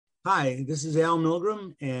Hi, this is Al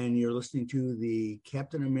Milgram, and you're listening to the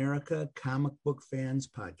Captain America Comic Book Fans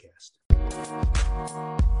Podcast.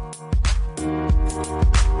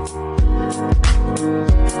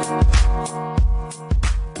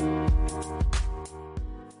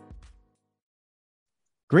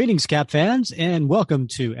 Greetings, Cap fans, and welcome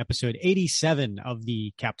to episode 87 of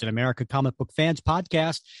the Captain America Comic Book Fans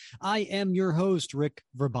Podcast. I am your host, Rick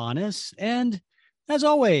Verbanis, and as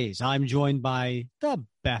always, I'm joined by the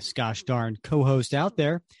best gosh darn co-host out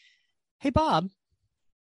there. Hey, Bob.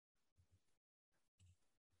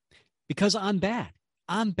 Because I'm bad.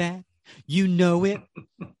 I'm bad. You know it.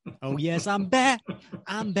 Oh, yes, I'm bad.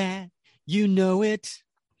 I'm bad. You know it.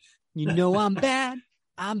 You know I'm bad.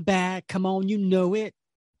 I'm bad. Come on, you know it.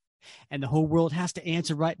 And the whole world has to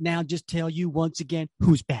answer right now. Just tell you once again,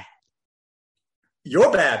 who's bad?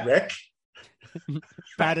 You're bad, Rick.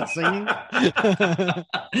 Bad at singing?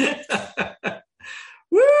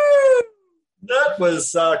 Woo! That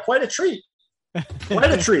was quite a treat.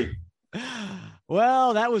 Quite a treat.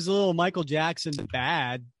 Well, that was a little Michael Jackson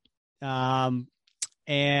bad.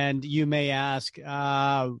 And you may ask,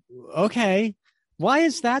 okay, why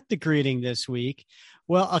is that the greeting this week?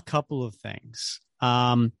 Well, a couple of things.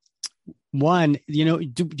 One, do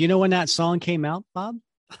you know when that song came out, Bob?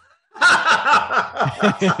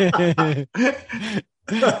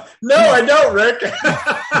 No, I don't, Rick.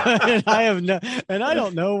 And I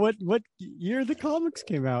don't know what year the comics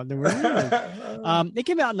came out. They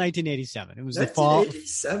came out in 1987. It was the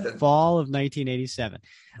fall of 1987.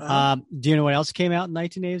 Do you know what else came out in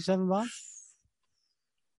 1987, Bob?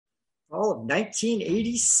 Fall of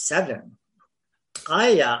 1987.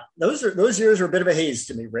 Those years were a bit of a haze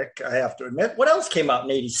to me, Rick. I have to admit. What else came out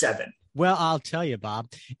in 87? Well, I'll tell you, Bob.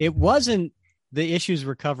 It wasn't the issues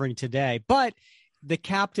we're covering today, but the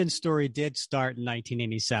Captain story did start in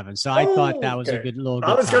 1987. So I thought that was a good little.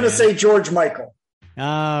 I was going to say George Michael.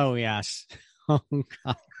 Oh yes. Oh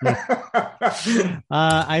God.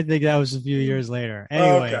 I think that was a few years later.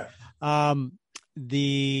 Anyway,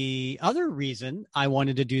 the other reason I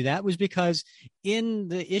wanted to do that was because in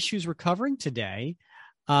the issues we're covering today,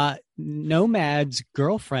 Nomad's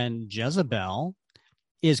girlfriend, Jezebel,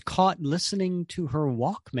 is caught listening to her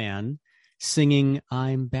Walkman singing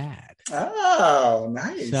I'm Bad. Oh,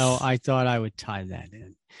 nice. So I thought I would tie that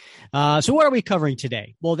in. So what are we covering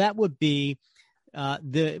today? Well, that would be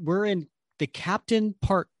we're in the Captain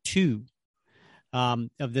Part 2 of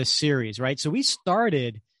this series, right? So we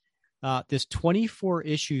started this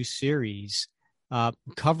 24-issue series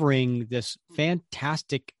covering this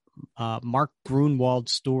fantastic Mark Gruenwald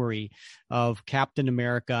story of Captain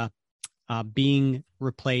America being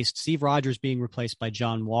replaced, Steve Rogers being replaced by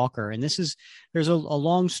John Walker. And there's a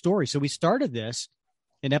long story. So we started this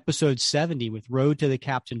in episode 70 with Road to the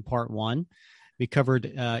Captain Part 1. We covered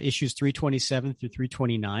issues 327 through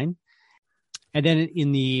 329. And then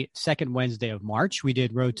in the second Wednesday of March, we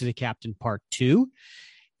did Road to the Captain Part 2.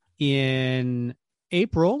 In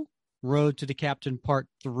April, Road to the Captain Part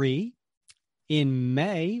 3. In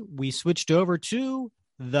May, we switched over to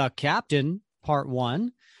The Captain Part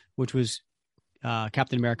 1, which was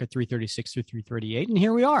Captain America 336 through 338. And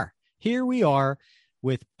here we are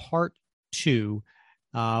with Part 2.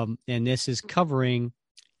 And this is covering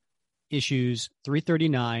issues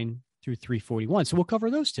 339 through 341. So we'll cover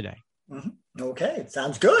those today. Mm-hmm. Okay,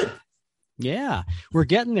 sounds good. Yeah, we're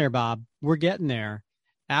getting there, Bob. We're getting there.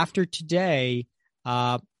 After today,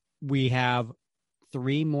 we have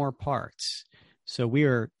 3 more parts. So we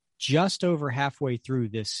are just over halfway through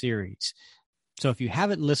this series. So if you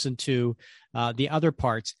haven't listened to the other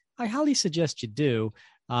parts, I highly suggest you do.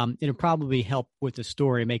 It'll probably help with the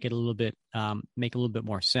story, make a little bit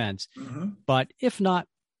more sense. Mm-hmm. But if not,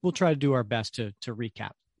 we'll try to do our best to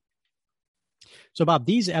recap. So, Bob,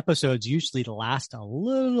 these episodes usually last a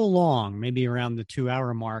little long, maybe around the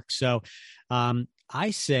 2-hour mark. So I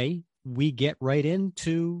say we get right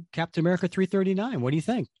into Captain America 339. What do you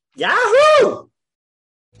think? Yahoo!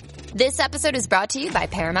 This episode is brought to you by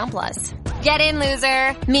Paramount Plus. Get in,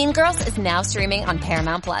 loser! Mean Girls is now streaming on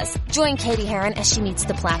Paramount Plus. Join Katie Heron as she meets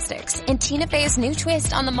the plastics in Tina Fey's new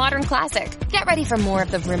twist on the modern classic. Get ready for more of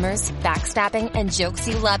the rumors, backstabbing, and jokes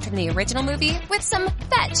you loved from the original movie with some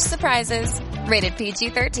fetch surprises. Rated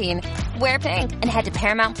PG-13. Wear pink and head to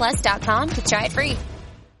ParamountPlus.com to try it free.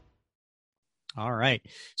 All right.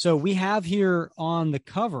 So we have here on the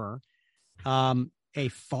cover a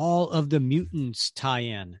Fall of the Mutants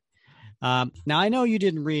tie-in. Now, I know you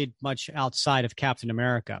didn't read much outside of Captain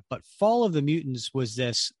America, but Fall of the Mutants was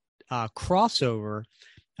this crossover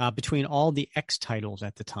between all the X titles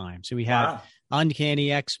at the time. So we had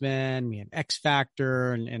Uncanny X-Men, we had X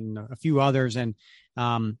Factor, and a few others. And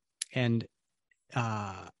and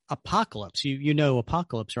Apocalypse. You know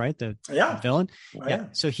Apocalypse, right? The villain. Oh, yeah.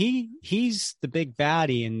 So he's the big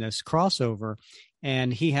baddie in this crossover,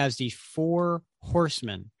 and he has these 4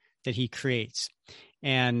 horsemen that he creates,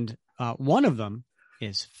 and one of them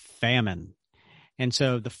is Famine. And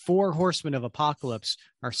so the 4 horsemen of Apocalypse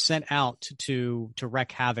are sent out to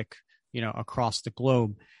wreak havoc, across the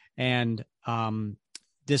globe. And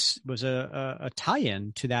this was a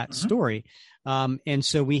tie-in to that story. And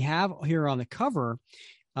so we have here on the cover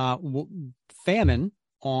Famine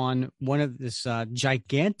on one of this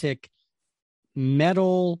gigantic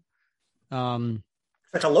metal,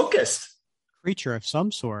 like a locust creature of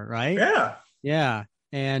some sort, right? Yeah. Yeah.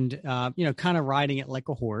 And, kind of riding it like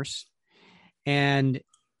a horse. And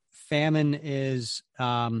Famine is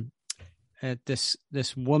at this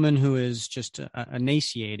woman who is just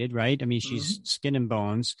emaciated, right? I mean, she's skin and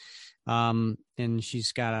bones, and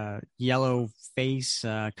she's got a yellow face,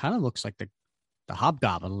 kind of looks like the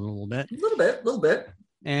Hobgoblin a little bit.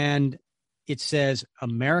 And it says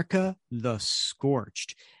America the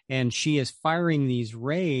Scorched, and she is firing these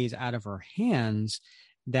rays out of her hands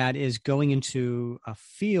that is going into a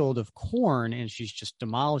field of corn, and she's just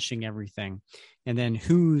demolishing everything. And then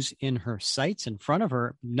who's in her sights in front of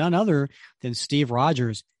her? None other than Steve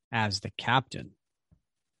Rogers as the captain.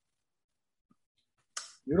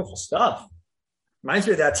 Beautiful stuff. Reminds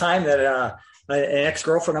me of that time that an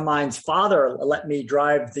ex-girlfriend of mine's father let me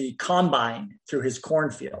drive the combine through his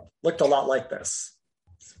cornfield. Looked a lot like this.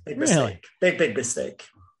 Big mistake. Really? Big mistake.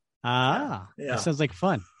 Yeah. That sounds like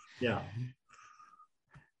fun. Yeah.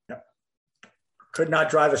 Could not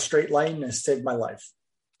drive a straight lane, and it saved my life.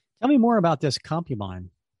 Tell me more about this concubine.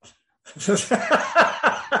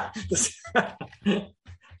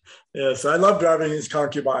 Yes, I love driving his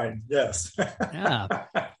concubine. Yes. Yeah.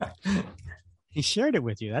 He shared it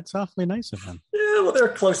with you. That's awfully nice of him. Yeah, well, they're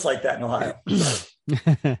close like that in Ohio.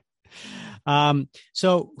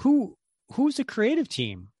 So who's the creative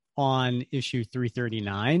team on issue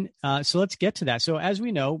 339? So let's get to that. So as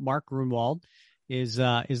we know, Mark Gruenwald is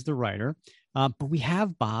the writer. But we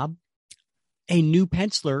have, Bob, a new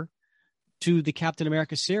penciler to the Captain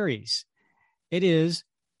America series. It is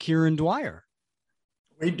Kieran Dwyer.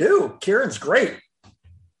 We do. Kieran's great.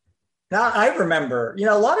 Now, I remember,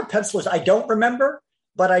 a lot of pencilers I don't remember,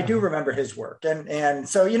 but I do remember his work. And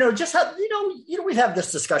so, just how, we have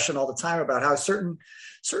this discussion all the time about how certain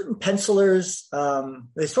pencilers,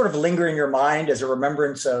 they sort of linger in your mind as a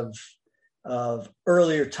remembrance of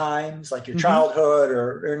earlier times, like your childhood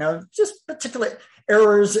or just particular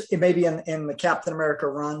errors maybe in the Captain America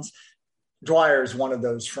runs. Dwyer is one of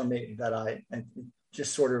those for me that I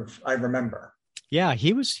remember. Yeah,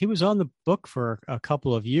 he was on the book for a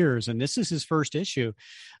couple of years, and this is his first issue.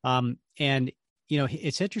 And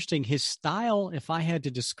it's interesting. His style, if I had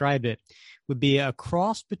to describe it, would be a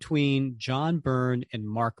cross between John Byrne and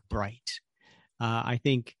Mark Bright. I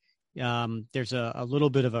think there's a little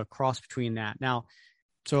bit of a cross between that. Now,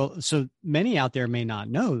 so many out there may not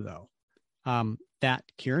know, though, that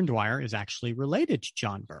Kieran Dwyer is actually related to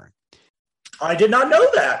John Byrne. I did not know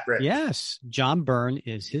that, Rick. Yes, John Byrne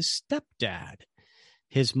is his stepdad.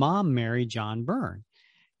 His mom married John Byrne.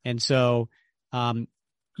 And so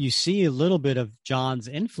you see a little bit of John's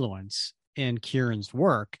influence in Kieran's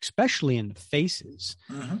work, especially in the faces.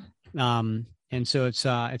 And so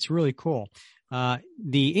it's really cool.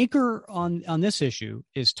 The inker on this issue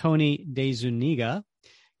is Tony DeZuniga,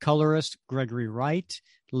 colorist Gregory Wright,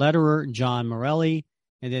 letterer John Morelli,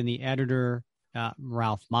 and then the editor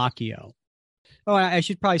Ralph Macchio. Oh, I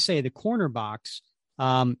should probably say the corner box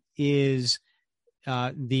is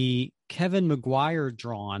the Kevin Maguire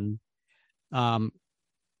drawn John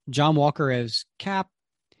Walker as Cap,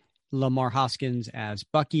 Lamar Hoskins as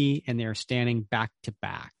Bucky, and they're standing back to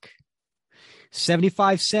back.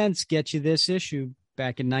 75 cents get you this issue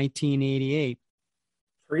back in 1988.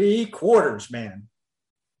 3/4, man.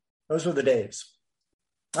 Those were the days.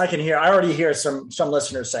 I already hear some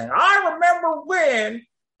listeners saying, I remember when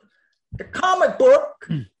the comic book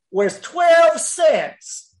was 12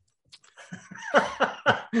 cents.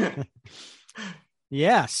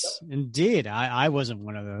 Yes, indeed. I wasn't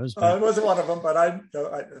one of those. I wasn't one of them, but I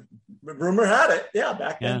rumor had it. Yeah,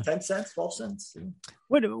 back then, 10 cents, 12 cents.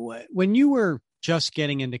 When you were just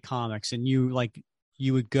getting into comics and you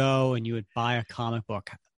would go and you would buy a comic book,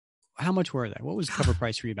 how much were they? What was the cover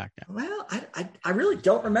price for you back then? Well, I really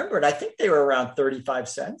don't remember it. I think they were around 35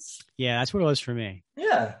 cents. Yeah, that's what it was for me.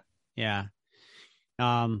 Yeah. Yeah.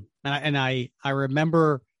 And I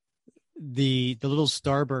remember the little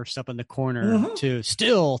starburst up in the corner to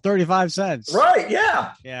still 35 cents. Right.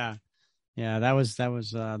 Yeah. Yeah. Yeah.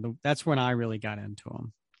 That's when I really got into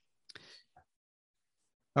them.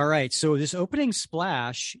 All right. So this opening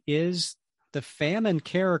splash is the famine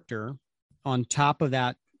character on top of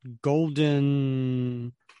that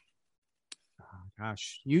golden. Oh,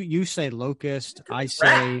 gosh, you say locust. I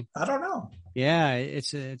say I don't know. Yeah,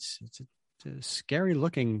 it's a scary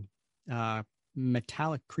looking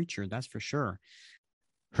metallic creature. That's for sure.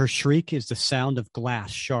 Her shriek is the sound of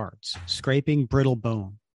glass shards scraping brittle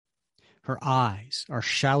bone. Her eyes are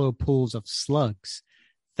shallow pools of slugs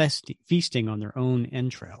feasting on their own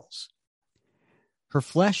entrails. Her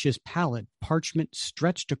flesh is pallid parchment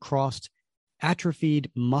stretched across atrophied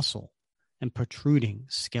muscle and protruding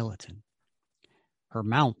skeleton. Her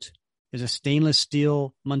mount is a stainless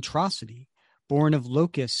steel monstrosity born of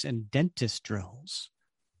locusts and dentist drills.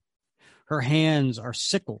 Her hands are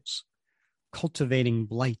sickles cultivating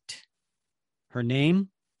blight. Her name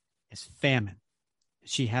is Famine.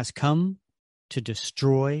 She has come to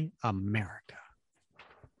destroy America.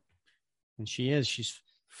 And she's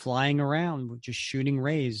flying around, just shooting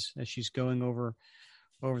rays as she's going over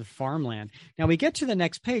the farmland. Now we get to the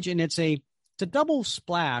next page, and it's a double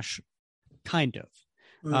splash, kind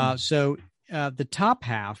of. So the top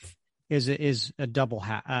half is a double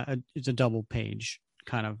it's a double page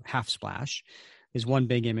kind of half splash, is one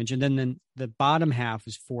big image, and then the bottom half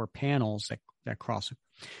is 4 panels that cross.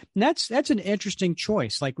 And that's an interesting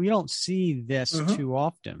choice. Like, we don't see this too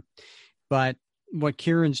often, but what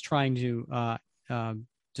Kieran's trying to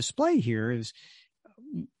display here is,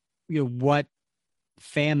 what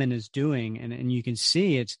famine is doing, and you can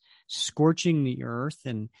see it's scorching the earth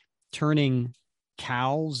and turning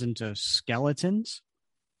cows into skeletons.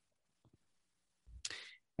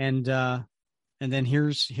 And then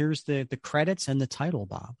here's the credits and the title,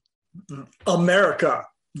 Bob. America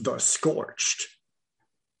the Scorched.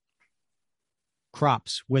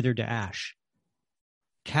 Crops wither to ash.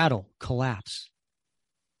 Cattle collapse.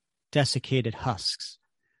 Desiccated husks.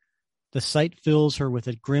 The sight fills her with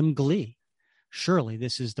a grim glee. Surely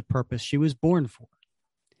this is the purpose she was born for.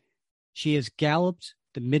 She has galloped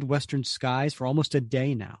the Midwestern skies for almost a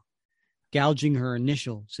day now, gouging her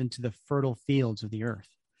initials into the fertile fields of the earth.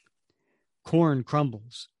 Corn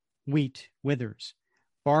crumbles, wheat withers,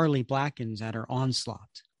 barley blackens at her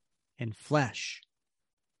onslaught, and flesh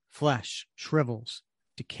shrivels,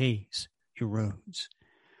 decays, erodes.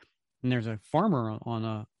 And there's a farmer on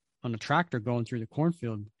a tractor going through the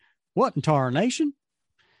cornfield. What in tarnation?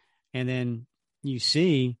 And then you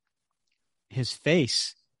see his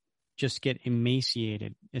face just get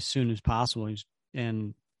emaciated as soon as possible,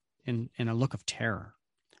 and a look of terror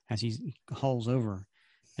as he hulls over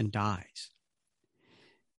and dies.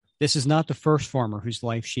 This is not the first farmer whose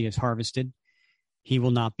life she has harvested. He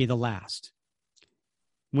will not be the last.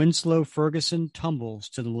 Winslow Ferguson tumbles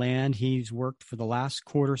to the land he's worked for the last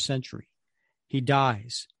quarter century. He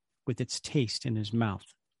dies with its taste in his mouth.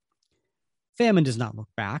 Famine does not look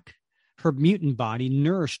back. Her mutant body,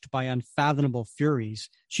 nourished by unfathomable furies,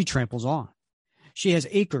 she tramples on. She has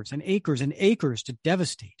acres and acres and acres to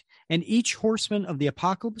devastate, and each horseman of the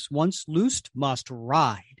apocalypse, once loosed, must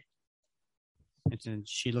ride. And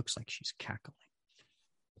she looks like she's cackling.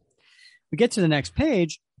 We get to the next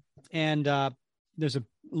page, and there's a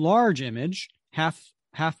large image, half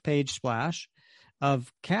page splash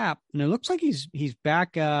of Cap, and it looks like he's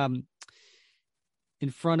back in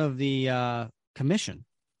front of the commission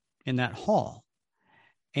in that hall,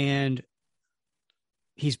 and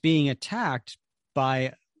he's being attacked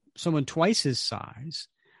by someone twice his size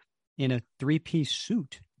in a 3-piece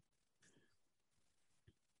suit.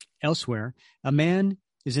 Elsewhere, a man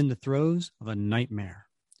is in the throes of a nightmare.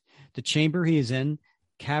 The chamber he is in,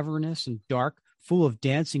 cavernous and dark, full of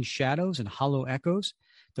dancing shadows and hollow echoes.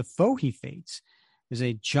 The foe he faces is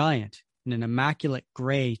a giant in an immaculate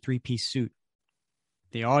gray 3-piece suit.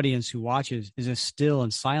 The audience who watches is as still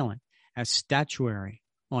and silent as statuary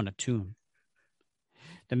on a tomb.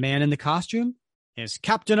 The man in the costume is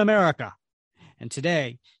Captain America, and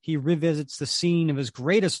today he revisits the scene of his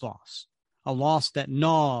greatest loss, a loss that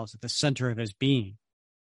gnaws at the center of his being.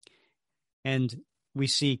 And we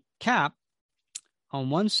see Cap on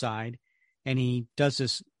one side, and he does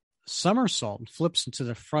this somersault and flips into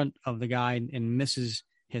the front of the guy and misses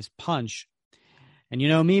his punch. And you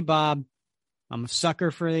know me, Bob, I'm a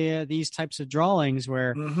sucker for these types of drawings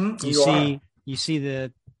where you see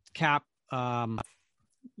the Cap, and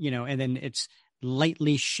then it's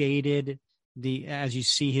lightly shaded as you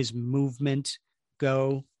see his movement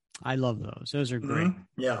go. I love those. Those are great.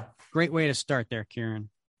 Mm-hmm. Yeah. Great way to start there, Kieran.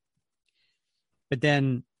 But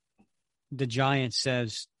then the giant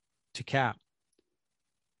says to Cap,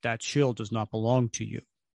 "That shield does not belong to you."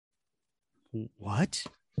 What?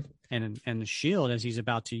 And the shield, as he's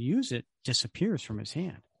about to use it, disappears from his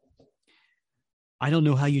hand. I don't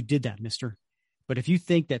know how you did that, mister, but if you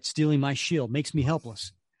think that stealing my shield makes me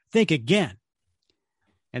helpless, think again.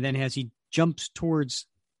 And then as he jumps towards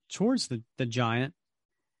the giant,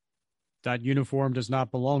 that uniform does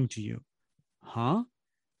not belong to you. Huh?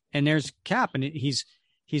 And there's Cap, and he's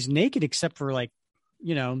naked except for, like,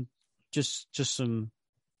 you know, just some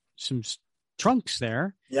trunks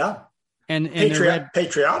there. Yeah. And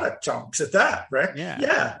patriotic chunks at that, right? Yeah.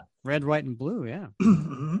 Yeah. Red, white, and blue. Yeah.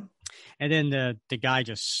 Mm-hmm. And then the guy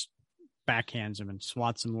just backhands him and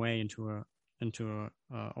swats him away into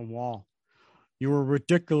a wall. You're a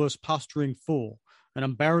ridiculous, posturing fool, an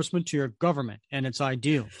embarrassment to your government and its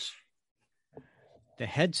ideals. The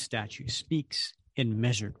head statue speaks in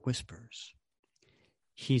measured whispers.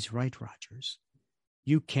 He's right, Rogers.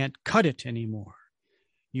 You can't cut it anymore.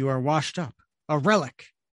 You are washed up, a relic.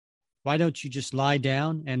 Why don't you just lie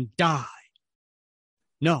down and die?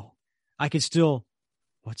 No, I can still...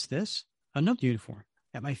 What's this? Another uniform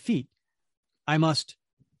at my feet. I must...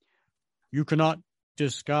 You cannot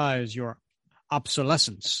disguise your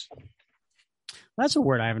obsolescence. That's a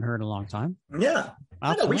word I haven't heard in a long time. Yeah.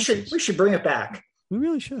 I know, we should bring it back. We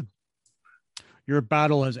really should. Your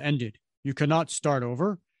battle has ended. You cannot start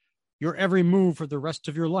over. Your every move for the rest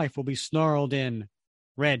of your life will be snarled in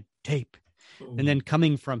red tape. And then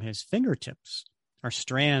coming from his fingertips are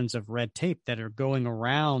strands of red tape that are going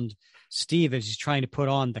around Steve as he's trying to put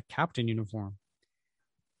on the captain uniform.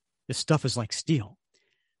 This stuff is like steel.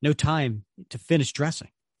 No time to finish dressing.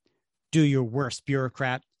 Do your worst,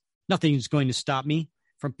 bureaucrat. Nothing's going to stop me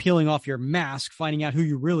from peeling off your mask, finding out who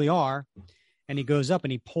you really are. And he goes up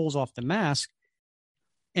and he pulls off the mask,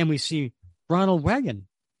 and we see Ronald Reagan.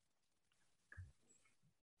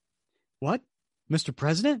 What? Mr.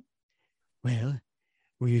 President? Well,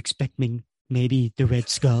 were you expecting maybe the Red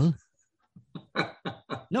Skull?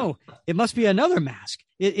 No, it must be another mask.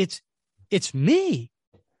 It's me.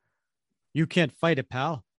 You can't fight it,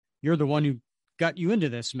 pal. You're the one who got you into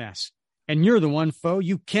this mess. And you're the one foe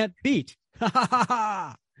you can't beat.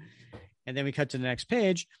 And then we cut to the next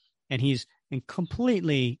page, and he's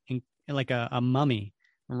completely like a mummy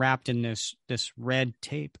wrapped in this red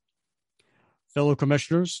tape. Fellow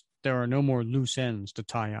commissioners, there are no more loose ends to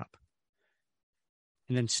tie up.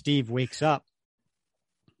 And then Steve wakes up,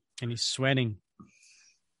 and he's sweating,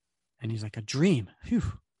 and he's like, a dream. Phew.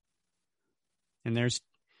 And there's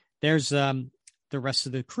the rest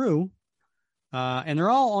of the crew, and they're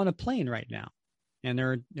all on a plane right now, and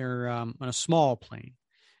they're on a small plane,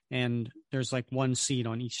 and there's like one seat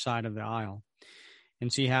on each side of the aisle.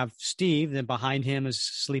 And so you have Steve, then behind him is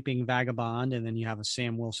sleeping Vagabond, and then you have a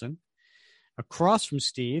Sam Wilson. Across from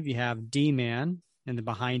Steve, you have D-Man, and then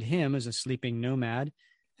behind him is a sleeping Nomad,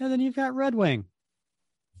 and then you've got Red Wing.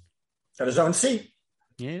 Got his own seat.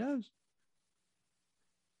 Yeah, he does.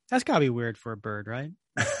 That's got to be weird for a bird, right?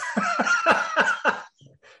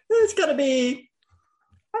 It's got to be,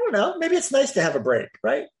 I don't know, maybe it's nice to have a break,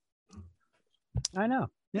 right? I know.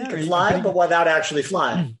 Yeah, you can fly, but without actually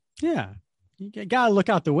flying. Yeah. You got to look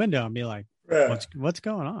out the window and be like, yeah. What's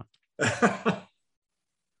going on?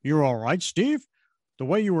 You're all right, Steve? The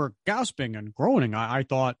way you were gasping and groaning, I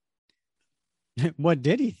thought, what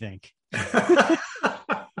did he think?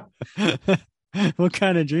 What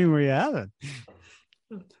kind of dream were you having?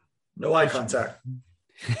 No eye contact.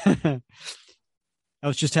 I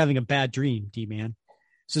was just having a bad dream, D-Man.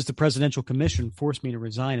 Since the Presidential Commission forced me to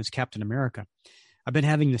resign as Captain America, I've been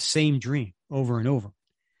having the same dream over and over.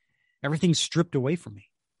 Everything's stripped away from me,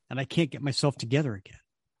 and I can't get myself together again.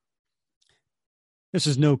 This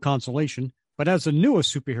is no consolation, but as the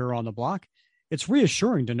newest superhero on the block, it's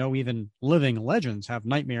reassuring to know even living legends have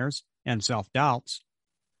nightmares and self-doubts.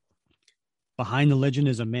 Behind the legend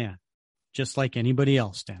is a man, just like anybody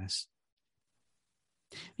else, Dennis.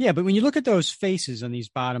 Yeah, but when you look at those faces on these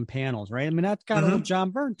bottom panels, right? I mean, that's got a little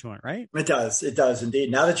John Byrne to it, right? It does. It does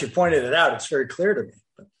indeed. Now that you pointed it out, it's very clear to me.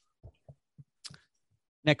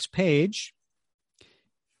 Next page.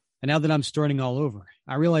 And now that I'm starting all over,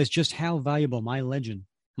 I realize just how valuable my legend,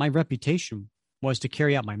 my reputation was to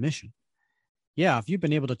carry out my mission. Yeah, if you'd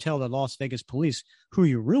been able to tell the Las Vegas police who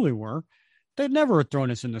you really were, they'd never have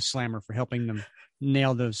thrown us in the slammer for helping them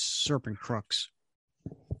nail those serpent crooks.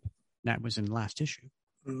 That was in the last issue.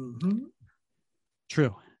 Mm-hmm.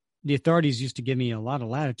 True. The authorities used to give me a lot of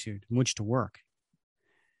latitude in which to work.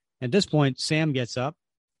 At this point, Sam gets up,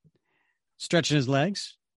 stretching his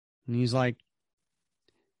legs, and he's like,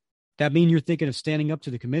 that mean you're thinking of standing up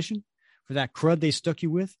to the commission for that crud they stuck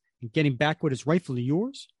you with and getting back what is rightfully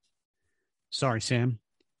yours? Sorry, Sam.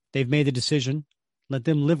 They've made the decision. Let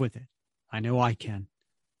them live with it. I know I can.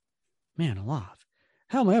 Man alive,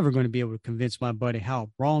 how am I ever going to be able to convince my buddy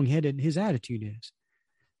how wrong-headed his attitude is?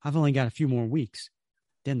 I've only got a few more weeks.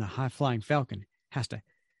 Then the high-flying Falcon has to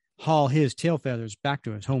haul his tail feathers back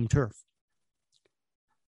to his home turf.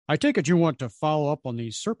 I take it you want to follow up on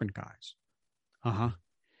these serpent guys. Uh-huh.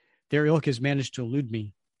 Their ilk has managed to elude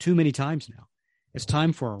me too many times now. It's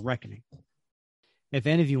time for a reckoning. If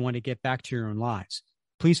any of you want to get back to your own lives,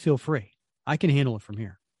 please feel free. I can handle it from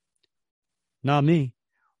here. Not me.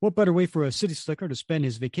 What better way for a city slicker to spend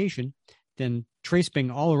his vacation than tracing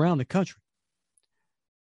all around the country?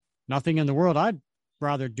 Nothing in the world I'd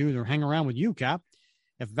rather do than hang around with you, Cap.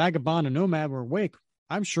 If Vagabond and Nomad were awake,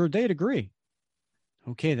 I'm sure they'd agree.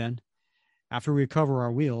 Okay, then. After we recover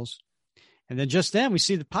our wheels, and then just then we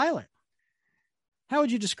see the pilot. How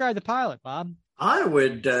would you describe the pilot, Bob? I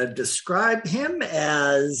would describe him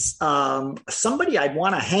as somebody I'd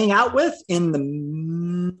want to hang out with in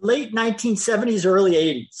the late 1970s, early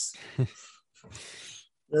 80s.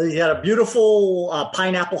 He had a beautiful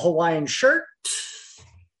pineapple Hawaiian shirt.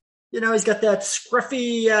 He's got that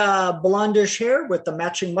scruffy blondish hair with the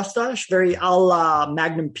matching mustache, very a la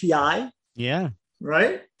Magnum PI. Yeah.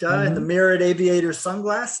 Right? And the mirrored aviator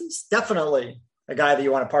sunglasses. Definitely a guy that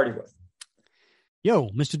you want to party with. Yo,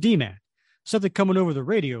 Mr. D-Man, something coming over the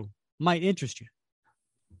radio might interest you.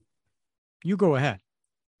 You go ahead.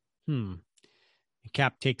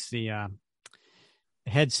 Cap takes the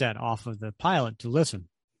headset off of the pilot to listen.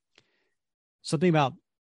 Something about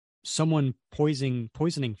someone poisoning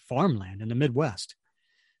farmland in the Midwest.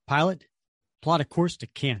 Pilot, plot a course to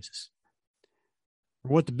Kansas. For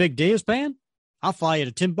what the big day is paying, I'll fly you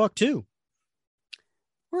to Timbuktu.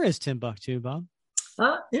 Where is Timbuktu, Bob?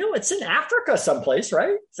 It's in Africa someplace,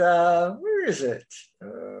 right? Where is it?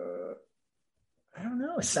 I don't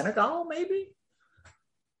know. Senegal, maybe?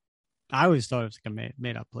 I always thought it was like a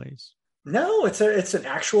made-up place. No, it's an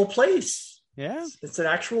actual place. Yeah? It's an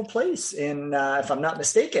actual place in, if I'm not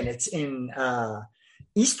mistaken, it's in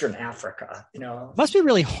Eastern Africa. Must be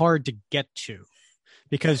really hard to get to,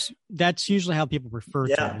 because that's usually how people refer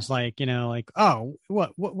to it. It's like, oh,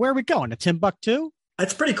 where are we going? To Timbuktu?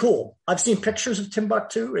 It's pretty cool. I've seen pictures of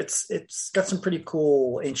Timbuktu. It's got some pretty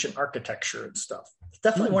cool ancient architecture and stuff. It's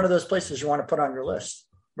definitely one of those places you want to put on your list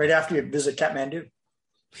right after you visit Kathmandu.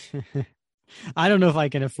 I don't know if I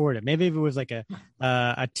can afford it. Maybe if it was like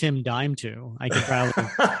a Tim Dime too, I could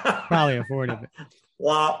probably afford it.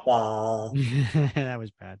 Wah, wah. That was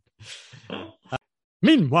bad.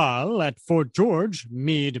 Meanwhile, at Fort George,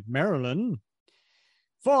 Meade, Maryland,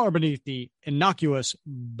 far beneath the innocuous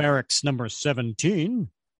Barracks Number 17,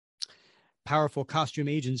 powerful costume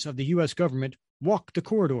agents of the U.S. government walk the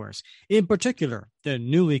corridors. In particular, the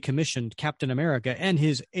newly commissioned Captain America and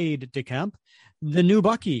his aide-de-camp, the new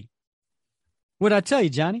Bucky. What'd I tell you,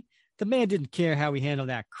 Johnny? The man didn't care how we handled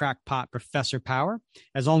that crackpot Professor Power,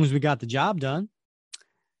 as long as we got the job done.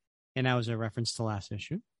 And that was a reference to last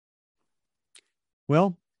issue.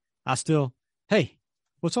 Well, hey,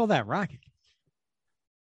 what's all that racket?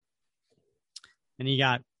 And you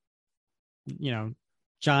got,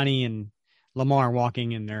 Johnny and Lamar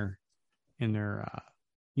walking in their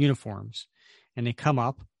uniforms, and they come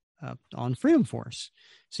up on Freedom Force.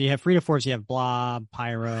 So you have Freedom Force, you have Blob,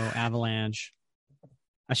 Pyro, Avalanche.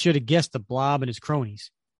 I should have guessed the Blob and his cronies.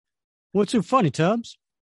 What's so funny, Tubbs?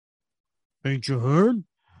 Ain't you heard?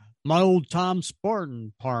 My old Tom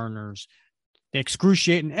Spartan partners, the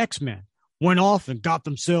excruciating X-Men, went off and got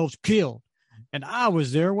themselves killed. And I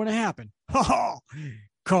was there when it happened. Ha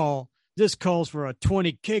ha! This calls for a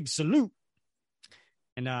 20 keg salute.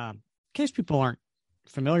 And in case people aren't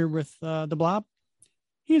familiar with the Blob,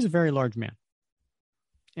 he's a very large man.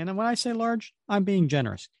 And when I say large, I'm being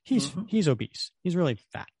generous. He's obese. He's really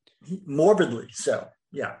fat. Morbidly so.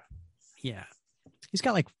 Yeah. Yeah. He's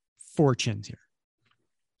got like 4 chins here.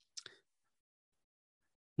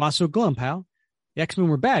 Why so glum, pal? The X-Men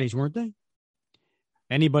were baddies, weren't they?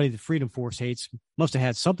 Anybody the Freedom Force hates must have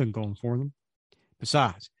had something going for them.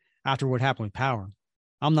 Besides, after what happened with Power,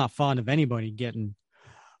 I'm not fond of anybody getting...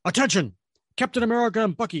 Attention! Captain America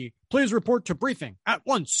and Bucky, please report to briefing at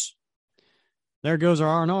once. There goes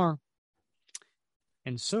our R&R.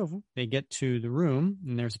 And so they get to the room,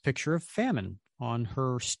 and there's a picture of Famine on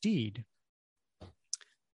her steed.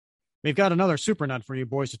 We've got another super nut for you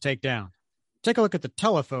boys to take down. Take a look at the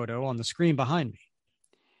telephoto on the screen behind me.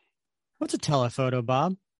 What's a telephoto,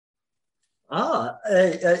 Bob?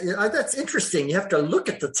 That's interesting. You have to look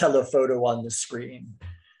at the telephoto on the screen.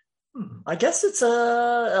 I guess it's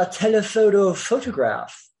a telephoto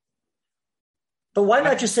photograph. But why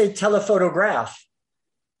not just say telephotograph?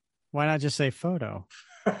 Why not just say photo?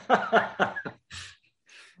 I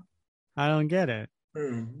don't get it.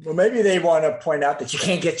 Well, maybe they want to point out that you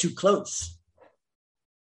can't get too close.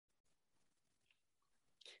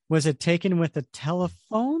 Was it taken with a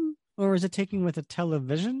telephone or is it taken with a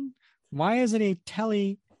television? Why is it a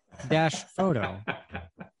tele-photo?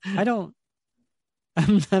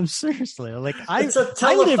 I'm seriously like I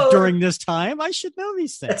lived during this time. I should know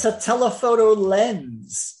these things. It's a telephoto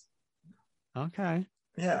lens. Okay.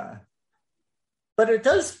 Yeah. But it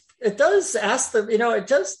does ask it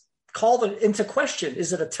does call into question,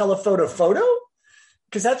 is it a telephoto photo?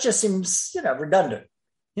 Because that just seems, redundant.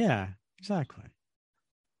 Yeah, exactly.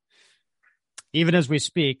 Even as we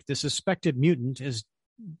speak, the suspected mutant is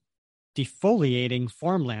defoliating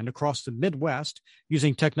farmland across the Midwest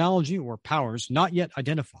using technology or powers not yet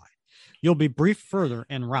identified. You'll be briefed further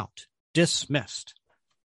en route. Dismissed.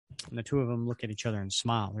 And the two of them look at each other and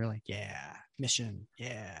smile. They're like, yeah, mission,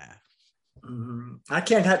 yeah. Mm-hmm. I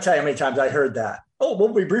can't tell you how many times I heard that. Oh,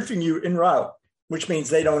 we'll be briefing you en route, which means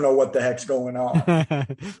they don't know what the heck's going on.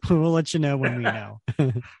 We'll let you know when we know.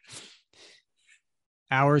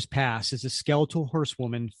 Hours pass as a skeletal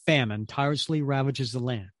horsewoman, Famine, tirelessly ravages the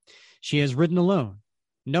land. She has ridden alone.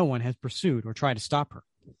 No one has pursued or tried to stop her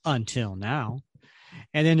until now.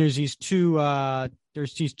 And then there's these two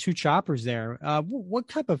choppers there. What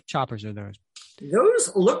type of choppers are those?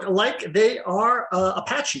 Those look like they are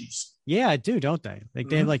Apaches. Yeah, I do, don't they? Like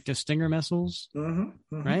they have like the Stinger missiles,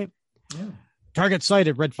 right? Yeah. Target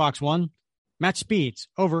sighted, Red Fox 1. Match speeds,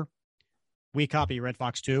 over. We copy, Red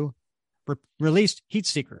Fox 2. Released heat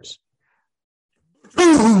seekers.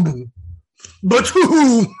 But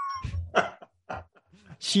who?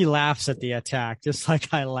 She laughs at the attack, just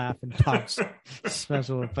like I laugh in Pop's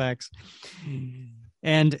special effects,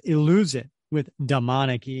 and eludes it with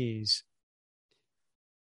demonic ease.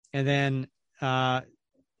 And then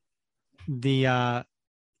the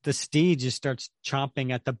steed just starts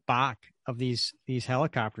chomping at the back of these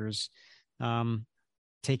helicopters,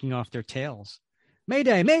 taking off their tails.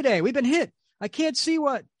 Mayday, mayday, we've been hit. I can't see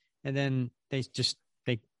what. And then they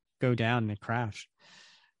go down and they crash.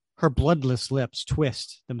 Her bloodless lips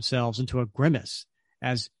twist themselves into a grimace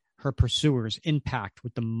as her pursuers impact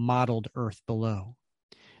with the mottled earth below.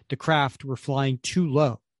 The craft were flying too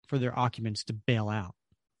low for their occupants to bail out.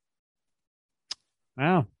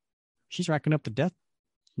 Wow. She's racking up the death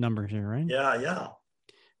numbers here, right? Yeah.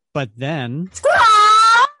 But then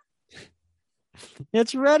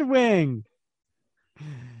it's Red Wing.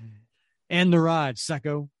 And the ride,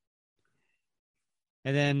 sucko.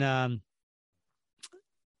 And then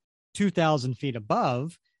 2,000 feet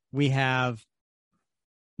above, we have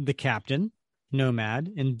the captain,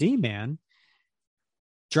 Nomad, and D-Man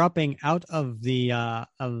dropping out of the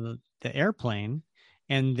airplane,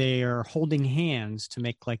 and they are holding hands to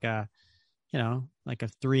make like a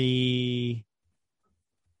 3-piece.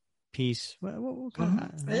 What kind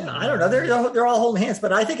of, I don't know. They're all holding hands,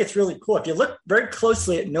 but I think it's really cool. If you look very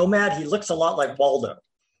closely at Nomad, he looks a lot like Waldo.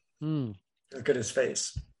 Look at his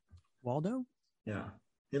face. Waldo? Yeah.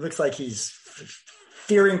 He looks like he's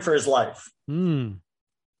fearing for his life. Looks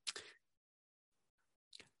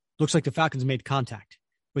like the Falcons made contact.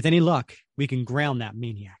 With any luck, we can ground that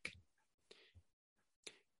maniac.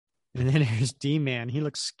 And then there's D-Man. He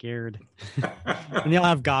looks scared. And they all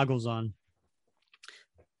have goggles on.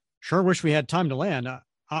 Sure wish we had time to land.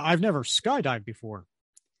 I've never skydived before.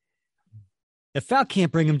 If Falc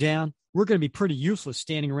can't bring him down, we're going to be pretty useless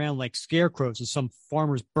standing around like scarecrows in some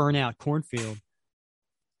farmer's burnout cornfield.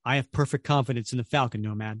 I have perfect confidence in the Falcon,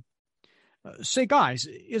 Nomad. Say, guys,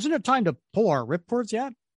 isn't it time to pull our ripcords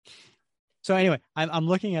yet? So anyway, I'm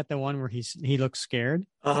looking at the one where he looks scared.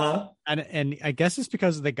 And I guess it's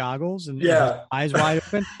because of the goggles and his eyes wide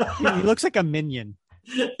open. He looks like a minion.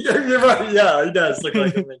 Yeah, you're right. Yeah, he does look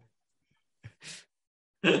like a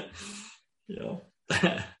minion.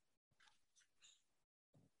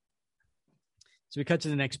 So we cut to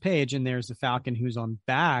the next page, and there's the Falcon who's on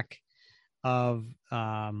back of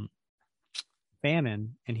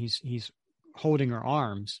Famine, and he's holding her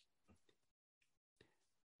arms.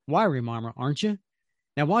 Wiry mama, aren't you?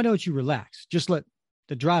 Now, why don't you relax? Just let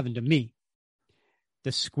the driving to me.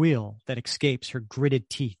 The squeal that escapes her gritted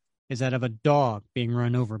teeth is that of a dog being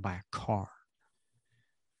run over by a car.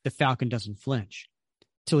 The Falcon doesn't flinch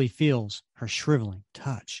till he feels her shriveling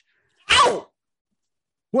touch. Ow!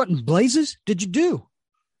 What in blazes did you do?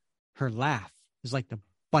 Her laugh is like the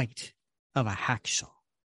bite of a hacksaw.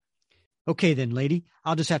 Okay then, lady,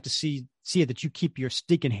 I'll just have to see that you keep your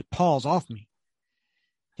stinking paws off me.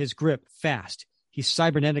 His grip fast. He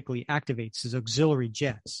cybernetically activates his auxiliary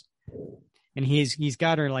jets. And he's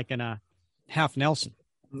got her like in a half Nelson.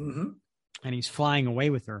 And he's flying away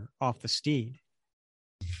with her off the steed.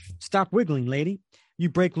 Stop wiggling, lady. You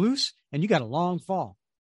break loose and you got a long fall.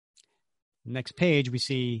 Next page, we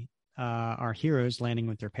see our heroes landing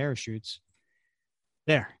with their parachutes.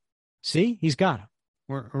 There. See? He's got him.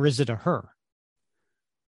 Or is it a her?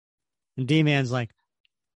 And D-Man's like,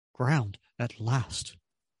 ground at last.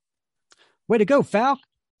 Way to go, Falk.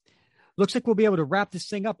 Looks like we'll be able to wrap this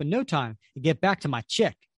thing up in no time and get back to my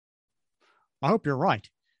chick. I hope you're right.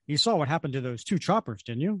 You saw what happened to those 2 choppers,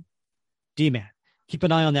 didn't you? D-Man, keep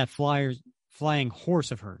an eye on that flying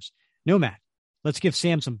horse of hers. Nomad, let's give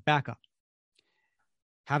Sam some backup.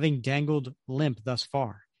 Having dangled limp thus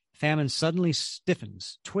far, Famine suddenly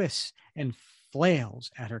stiffens, twists, and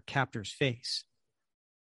flails at her captor's face.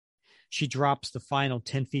 She drops the final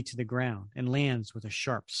 10 feet to the ground and lands with a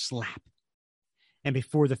sharp slap. And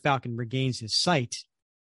before the Falcon regains his sight,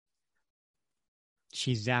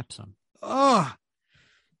 she zaps him. Ugh!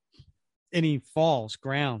 And he falls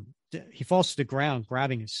to the ground,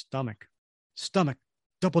 grabbing his stomach. Stomach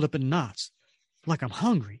doubled up in knots, like I'm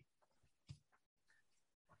hungry.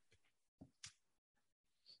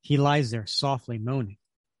 He lies there softly moaning.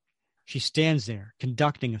 She stands there,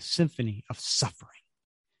 conducting a symphony of suffering,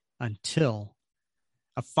 until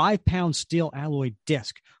a 5-pound steel alloy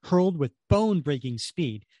disc, hurled with bone-breaking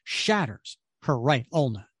speed, shatters her right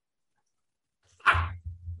ulna.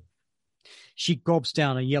 She gulps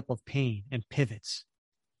down a yelp of pain and pivots,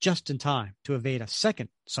 just in time to evade a second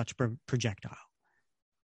such projectile.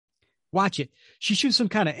 Watch it. She shoots some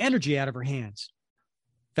kind of energy out of her hands.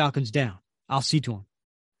 Falcon's down. I'll see to him.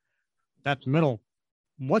 That middle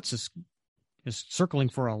is circling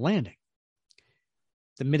for a landing.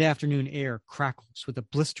 The mid-afternoon air crackles with a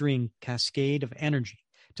blistering cascade of energy.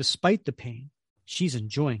 Despite the pain, she's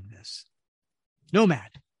enjoying this.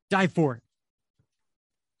 Nomad, dive for it.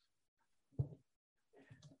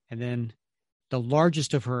 And then the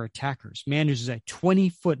largest of her attackers manages a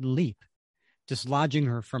 20-foot leap, dislodging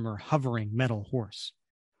her from her hovering metal horse.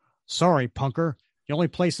 Sorry, punker. The only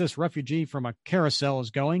place this refugee from a carousel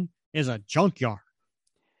is going is a junkyard.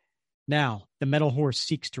 Now, the metal horse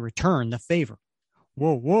seeks to return the favor.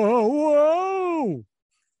 Whoa, whoa, whoa!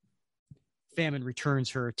 Famine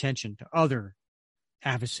returns her attention to other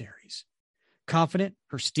adversaries. Confident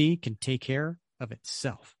her steed can take care of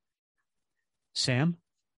itself. Sam?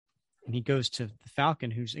 And he goes to the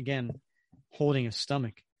Falcon, who's, again, holding his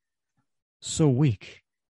stomach. So weak.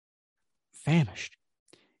 Famished.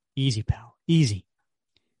 Easy, pal. Easy.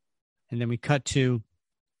 And then we cut to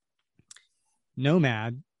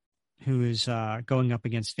Nomad, who is going up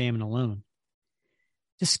against Famine alone.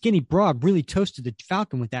 This skinny broad really toasted the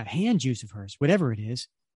Falcon with that hand juice of hers, whatever it is.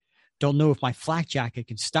 Don't know if my flak jacket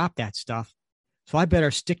can stop that stuff, so I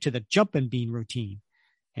better stick to the jumping bean routine.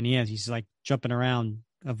 And he's like jumping around,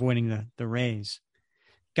 avoiding the rays.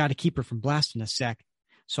 Got to keep her from blasting a sec,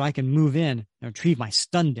 so I can move in and retrieve my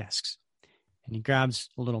stun discs. And he grabs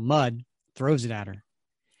a little mud, throws it at her.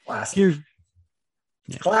 Classic.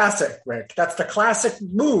 Classic, Rick. That's the classic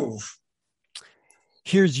move.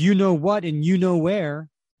 Here's you know what and you know where.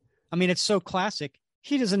 I mean, it's so classic.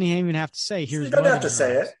 He doesn't even have to say, here's you don't have to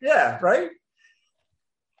say it. Yeah, right?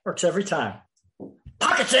 Works every time.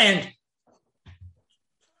 Pocket sand.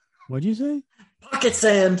 What'd you say? Pocket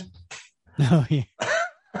sand. Oh, yeah.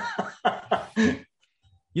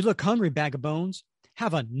 You look hungry, bag of bones.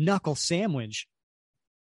 Have a knuckle sandwich.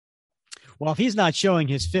 Well, if he's not showing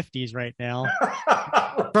his 50s right now,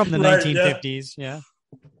 from the 1950s, yeah.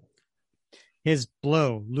 His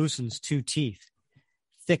blow loosens 2 teeth.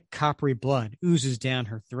 Thick coppery blood oozes down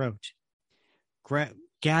her throat,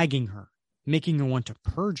 gagging her, making her want to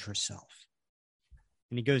purge herself.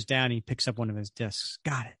 And he goes down and he picks up one of his discs.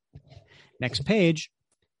 Got it. Next page,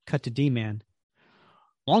 cut to D-Man.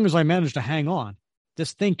 Long as I manage to hang on,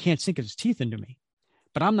 this thing can't sink its teeth into me.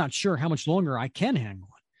 But I'm not sure how much longer I can hang on.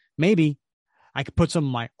 Maybe I could put some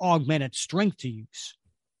of my augmented strength to use.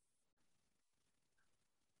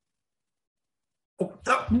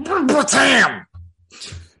 Damn!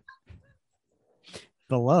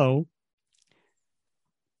 Below,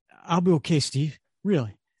 I'll be okay, Steve.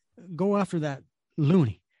 Really. Go after that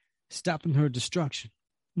loony. Stopping her destruction.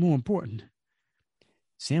 More important.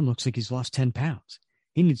 Sam looks like he's lost 10 pounds.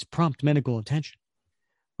 He needs prompt medical attention.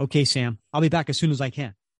 Okay, Sam. I'll be back as soon as I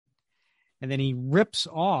can. And then he rips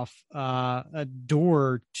off a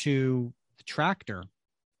door to the tractor.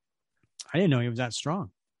 I didn't know he was that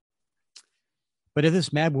strong. But if this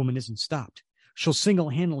madwoman isn't stopped, she'll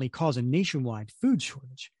single-handedly cause a nationwide food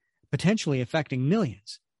shortage, potentially affecting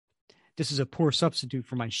millions. This is a poor substitute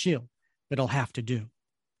for my shield, but it'll have to do.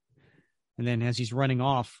 And then as he's running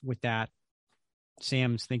off with that,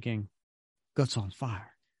 Sam's thinking, guts on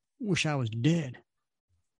fire. Wish I was dead.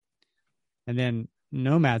 And then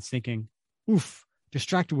Nomad's thinking, oof,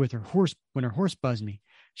 distracted with her horse when her horse buzzed me.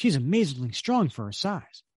 She's amazingly strong for her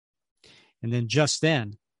size. And then just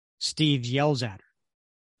then, Steve yells at her,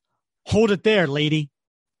 hold it there, lady.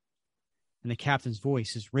 And the captain's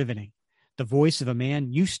voice is riveting, the voice of a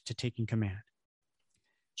man used to taking command.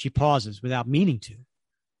 She pauses without meaning to.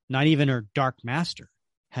 Not even her dark master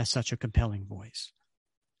has such a compelling voice.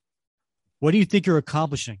 What do you think you're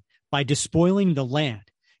accomplishing by despoiling the land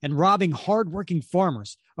and robbing hardworking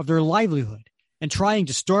farmers of their livelihood and trying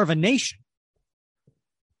to starve a nation?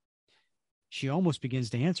 She almost begins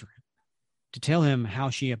to answer him, to tell him how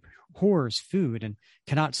she abhors food and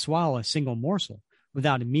cannot swallow a single morsel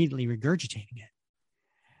without immediately regurgitating it.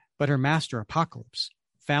 But her master, Apocalypse,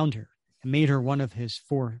 found her and made her one of his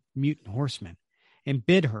 4 mutant horsemen and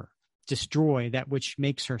bid her destroy that which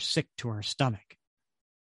makes her sick to her stomach.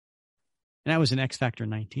 And that was in X Factor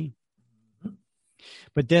 19.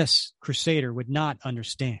 But this crusader would not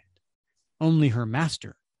understand. Only her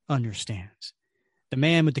master understands. The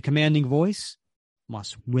man with the commanding voice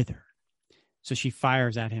must wither. So she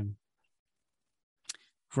fires at him.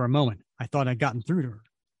 For a moment, I thought I'd gotten through to her.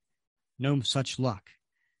 No such luck.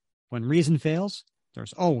 When reason fails,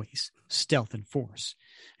 there's always stealth and force.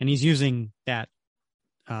 And he's using that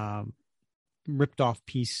ripped off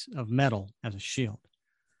piece of metal as a shield.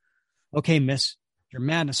 Okay, miss, your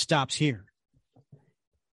madness stops here.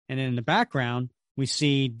 And in the background, we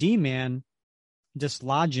see D-Man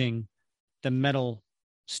dislodging the metal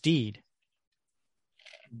steed.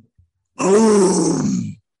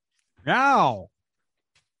 Ow!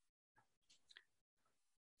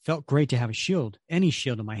 Felt great to have a shield, any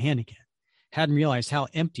shield in my hand again. Hadn't realized how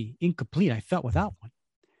empty, incomplete I felt without one.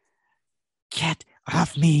 Get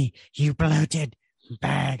off me, you bloated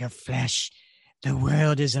bag of flesh. The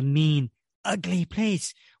world is a mean, ugly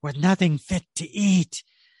place with nothing fit to eat.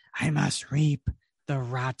 I must reap the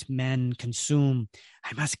rot men consume.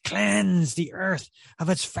 I must cleanse the earth of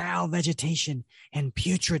its foul vegetation and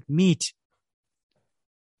putrid meat.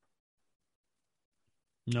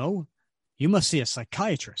 No, you must see a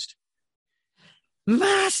psychiatrist.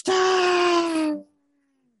 Master!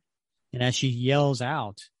 And as she yells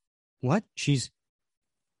out, what? She's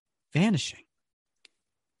vanishing.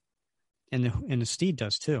 And the steed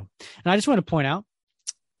does too. And I just want to point out,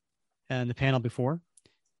 in the panel before,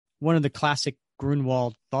 one of the classic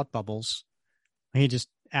Grunwald thought bubbles. He just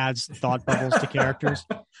adds thought bubbles to characters.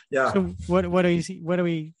 Yeah. So what do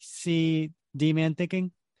we see D-Man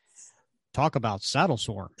thinking? Talk about saddle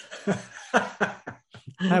sore. I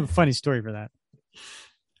have a funny story for that.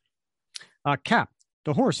 Cap,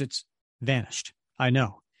 the horse, it's vanished. I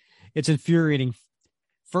know. It's infuriating.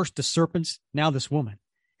 First the serpents, now this woman.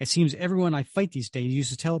 It seems everyone I fight these days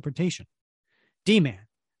uses teleportation. D-Man,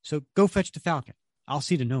 so go fetch the Falcon. I'll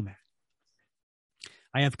see the Nomad.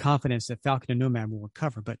 I have confidence that Falcon and Nomad will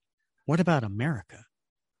recover, but what about America?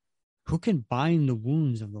 Who can bind the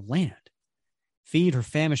wounds of the land? Feed her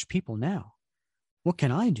famished people now? What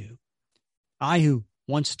can I do? I who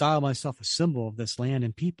once styled myself a symbol of this land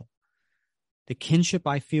and people. The kinship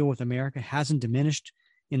I feel with America hasn't diminished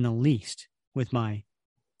in the least with my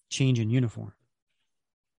change in uniform.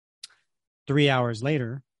 3 hours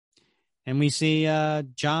later, and we see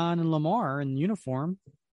John and Lamar in uniform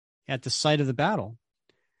at the site of the battle.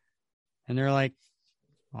 And they're like,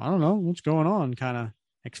 I don't know what's going on, kind of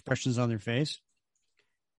expressions on their face.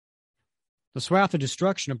 The swath of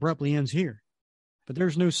destruction abruptly ends here, but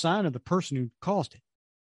there's no sign of the person who caused it.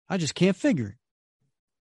 I just can't figure it.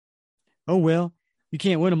 Oh, well, you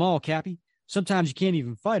can't win them all, Cappy. Sometimes you can't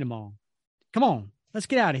even fight them all. Come on, let's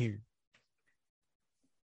get out of here.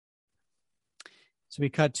 So we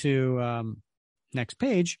cut to next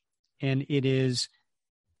page, and it is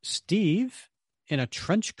Steve in a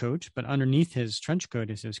trench coat, but underneath his trench coat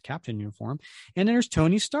is his captain uniform. And there's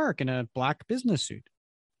Tony Stark in a black business suit.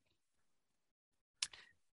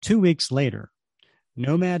 2 weeks later,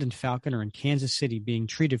 Nomad and Falcon are in Kansas City being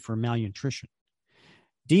treated for malnutrition.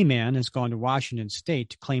 D-Man has gone to Washington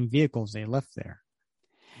State to claim vehicles they left there.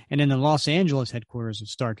 And in the Los Angeles headquarters of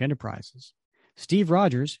Stark Enterprises, Steve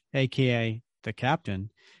Rogers, a.k.a. the captain,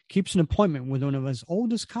 keeps an appointment with one of his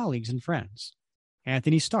oldest colleagues and friends,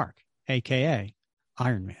 Anthony Stark, a.k.a.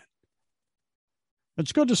 Iron Man.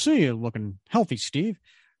 It's good to see you looking healthy, Steve.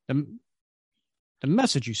 The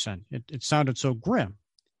message you sent, it sounded so grim.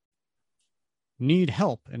 Need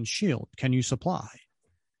help and shield. Can you supply?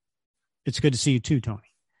 It's good to see you too, Tony.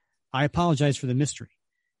 I apologize for the mystery.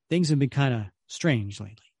 Things have been kind of strange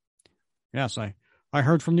lately. Yes, I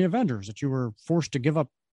heard from the Avengers that you were forced to give up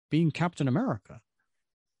being Captain America.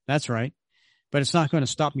 That's right. But it's not going to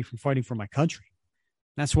stop me from fighting for my country.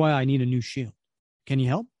 That's why I need a new shield. Can you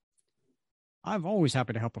help? I've always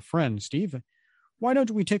happy to help a friend, Steve. Why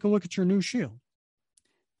don't we take a look at your new shield?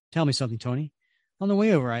 Tell me something, Tony. On the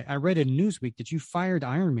way over, I read in Newsweek that you fired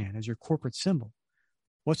Iron Man as your corporate symbol.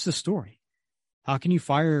 What's the story? How can you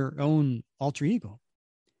fire your own alter ego?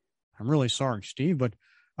 I'm really sorry, Steve, but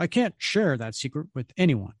I can't share that secret with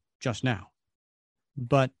anyone just now.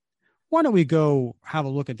 But why don't we go have a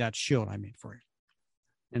look at that shield I made for you?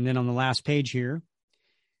 And then on the last page here,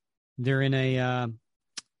 they're in a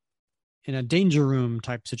danger room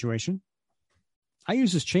type situation. I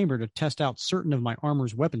use this chamber to test out certain of my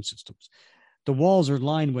armor's weapon systems. The walls are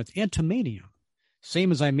lined with antimanium,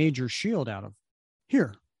 same as I made your shield out of.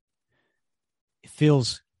 Here. It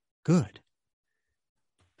feels good.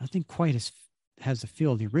 Nothing quite has the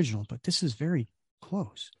feel of the original, but this is very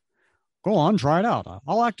close. Go on, try it out.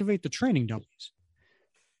 I'll activate the training dummies.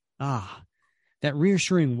 Ah, that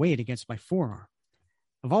reassuring weight against my forearm.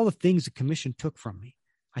 Of all the things the commission took from me,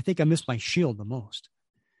 I think I missed my shield the most.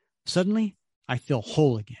 Suddenly, I feel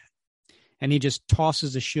whole again. And he just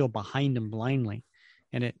tosses the shield behind him blindly,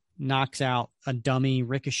 and it knocks out a dummy,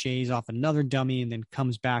 ricochets off another dummy, and then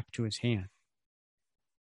comes back to his hand.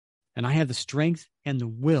 And I have the strength and the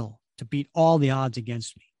will to beat all the odds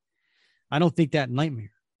against me. I don't think that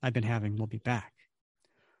nightmare I've been having will be back.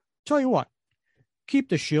 Tell you what, keep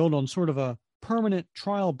the shield on sort of a permanent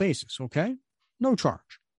trial basis, okay? No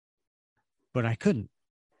charge. But I couldn't.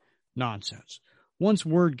 Nonsense. Once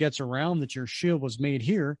word gets around that your shield was made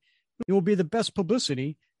here, it will be the best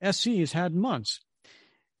publicity SE has had in months.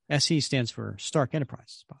 SE stands for Stark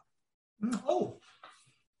Enterprises, Bob. Oh.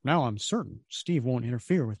 Now I'm certain Steve won't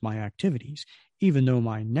interfere with my activities, even though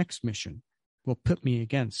my next mission will put me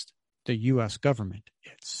against the U.S. government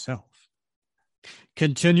itself.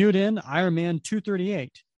 Continued in Iron Man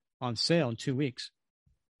 238, on sale in 2 weeks.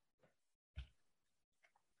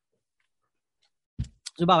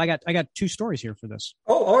 So, Bob, I got 2 stories here for this.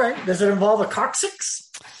 Oh, all right. Does it involve a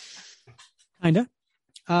coccyx? Kinda.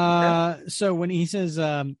 Okay. So when he says,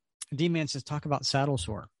 D-Man says, talk about saddle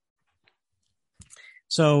sore.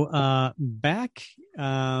 So back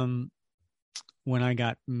when I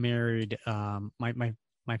got married, my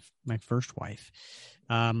first wife,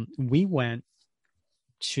 we went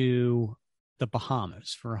to the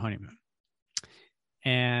Bahamas for a honeymoon.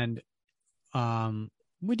 And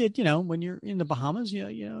we did, when you're in the Bahamas,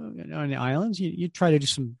 on the islands, you try to do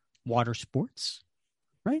some water sports,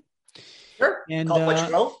 right? Sure. And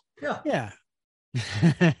Yeah.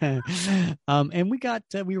 And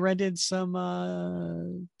we rented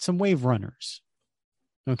some wave runners.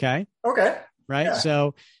 Okay. Right. Yeah.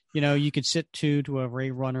 So, you could sit two to a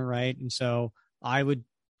wave runner. Right. And so I would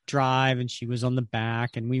drive and she was on the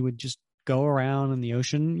back and we would just go around in the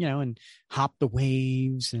ocean, and hop the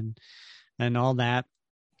waves and all that.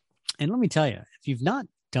 And let me tell you, if you've not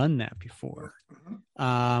done that before,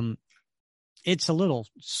 it's a little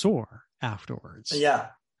sore afterwards. Yeah.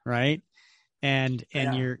 Right. And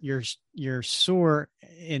Yeah. you're sore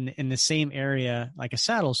in the same area, like a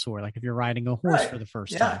saddle sore, like if you're riding a horse for the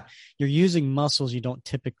first time, you're using muscles you don't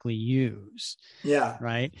typically use. Yeah.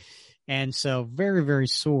 Right. And so very, very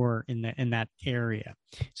sore in that area.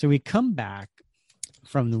 So we come back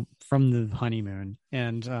from the honeymoon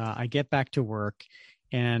and I get back to work.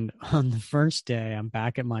 And on the first day, I'm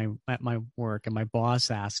back at my work, and my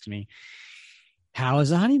boss asks me, "How was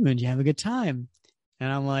the honeymoon? Did you have a good time?"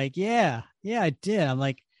 And I'm like, "Yeah, I did." I'm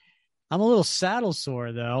like, "I'm a little saddle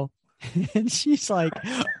sore though." And she's like,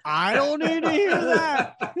 "I don't need to hear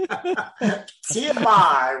that."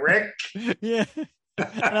 TMI, Rick. Yeah.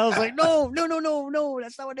 And I was like, no,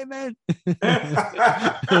 that's not what I meant.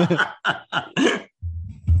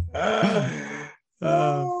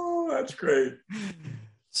 That's great.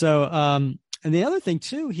 So, and the other thing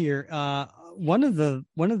too here, one of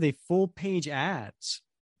the full page ads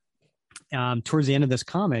towards the end of this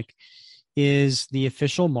comic is the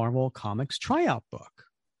official Marvel Comics tryout book.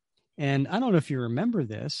 And I don't know if you remember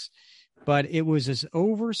this, but it was this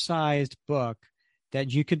oversized book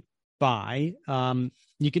that you could buy. It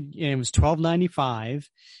was $12.95.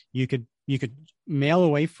 You could mail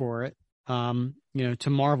away for it, to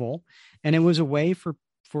Marvel. And it was a way for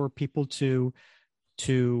people to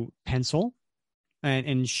pencil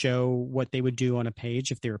and show what they would do on a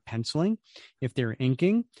page if they were penciling, if they were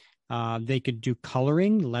inking. They could do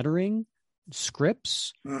coloring, lettering,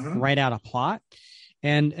 scripts, write out a plot.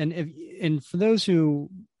 And for those who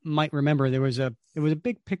might remember, it was a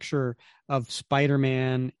big picture of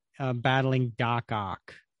Spider-Man battling Doc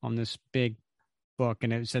Ock on this big book,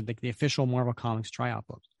 and it said the official Marvel Comics tryout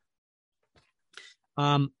book.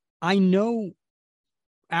 I know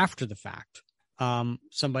after the fact,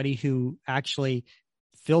 somebody who actually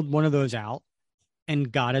filled one of those out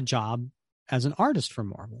and got a job as an artist for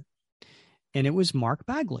Marvel. And it was Mark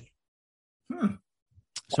Bagley. So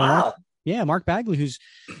Wow. Mark Bagley, who's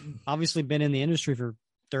obviously been in the industry for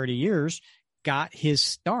 30 years, got his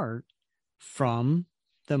start from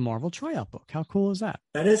the Marvel tryout book. How cool is that?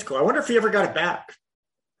 That is cool. I wonder if he ever got it back.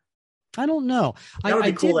 I don't know. That would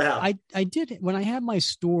be cool to have. I did, when I had my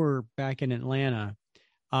store back in Atlanta,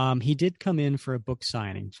 he did come in for a book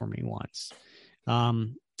signing for me once.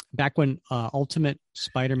 Back when Ultimate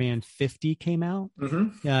Spider-Man 50 came out,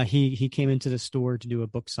 he came into the store to do a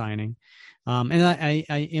book signing. And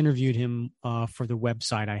I interviewed him for the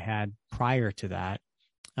website I had prior to that.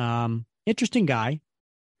 Interesting guy.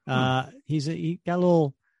 He got a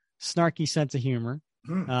little snarky sense of humor.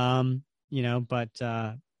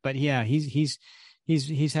 But yeah, he's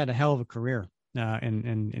had a hell of a career,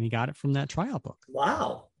 and he got it from that tryout book.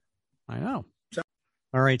 Wow. I know.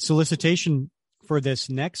 All right, solicitation for this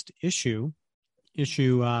next issue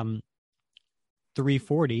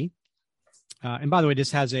 340. And by the way,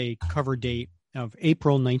 this has a cover date of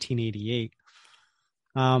April 1988.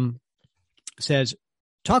 Says,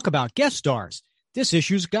 talk about guest stars. This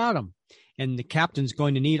issue's got them. And the captain's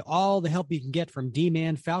going to need all the help he can get from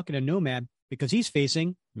D-Man, Falcon, and Nomad because he's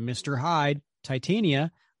facing Mr. Hyde,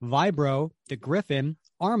 Titania, Vibro, the Griffin,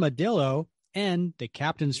 Armadillo, and the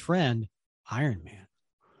captain's friend, Iron Man.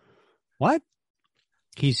 What?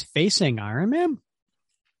 He's facing Iron Man?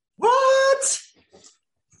 What?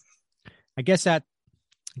 I guess,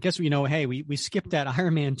 hey, we skipped that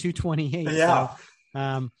Iron Man 228. Yeah.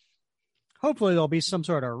 So, hopefully there'll be some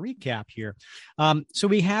sort of recap here. So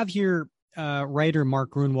we have here writer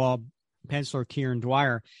Mark Gruenwald, penciler Kieran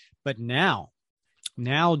Dwyer, but now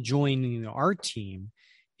joining the art team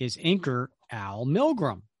is inker Al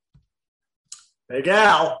Milgrom. Big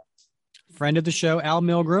Al. Friend of the show, Al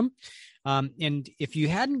Milgrom. And if you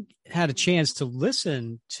hadn't had a chance to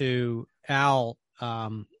listen to Al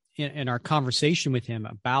in our conversation with him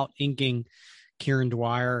about inking Kieran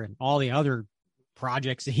Dwyer and all the other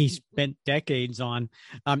projects that he spent decades on,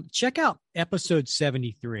 check out episode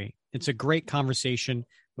 73. It's a great conversation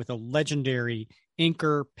with a legendary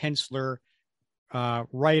inker, penciler,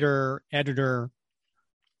 writer, editor,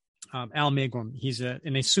 Al Milgrom. He's a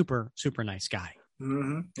super, super nice guy.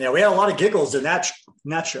 Mm-hmm. Yeah, we had a lot of giggles in that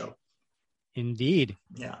show. Indeed.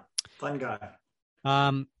 Yeah, fun guy.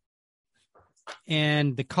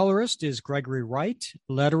 And the colorist is Gregory Wright,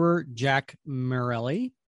 letterer Jack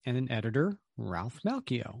Morelli, and an editor, Ralph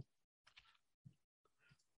Malchio.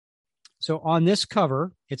 So on this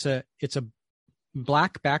cover, it's a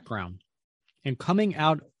black background, and coming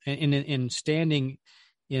out and standing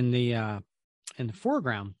in the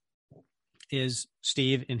foreground is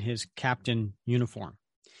Steve in his captain uniform.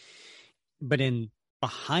 But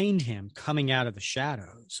behind him, coming out of the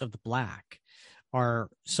shadows of the black, are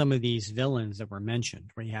some of these villains that were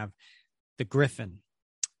mentioned, where you have the Griffin,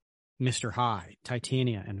 Mr. Hyde,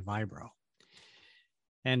 Titania, and Vibro.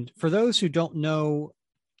 And for those who don't know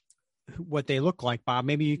what they look like, Bob,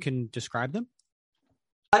 maybe you can describe them?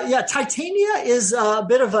 Yeah, Titania is a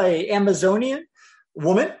bit of a Amazonian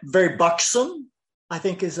woman, very buxom, I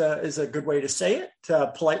think is a good way to say it, a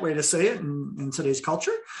polite way to say it in today's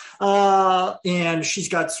culture. And she's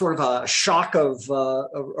got sort of a shock of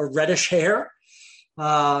a reddish hair.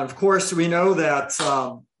 Of course, we know that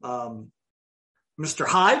Mr.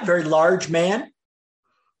 Hyde, very large man,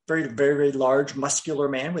 very, very, very large, muscular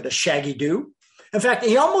man with a shaggy do. In fact,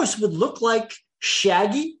 he almost would look like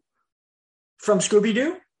Shaggy from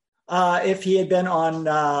Scooby-Doo if he had been on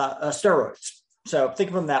steroids. So think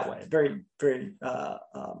of him that way. Very, very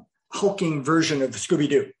hulking version of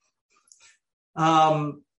Scooby-Doo.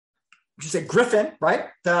 You say Griffin, right?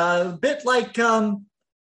 A bit like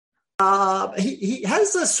he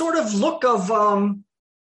has a sort of look of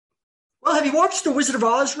have you watched The Wizard of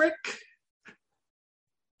Oz, Rick?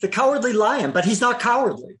 The Cowardly Lion, but he's not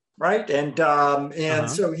cowardly, right? And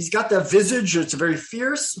so he's got the visage. It's very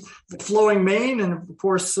fierce, flowing mane, and of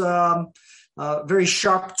course, very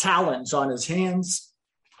sharp talons on his hands.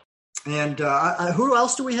 And who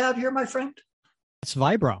else do we have here, my friend? It's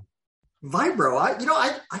Vibro. Vibro.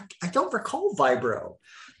 I don't recall Vibro,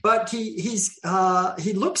 but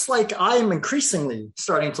he looks like I am increasingly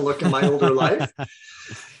starting to look in my older life.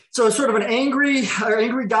 So it's sort of an angry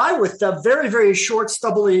guy with a very, very short,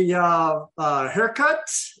 stubbly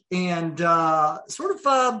haircut, and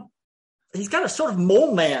he's got a sort of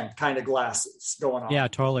mole man kind of glasses going on. Yeah,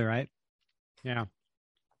 totally right. Yeah.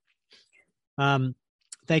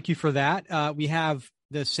 Thank you for that. We have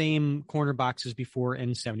the same corner boxes before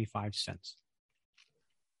in 75 cents.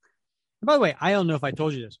 By the way, I don't know if I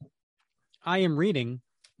told you this. I am reading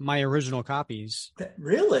my original copies.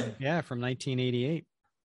 Really? Yeah, from 1988.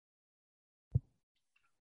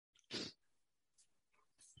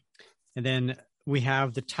 And then we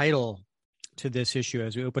have the title to this issue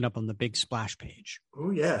as we open up on the big splash page.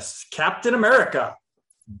 Oh, yes. Captain America,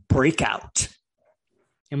 Breakout.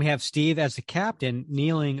 And we have Steve as the captain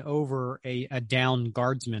kneeling over a downed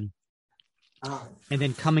guardsman. Oh. And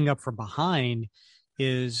then coming up from behind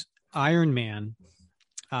is Iron Man.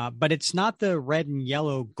 But it's not the red and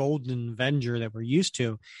yellow golden Avenger that we're used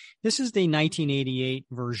to. This is the 1988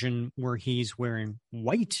 version where he's wearing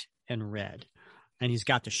white and red, and he's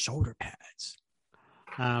got the shoulder pads,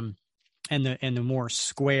 and the more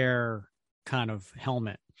square kind of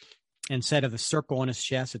helmet. Instead of the circle on his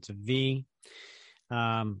chest, it's a V.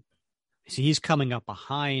 So he's coming up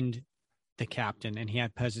behind the captain, and he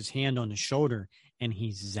has his hand on his shoulder, and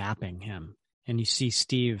he's zapping him. And you see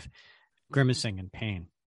Steve grimacing in pain.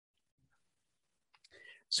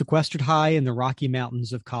 Sequestered high in the Rocky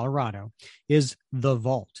Mountains of Colorado is the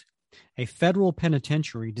Vault, a federal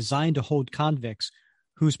penitentiary designed to hold convicts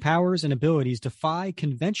whose powers and abilities defy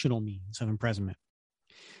conventional means of imprisonment.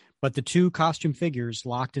 But the two costume figures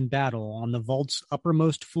locked in battle on the Vault's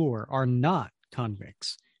uppermost floor are not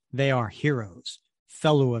convicts. They are heroes,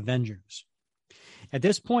 fellow Avengers. At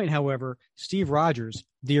this point, however, Steve Rogers,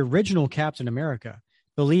 the original Captain America,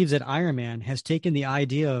 believes that Iron Man has taken the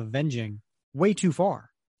idea of avenging way too far.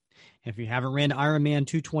 If you haven't read Iron Man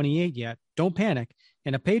 228 yet, don't panic.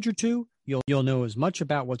 In a page or two, you'll know as much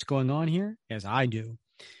about what's going on here as I do,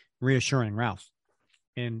 reassuring Ralph.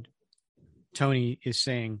 And Tony is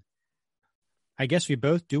saying, I guess we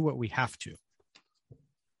both do what we have to.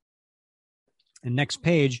 And next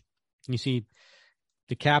page, you see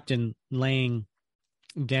the captain laying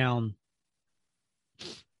down,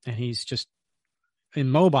 and he's just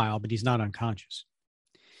immobile, but he's not unconscious.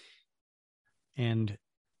 And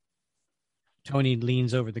Tony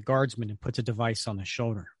leans over the guardsman and puts a device on the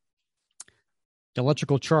shoulder. The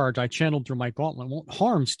electrical charge I channeled through my gauntlet won't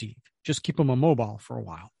harm Steve. Just keep him immobile for a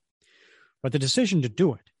while. But the decision to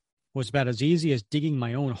do it was about as easy as digging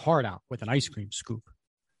my own heart out with an ice cream scoop.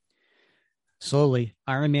 Slowly,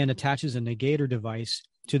 Iron Man attaches a negator device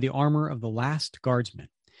to the armor of the last guardsman.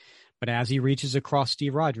 But as he reaches across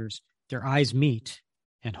Steve Rogers, their eyes meet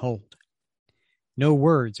and hold. No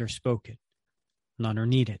words are spoken. None are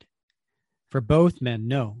needed. For both men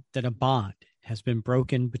know that a bond has been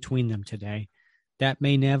broken between them today that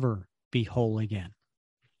may never be whole again.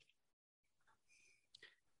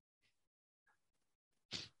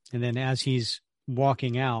 And then as he's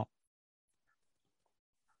walking out,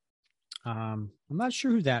 I'm not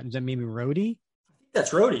sure who that is. That maybe Rhodey?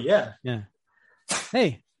 That's Rhodey, yeah. Yeah.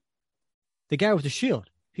 Hey, the guy with the shield.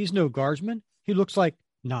 He's no guardsman. He looks like,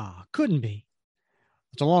 couldn't be.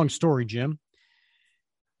 It's a long story, Jim.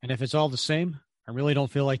 And if it's all the same, I really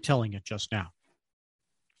don't feel like telling it just now.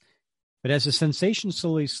 But as the sensation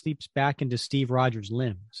slowly sleeps back into Steve Rogers'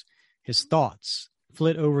 limbs, his thoughts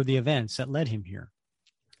flit over the events that led him here.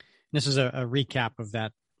 This is a recap of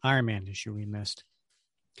that Iron Man issue we missed.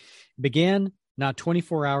 It began not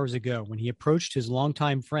 24 hours ago when he approached his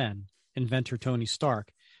longtime friend, inventor Tony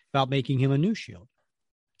Stark, about making him a new shield.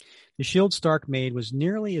 The shield Stark made was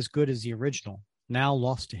nearly as good as the original, now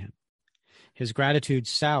lost to him. His gratitude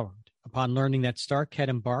soured upon learning that Stark had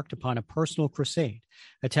embarked upon a personal crusade,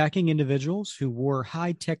 attacking individuals who wore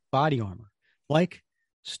high-tech body armor, like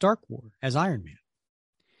Stark wore as Iron Man.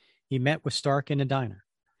 He met with Stark in a diner,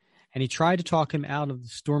 and he tried to talk him out of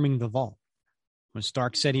storming the vault. When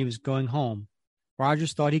Stark said he was going home,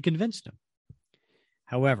 Rogers thought he convinced him.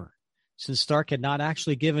 However, since Stark had not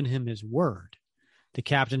actually given him his word, the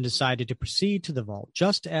captain decided to proceed to the vault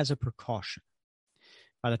just as a precaution.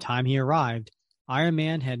 By the time he arrived, Iron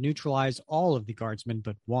Man had neutralized all of the guardsmen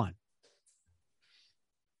but one.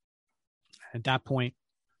 At that point,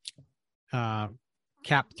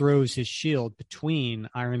 Cap throws his shield between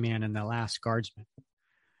Iron Man and the last guardsman.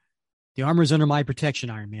 The armor is under my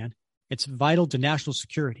protection, Iron Man. It's vital to national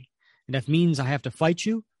security, and if it means I have to fight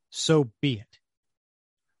you, so be it.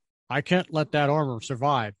 I can't let that armor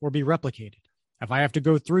survive or be replicated. If I have to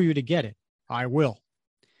go through you to get it, I will.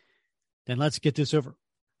 Then let's get this over.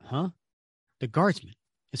 Huh? The guardsman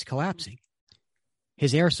is collapsing.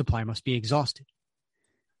 His air supply must be exhausted.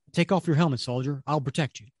 Take off your helmet, soldier. I'll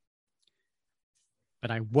protect you.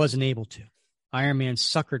 But I wasn't able to. Iron Man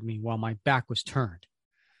suckered me while my back was turned.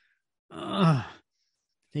 I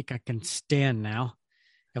think I can stand now.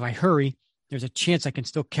 If I hurry, there's a chance I can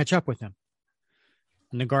still catch up with him.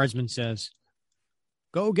 And the guardsman says,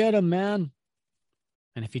 Go get him, man.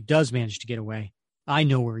 And if he does manage to get away, I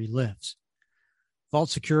know where he lives. Vault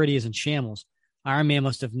security is in shambles. Iron Man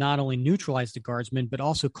must have not only neutralized the guardsman, but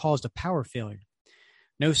also caused a power failure.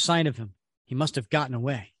 No sign of him. He must have gotten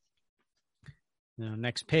away. Now,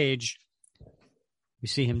 next page, we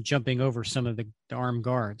see him jumping over some of the armed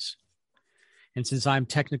guards. And since I'm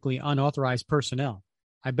technically unauthorized personnel,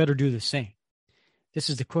 I better do the same. This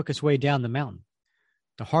is the quickest way down the mountain.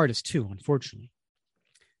 The hardest, too, unfortunately.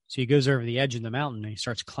 So he goes over the edge of the mountain and he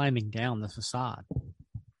starts climbing down the facade. As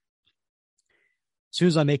soon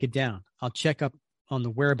as I make it down, I'll check up on the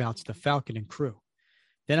whereabouts of the Falcon and crew.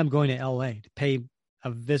 Then I'm going to L.A. to pay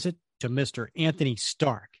a visit to Mr. Anthony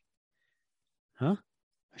Stark. Huh?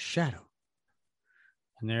 A shadow.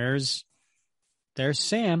 And there's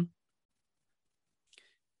Sam.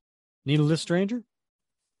 Need a lift, stranger?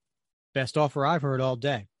 Best offer I've heard all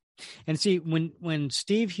day. And see, when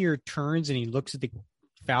Steve here turns and he looks at the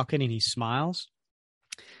Falcon and he smiles,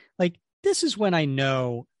 like, this is when I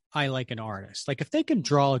know I like an artist. Like, if they can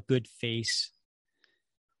draw a good face,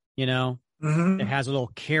 you know, it has a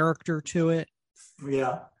little character to it.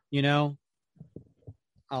 Yeah. You know,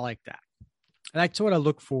 I like that. That's what I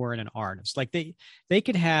look for in an artist. Like, they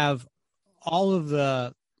could have all of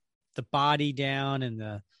the body down and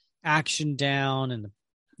the action down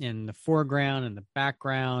and the foreground and the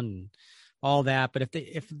background and all that, but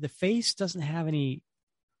if the face doesn't have any,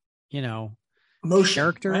 you know, motion,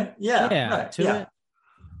 character, right? it.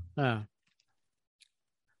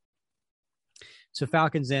 So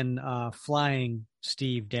Falcon's then flying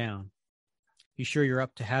Steve down. You sure you're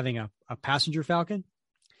up to having a passenger Falcon?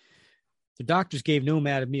 The doctors gave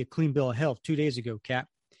Nomad and me a clean bill of health 2 days ago, Cap,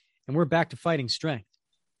 and we're back to fighting strength.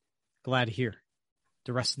 Glad to hear.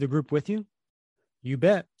 The rest of the group with you? You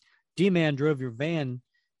bet. D-Man drove your van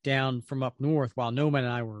down from up north while Nomad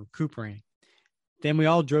and I were recuperating. Then we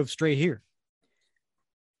all drove straight here.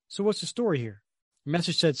 So what's the story here? Your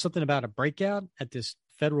message said something about a breakout at this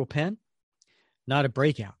federal pen? Not a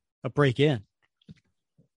breakout, a break-in.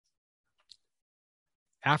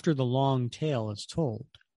 After the long tale is told.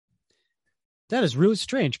 That is really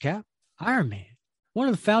strange, Cap. Iron Man, one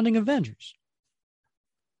of the founding Avengers.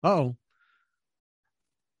 Uh-oh.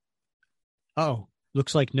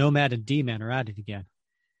 Looks like Nomad and D-Man are at it again.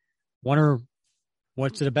 Wonder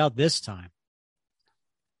what's it about this time?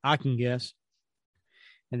 I can guess.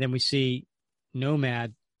 And then we see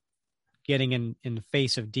Nomad getting in the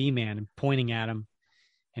face of D-Man and pointing at him.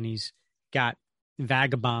 And he's got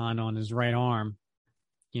Vagabond on his right arm.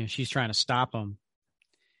 You know, she's trying to stop him.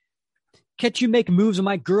 Catch you making moves on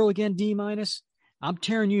my girl again, D-? I'm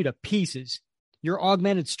tearing you to pieces. Your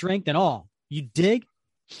augmented strength and all. You dig?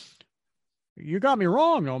 You got me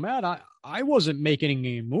wrong, Nomad. I wasn't making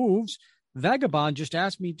any moves. Vagabond just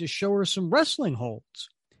asked me to show her some wrestling holds.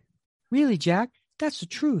 Really, Jack? That's the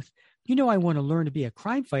truth. You know I want to learn to be a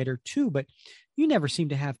crime fighter, too, but you never seem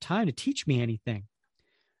to have time to teach me anything.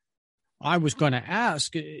 I was going to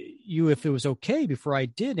ask you if it was okay before I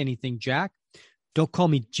did anything, Jack. Don't call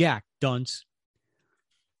me Jack, dunce.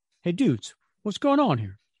 Hey, dudes, what's going on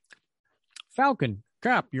here? Falcon,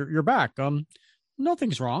 Cap, you're back.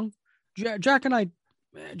 Nothing's wrong. Jack and I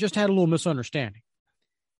just had a little misunderstanding.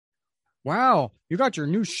 Wow, you got your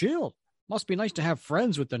new shield. Must be nice to have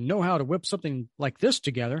friends with the know-how to whip something like this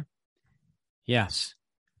together. Yes,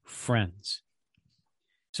 friends.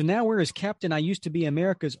 So now where is Captain I used to be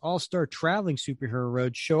America's all-star traveling superhero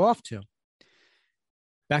road show off to?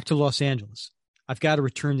 Back to Los Angeles. I've got to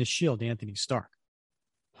return this shield to Anthony Stark.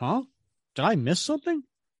 Huh? Did I miss something?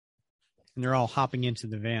 And they're all hopping into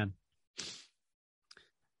the van.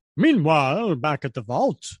 Meanwhile, back at the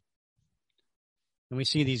vault. And we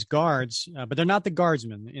see these guards, but they're not the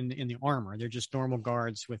guardsmen in the armor. They're just normal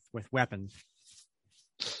guards with weapons.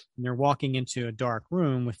 And they're walking into a dark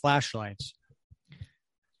room with flashlights.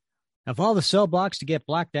 Of all the cell blocks to get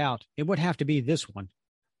blacked out, it would have to be this one.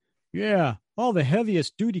 Yeah, all the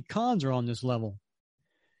heaviest duty cons are on this level.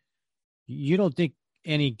 You don't think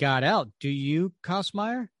any got out, do you,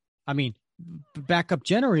 Kosmeyer? I mean, backup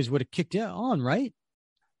generators would have kicked on, right?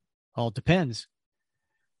 All depends.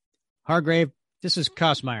 Hargrave, this is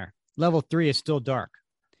Kosmeyer. Level 3 is still dark.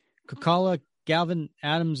 Kakala, Galvin,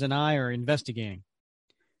 Adams, and I are investigating.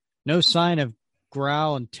 No sign of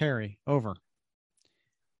Growl and Terry. Over.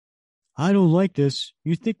 I don't like this.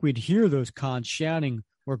 You'd think we'd hear those cons shouting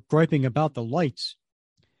or griping about the lights.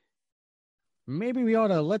 Maybe we ought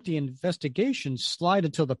to let the investigation slide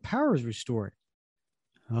until the power is restored.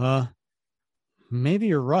 Maybe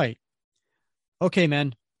you're right. Okay,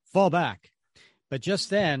 men, fall back. But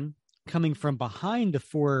just then, coming from behind the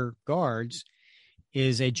 4 guards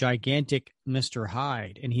is a gigantic Mr.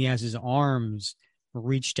 Hyde, and he has his arms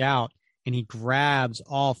reached out, and he grabs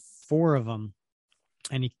all four of them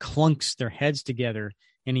and he clunks their heads together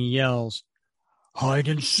and he yells, "Hide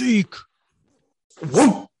and seek."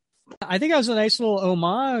 Whoa. I think that was a nice little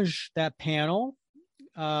homage, that panel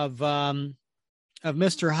of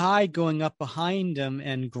Mr. Hyde going up behind him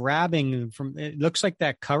and grabbing him from, it looks like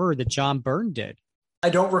that cover that John Byrne did. I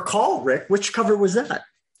don't recall, Rick. Which cover was that?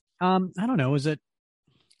 I don't know. It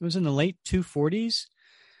was in the late 240s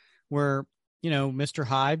where, Mr.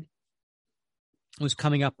 Hyde was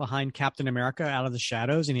coming up behind Captain America out of the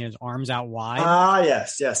shadows and he has arms out wide. Ah,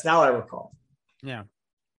 yes. Now I recall. Yeah.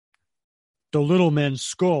 The little men's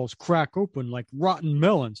skulls crack open like rotten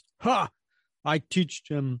melons. Ha! I teach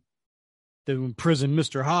them to imprison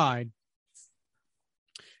Mr. Hyde.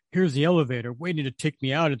 Here's the elevator waiting to take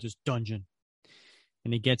me out of this dungeon.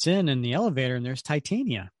 And he gets in the elevator and there's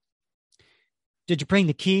Titania. Did you bring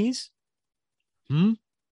the keys?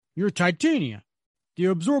 You're Titania, the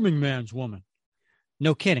absorbing man's woman.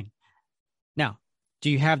 No kidding. Now, do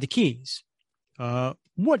you have the keys?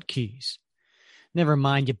 What keys? Never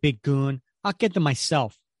mind, you big goon. I'll get them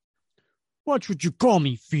myself. Watch what you call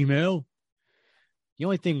me, female. The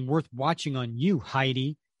only thing worth watching on you,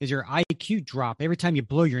 Heidi, is your IQ drop every time you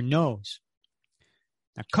blow your nose.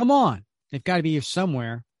 Now, come on. They've got to be here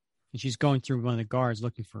somewhere. And she's going through one of the guards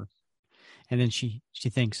looking for her. And then she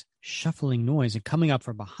thinks, shuffling noise, and coming up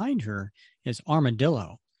from behind her is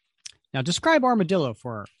Armadillo. Now, describe Armadillo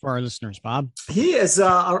for our listeners, Bob. He is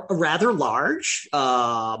a rather large,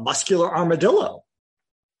 muscular armadillo.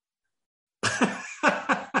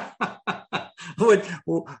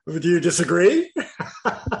 Would you disagree?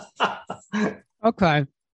 Okay.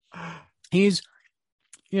 He's,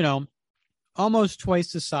 almost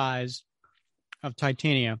twice the size of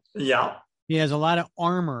Titania. Yeah. He has a lot of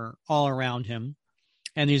armor all around him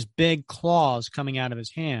and these big claws coming out of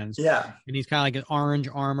his hands. Yeah. And he's kind of like an orange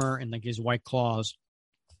armor and like his white claws.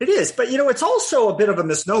 It is. But, it's also a bit of a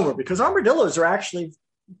misnomer because armadillos are actually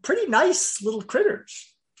pretty nice little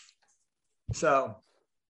critters. So.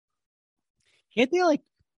 Can't they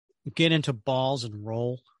get into balls and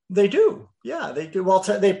roll? They do. Yeah, they do. Well,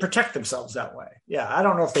 they protect themselves that way. Yeah. I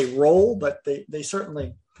don't know if they roll, but they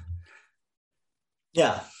certainly.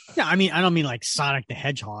 Yeah. Yeah. I mean, I don't mean like Sonic the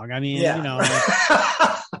Hedgehog. I mean,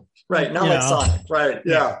 right. Not like Sonic. Right.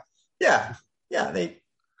 Yeah. Yeah. Yeah. They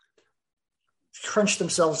crunch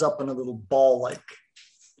themselves up in a little ball-like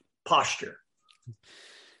posture.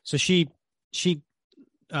 So she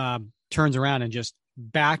turns around and just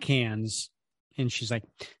backhands and she's like,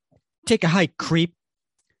 "Take a hike, creep."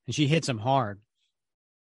 And she hits him hard.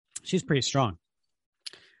 She's pretty strong.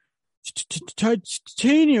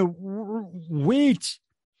 Titania, wait.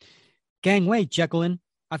 Gang, wait, Jekyllin.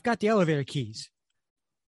 I've got the elevator keys.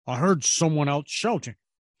 I heard someone out shouting.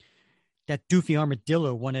 That doofy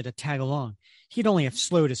armadillo wanted to tag along. He'd only have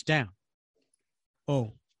slowed us down.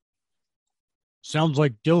 Oh. Sounds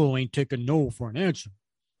like Dillo ain't taking no for an answer.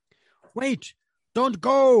 Wait, don't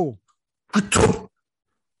go.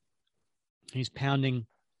 He's pounding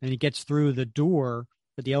and he gets through the door,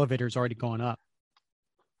 but the elevator's already gone up.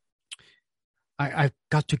 I've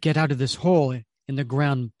got to get out of this hole in the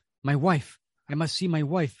ground. My wife. I must see my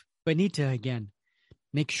wife, Benita, again.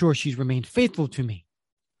 Make sure she's remained faithful to me.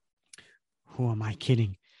 Who am I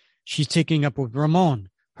kidding? She's taking up with Ramon,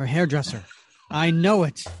 her hairdresser. I know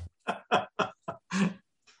it.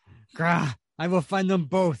 Grah, I will find them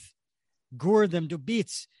both. Gore them to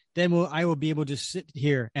bits. Then I will be able to sit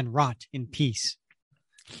here and rot in peace.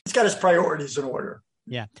 He's got his priorities in order.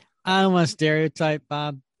 Yeah. I don't want to stereotype,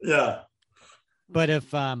 Bob. Yeah. But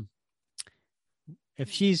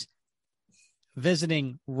if she's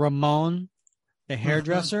visiting Ramon, the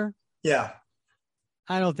hairdresser, yeah,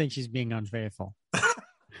 I don't think she's being unfaithful.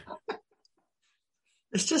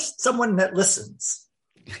 It's just someone that listens.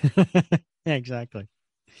 Yeah, exactly.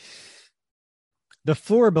 The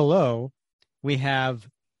floor below, we have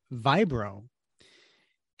Vibro.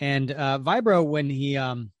 And Vibro, when he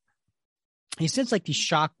sends like these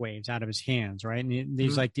shock waves out of his hands, right? And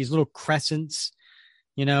these like these little crescents,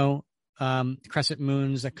 crescent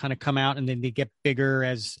moons that kind of come out and then they get bigger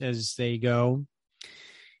as they go.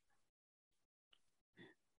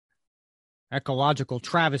 Ecological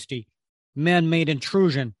travesty, man-made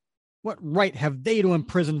intrusion. What right have they to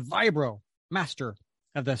imprison Vibro, master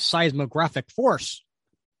of the seismographic force?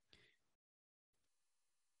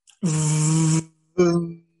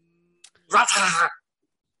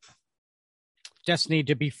 Destiny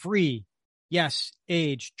to be free. Yes,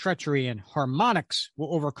 age, treachery, and harmonics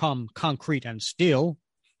will overcome concrete and steel.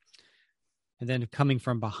 And then coming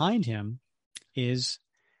from behind him is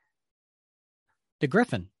the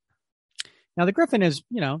Griffin. Now, the Griffin is,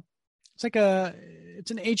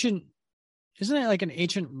 it's an ancient, isn't it like an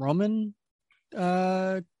ancient Roman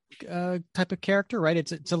type of character, right?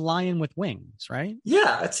 It's a lion with wings, right?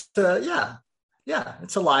 Yeah, it's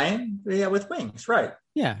it's a lion, with wings, right?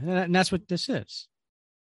 Yeah, and that's what this is.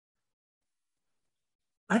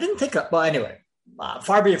 I didn't think of, well, anyway,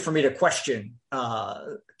 far be it for me to question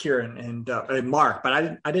Kieran and Mark,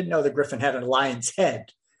 but I didn't know the griffin had a lion's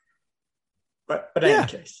head. But in any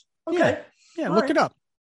case, okay, yeah, look it up.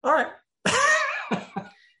 All right,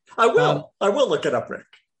 I will. I will look it up, Rick.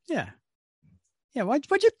 Yeah. Why'd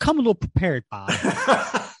you come a little prepared, Bob?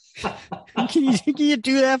 Can you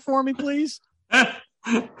do that for me, please? I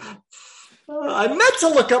meant to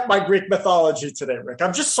look up my Greek mythology today, Rick.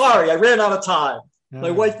 I'm just sorry. I ran out of time.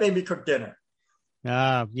 My wife made me cook dinner.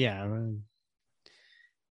 Yeah.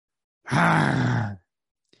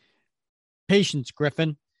 Patience,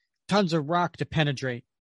 Griffin. Tons of rock to penetrate.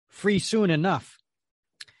 Free soon enough.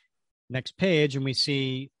 Next page, and we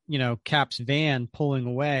see, Cap's van pulling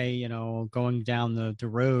away, going down the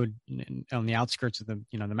road on the outskirts of the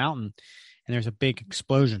mountain, and there's a big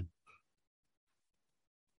explosion.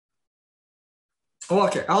 Oh,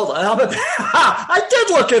 okay, hold on. I did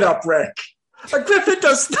look it up, Rick. A griffin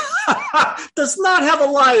does not have a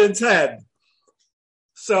lion's head.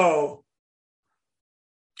 So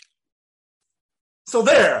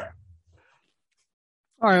there.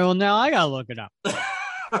 All right, well, now I got to look it up.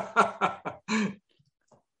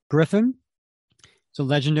 Griffin is a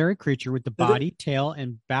legendary creature with the body, tail,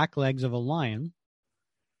 and back legs of a lion,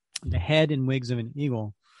 the head and wings of an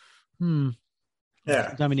eagle.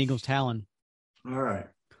 Yeah. I'm an eagle's talon. All right.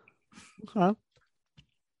 Okay.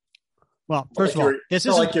 Well, first of all, this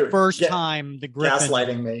isn't the first time the griffin...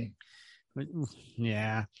 Gaslighting me.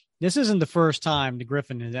 Yeah. This isn't the first time the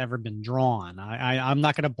griffin has ever been drawn. I'm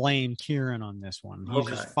not going to blame Kieran on this one. He's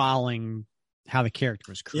just following how the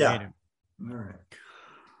character was created. Yeah.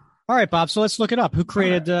 All right, Bob. So let's look it up. Who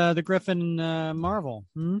created the Griffin Marvel?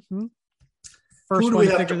 Mm-hmm. First one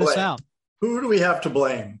to figure this out. Who do we have to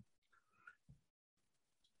blame?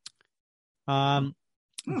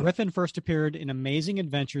 Griffin first appeared in Amazing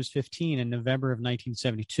Adventures 15 in November of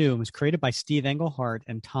 1972 and was created by Steve Englehart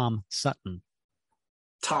and Tom Sutton.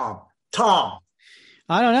 Tom.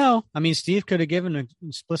 I don't know. I mean, Steve could have given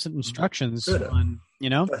explicit instructions on,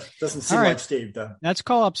 Doesn't seem like Steve, though. Let's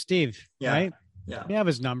call up Steve, right? Yeah. We have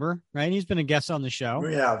his number, right? He's been a guest on the show.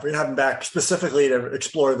 We have him back specifically to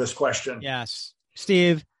explore this question. Yes.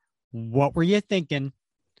 Steve, what were you thinking?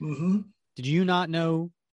 Mm-hmm. Did you not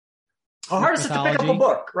know? How hard is it to pick up a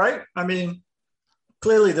book, right? I mean,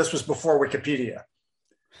 clearly this was before Wikipedia.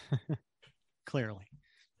 Clearly.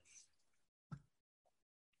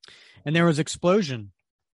 And there was explosion.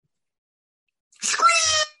 Scream!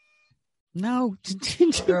 No. What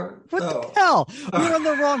the hell? We're on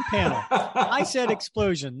the wrong panel. I said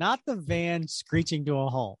explosion, not the van screeching to a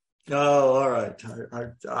halt. Oh, all right.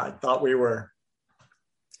 I thought we were.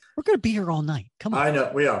 We're going to be here all night. Come on. I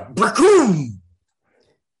know. We are. Bracoom!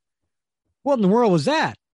 What in the world was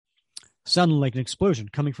that? Sounded like an explosion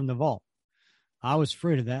coming from the vault. I was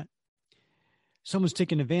afraid of that. Someone's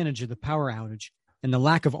taking advantage of the power outage and the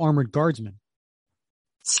lack of armored guardsmen.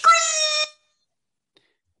 Scream!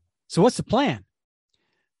 So what's the plan?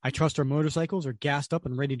 I trust our motorcycles are gassed up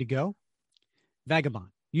and ready to go. Vagabond,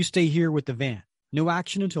 you stay here with the van. No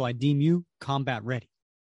action until I deem you combat ready.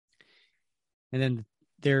 And then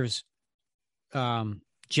there's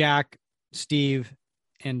Jack, Steve,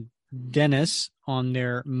 and Dennis on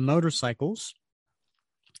their motorcycles.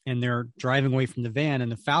 And they're driving away from the van, and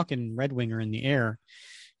the Falcon and Red Wing are in the air.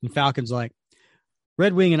 And Falcon's like,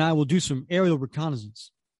 Red Wing and I will do some aerial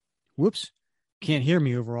reconnaissance. Whoops. Can't hear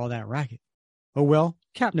me over all that racket. Oh, well,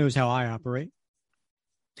 Cap knows how I operate.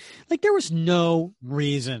 Like, there was no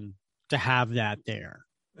reason to have that there.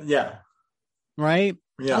 Yeah. Right?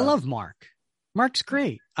 Yeah. I love Mark. Mark's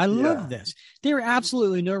great. I love this. There were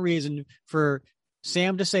absolutely no reason for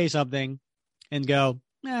Sam to say something and go,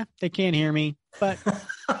 they can't hear me. But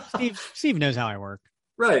Steve knows how I work.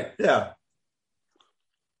 Right. Yeah.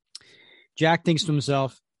 Jack thinks to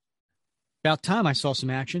himself, about time I saw some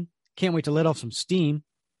action. Can't wait to let off some steam.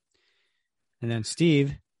 And then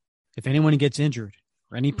Steve, if anyone gets injured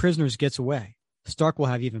or any prisoners gets away, Stark will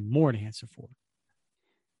have even more to answer for.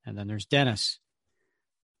 And then there's Dennis.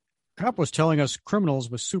 Cap was telling us criminals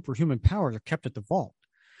with superhuman powers are kept at the vault.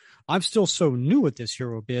 I'm still so new at this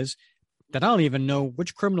hero biz that I don't even know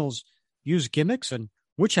which criminals use gimmicks and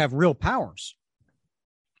which have real powers.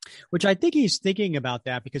 Which I think he's thinking about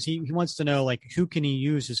that because he wants to know, like, who can he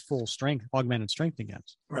use his full strength, augmented strength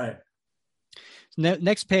against? Right. So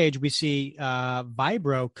next page, we see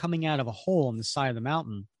Vibro coming out of a hole in the side of the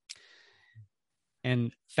mountain.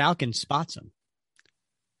 and Falcon spots him.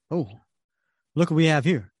 Oh, look what we have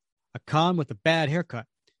here. A con with a bad haircut,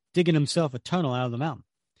 digging himself a tunnel out of the mountain.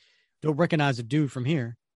 Don't recognize a dude from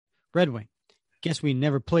here. Redwing, guess we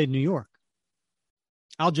never played New York.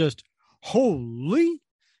 I'll just, holy,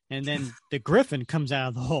 and then the griffin comes out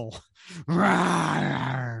of the hole.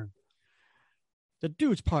 The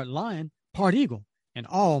dude's part lion, part eagle, and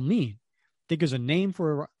all mean. Think there's a name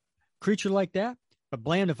for a creature like that? But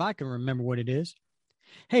bland if I can remember what it is.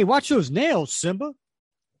 Hey, watch those nails, Simba.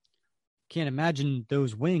 Can't imagine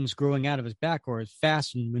those wings growing out of his back are as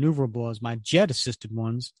fast and maneuverable as my jet-assisted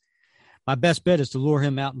ones. My best bet is to lure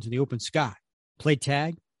him out into the open sky, play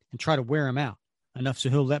tag, and try to wear him out, enough so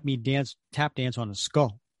he'll let me tap dance on his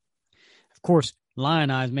skull. Of course,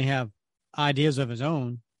 Lion Eyes may have ideas of his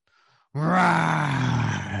own.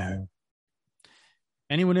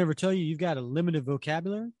 Anyone ever tell you you've got a limited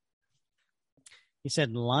vocabulary? He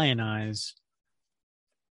said Lion Eyes.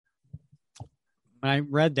 When I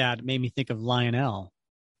read that, it made me think of Lionel.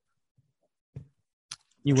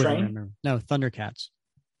 You wouldn't remember. No, Thundercats.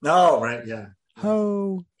 No, right, yeah.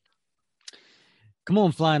 Ho. Come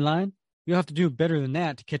on, Flying Lion. You'll have to do better than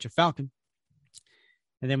that to catch a falcon.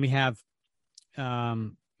 And then we have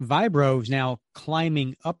Vibro's now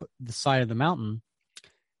climbing up the side of the mountain.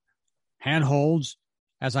 Handholds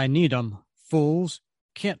as I need them. Fools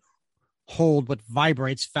can't hold what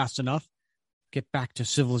vibrates fast enough. Get back to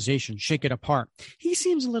civilization. Shake it apart. He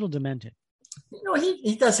seems a little demented. You know,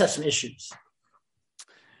 he does have some issues.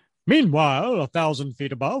 Meanwhile, 1,000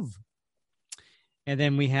 feet above. And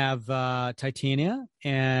then we have Titania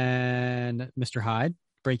and Mr. Hyde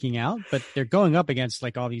breaking out, but they're going up against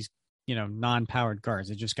like all these, non-powered guards.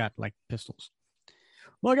 They just got like pistols.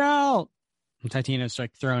 Look out! And Titania's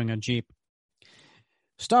like throwing a jeep.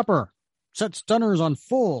 Stop her! Set stunners on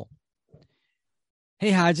full.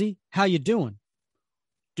 Hey, Hydesy, how you doing?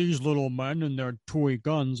 These little men and their toy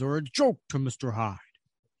guns are a joke to Mr. Hyde.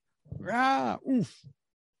 Ah, oof.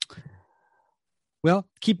 Well,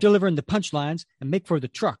 keep delivering the punchlines and make for the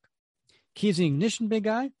truck. Keys in ignition, big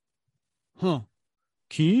guy? Huh.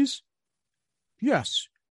 Keys? Yes,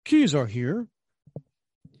 keys are here.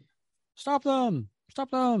 Stop them.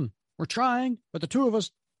 Stop them. We're trying, but the two of us,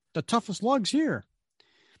 the toughest lugs here.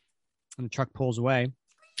 And the truck pulls away.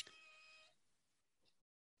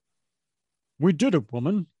 We did it,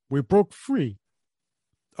 woman. We broke free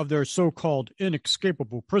of their so-called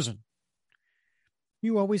inescapable prison.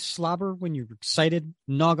 You always slobber when you're excited,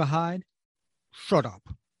 Naga Hyde? Shut up.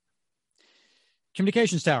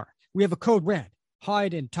 Communications tower. We have a code red.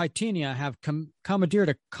 Hyde and Titania have commandeered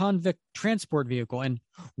a convict transport vehicle and,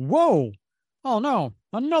 whoa! Oh no,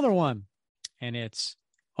 another one. And it's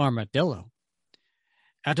Armadillo.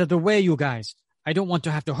 Out of the way, you guys. I don't want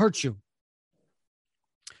to have to hurt you.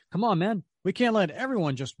 Come on, man. We can't let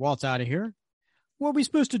everyone just waltz out of here. What are we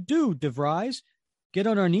supposed to do, DeVries? Get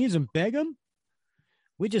on our knees and beg them?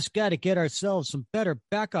 We just got to get ourselves some better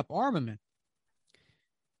backup armament.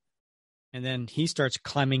 And then he starts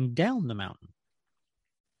climbing down the mountain.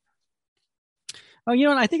 Oh, you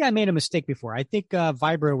know what? I think I made a mistake before. I think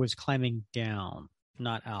Vibro was climbing down,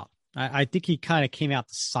 not out. I think he kind of came out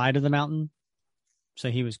the side of the mountain. So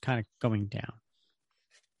he was kind of going down.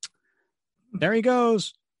 There he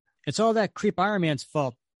goes. It's all that creep Iron Man's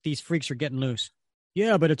fault. These freaks are getting loose.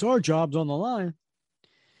 Yeah, but it's our jobs on the line.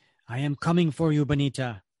 I am coming for you,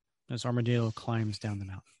 Benita, as Armadillo climbs down the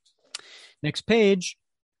mountain. Next page,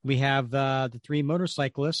 we have the three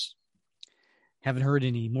motorcyclists. Haven't heard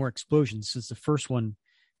any more explosions since the first one.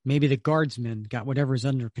 Maybe the guardsmen got whatever's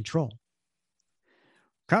under control.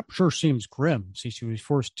 Cap sure seems grim since he was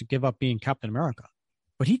forced to give up being Captain America,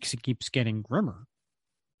 but he keeps getting grimmer.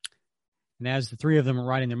 And as the three of them are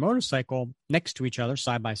riding their motorcycle next to each other,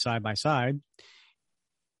 side by side,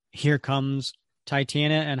 here comes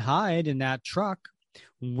Titania and Hyde in that truck,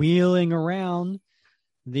 wheeling around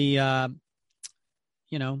the,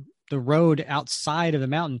 the road outside of the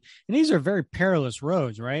mountain. And these are very perilous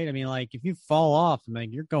roads, right? I mean, like if you fall off,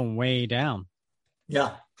 you're going way down.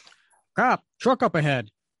 Yeah. Crap, truck up ahead.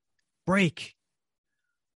 Brake.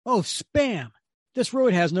 Oh, spam. This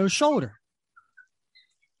road has no shoulder.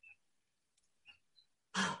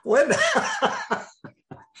 What?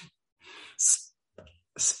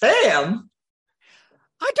 Spam?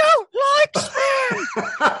 I don't like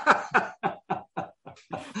spam.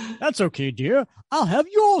 That's okay, dear. I'll have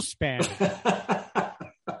your spam.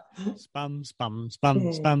 Spam, spam,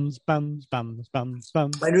 spam, spam, spam, spam, spam,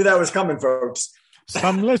 spam. I knew that was coming, folks.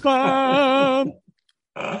 Spam, spam.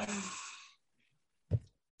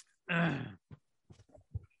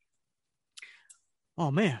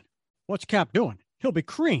 Oh, man. What's Cap doing? He'll be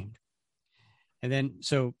creamed. And then,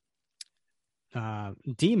 so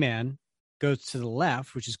D-Man goes to the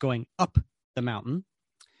left, which is going up the mountain.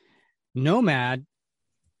 Nomad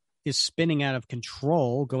is spinning out of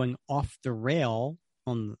control, going off the rail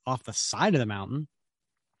off the side of the mountain,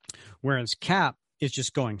 whereas Cap is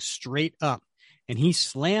just going straight up, and he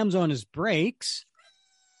slams on his brakes,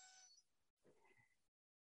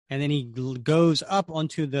 and then he goes up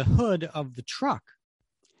onto the hood of the truck,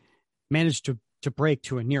 managed to brake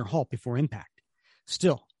to a near halt before impact.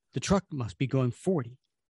 Still, the truck must be going 40.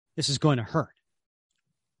 This is going to hurt.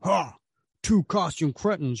 Ha! 2 costume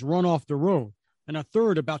cretins run off the road, and a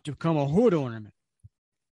third about to become a hood ornament.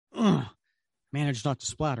 Managed not to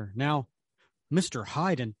splatter. Now, Mr.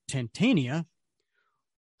 Hyde and Titania,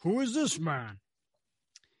 who is this man?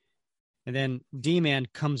 And then D-Man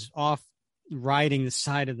comes off riding the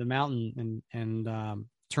side of the mountain and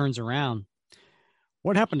turns around.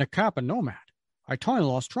 What happened to Cap and Nomad? I totally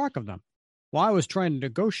lost track of them. While I was trying to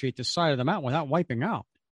negotiate the side of the mountain without wiping out.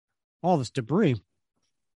 All this debris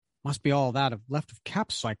must be all that left of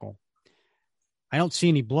Cap's cycle. I don't see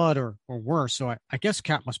any blood or worse, so I guess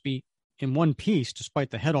Cap must be in one piece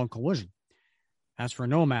despite the head-on collision. As for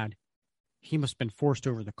Nomad, he must have been forced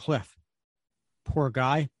over the cliff. Poor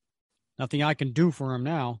guy. Nothing I can do for him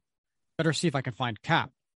now. Better see if I can find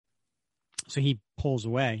Cap. So he pulls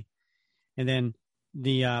away. And then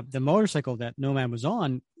the motorcycle that Nomad was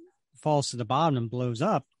on falls to the bottom and blows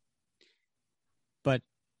up. But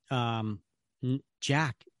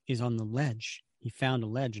Jack is on the ledge. He found a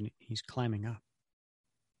ledge and he's climbing up.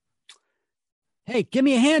 Hey, give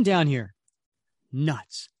me a hand down here.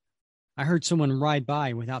 Nuts. I heard someone ride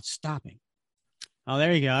by without stopping. Oh,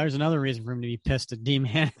 there you go. There's another reason for him to be pissed at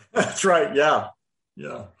D-Man. That's right. Yeah.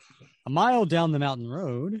 Yeah. A mile down the mountain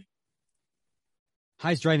road,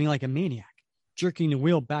 Hyde's driving like a maniac, jerking the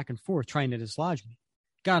wheel back and forth, trying to dislodge me.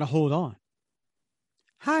 Gotta hold on.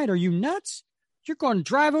 Hyde, are you nuts? You're going to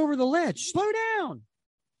drive over the ledge. Slow down.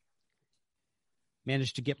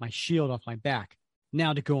 Managed to get my shield off my back.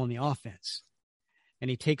 Now to go on the offense. And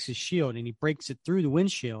he takes his shield and he breaks it through the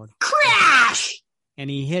windshield. Crash! And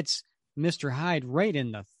he hits Mr. Hyde right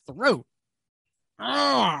in the throat.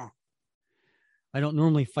 Ah! I don't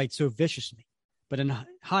normally fight so viciously, but in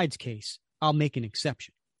Hyde's case, I'll make an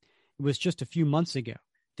exception. It was just a few months ago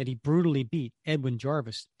that he brutally beat Edwin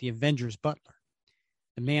Jarvis, the Avengers' butler.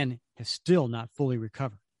 The man has still not fully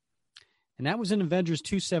recovered. And that was in Avengers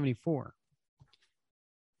 274.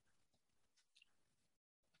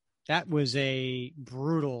 That was a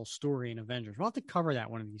brutal story in Avengers. We'll have to cover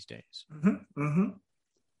that one of these days. Mm-hmm. Mm-hmm.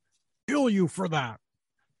 Kill you for that.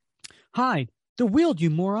 Hyde, the wheel, you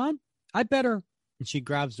moron. I better. And she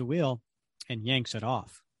grabs the wheel and yanks it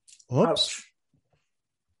off. Oops. Ouch.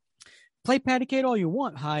 Play patty cake all you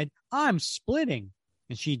want, Hyde. I'm splitting.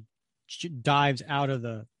 And she dives out of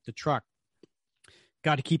the truck.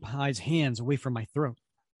 Got to keep Hyde's hands away from my throat.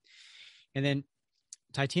 And then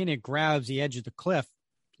Titania grabs the edge of the cliff.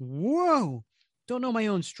 Whoa! Don't know my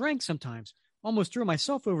own strength sometimes. Almost threw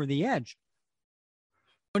myself over the edge.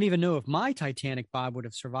 Don't even know if my Titanic Bob would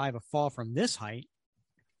have survived a fall from this height.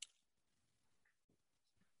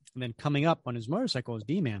 And then coming up on his motorcycle is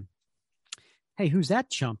D-Man. Hey, who's that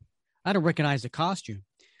chump? I don't recognize the costume.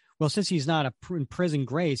 Well, since he's not in prison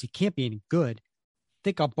grays, he can't be any good.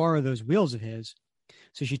 Think I'll borrow those wheels of his.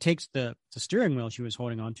 So she takes the steering wheel she was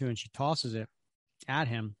holding onto and she tosses it at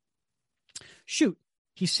him. Shoot,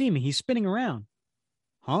 he see me. He's spinning around.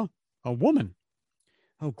 Huh? A woman.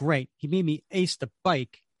 Oh, great. He made me ace the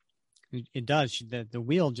bike. It does. The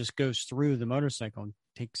wheel just goes through the motorcycle and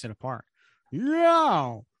takes it apart.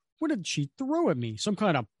 Yeah. What did she throw at me? Some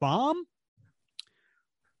kind of bomb?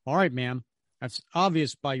 All right, ma'am. That's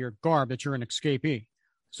obvious by your garb that you're an escapee.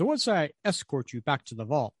 So once I escort you back to the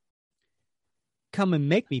vault, come and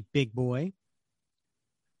make me, big boy.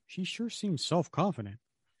 She sure seems self-confident.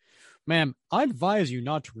 Ma'am, I advise you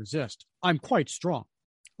not to resist. I'm quite strong.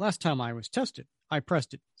 Last time I was tested, I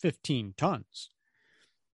pressed it 15 tons.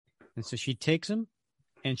 And so she takes him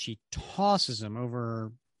and she tosses him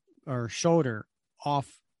over her shoulder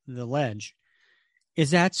off the ledge.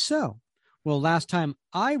 Is that so? Well, last time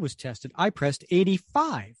I was tested, I pressed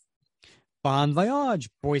 85. Bon voyage,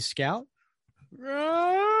 Boy Scout.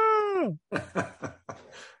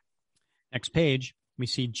 Next page, we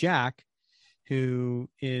see Jack, who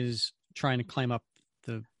is trying to climb up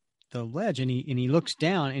the ledge, and he looks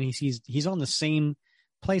down and he sees he's on the same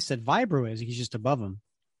place that Vibro is. He's just above him.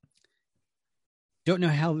 Don't know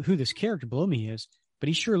who this character below me is, but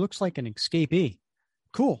he sure looks like an escapee.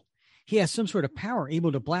 Cool. He has some sort of power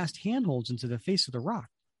able to blast handholds into the face of the rock.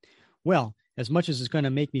 Well, as much as it's going to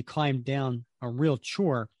make me climb down a real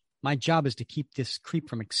chore, My job is to keep this creep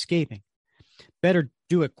from escaping. Better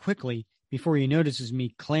do it quickly before he notices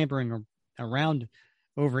me clambering around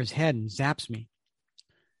over his head and zaps me.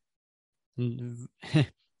 And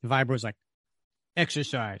Vibro's like,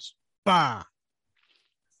 exercise. Bah!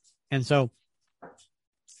 And so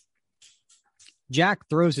Jack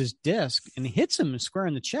throws his disc and hits him square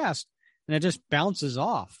in the chest, and it just bounces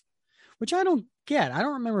off, which I don't get. I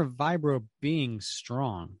don't remember Vibro being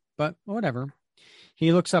strong, but whatever.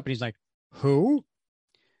 He looks up and he's like, who?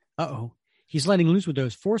 Uh-oh. He's letting loose with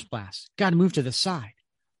those force blasts. Got to move to the side.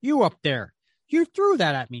 You up there. You threw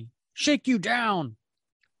that at me. Shake you down.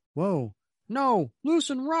 Whoa. No.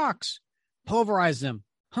 Loosen rocks. Pulverize them.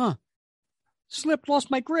 Huh. Slipped, lost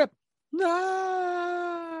my grip.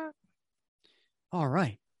 Ah! All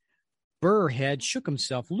right. Burrhead shook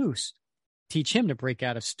himself loose. Teach him to break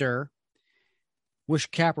out of stir. Wish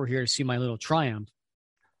Cap were here to see my little triumph.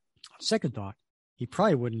 On second thought, he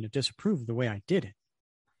probably wouldn't have disapproved of the way I did it.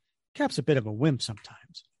 Cap's a bit of a wimp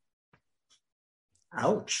sometimes.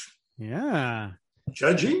 Ouch. Yeah.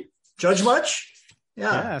 Judgy? Judge much?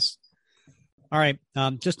 Yeah. Yes. All right.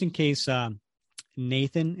 Just in case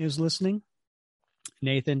Nathan is listening,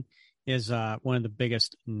 Nathan is one of the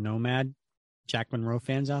biggest Nomad Jack Monroe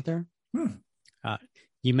fans out there.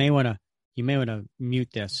 You may want to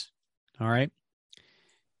mute this. All right.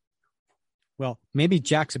 Well, maybe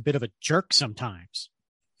Jack's a bit of a jerk sometimes.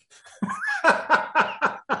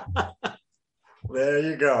 There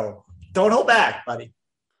you go. Don't hold back, buddy.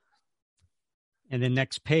 And then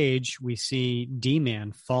next page, we see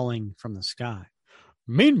D-Man falling from the sky.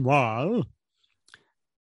 Meanwhile,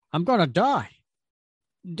 I'm going to die.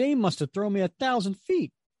 Dame must have thrown me 1,000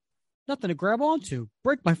 feet. Nothing to grab onto.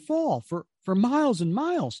 Break my fall for miles and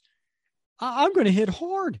miles. I'm going to hit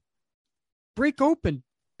hard. Break open.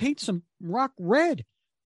 Paint some rock red.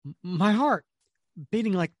 My heart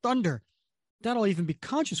beating like thunder. That'll even be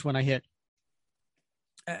conscious when I hit.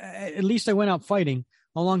 At least I went out fighting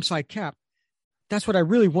alongside Cap. That's what I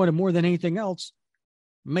really wanted more than anything else.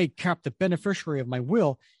 Made Cap the beneficiary of my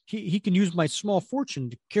will. He can use my small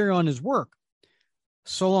fortune to carry on his work.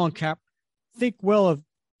 So long, Cap. Think well of...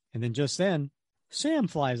 And then just then, Sam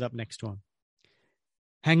flies up next to him.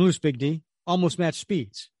 Hang loose, Big D. Almost match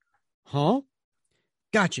speeds. Huh?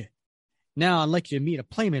 Gotcha. Now I'd like you to meet a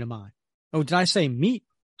playmate of mine. Oh, did I say meet?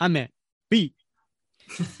 I meant beat.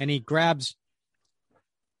 And he grabs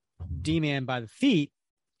D-Man by the feet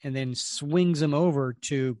and then swings him over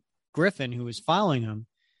to Griffin, who is following him.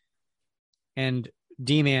 And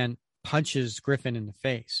D-Man punches Griffin in the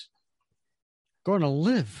face. Going to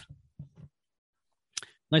live.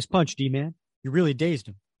 Nice punch, D-Man. You really dazed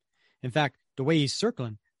him. In fact, the way he's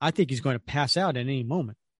circling, I think he's going to pass out at any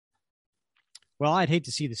moment. Well, I'd hate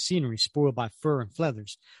to see the scenery spoiled by fur and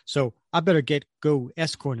feathers, so I better go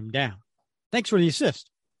escort him down. Thanks for the assist.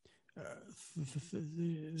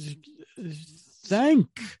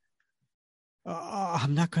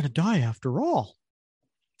 I'm not going to die after all.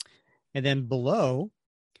 And then below,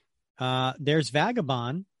 there's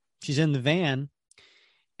Vagabond. She's in the van,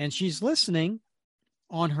 and she's listening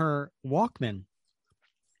on her Walkman.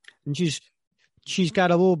 And she's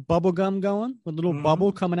got a little bubble gum going, with a little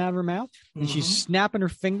bubble coming out of her mouth, and she's snapping her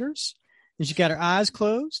fingers, and she's got her eyes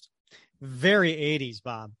closed. Very 80s,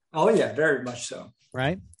 Bob. Oh yeah, very much so.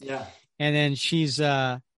 Right? Yeah. And then she's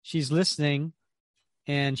listening,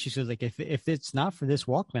 and she says, like, if it's not for this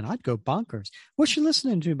Walkman, I'd go bonkers. What's she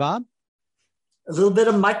listening to, Bob? A little bit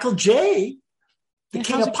of Michael J. The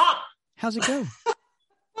king of pop. How's it go?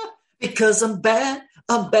 Because I'm bad,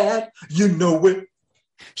 you know it.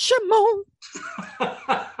 Shimon.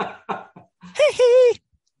 Hey.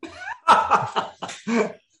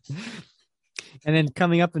 And then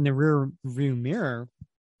coming up in the rear view mirror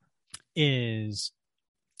is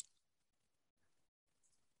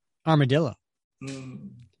Armadillo.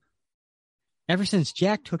 Ever since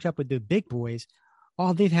Jack hooked up with the big boys,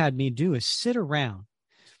 all they've had me do is sit around.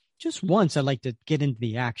 Just once I'd like to get into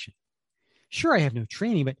the action. Sure, I have no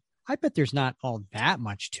training, but I bet there's not all that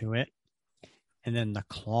much to it. And then the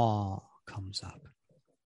claw comes up.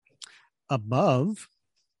 Above,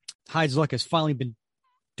 Hyde's luck has finally been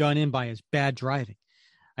done in by his bad driving.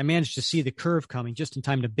 I managed to see the curve coming just in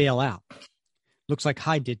time to bail out. Looks like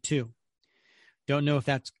Hyde did too. Don't know if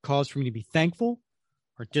that's cause for me to be thankful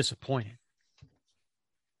or disappointed.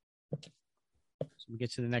 So we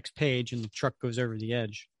get to the next page and the truck goes over the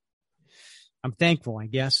edge. I'm thankful, I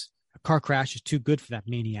guess. A car crash is too good for that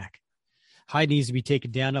maniac. Hyde needs to be taken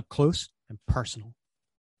down up close and personal.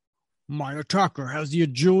 My attacker has the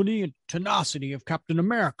agility and tenacity of Captain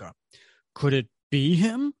America. Could it be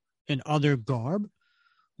him in other garb?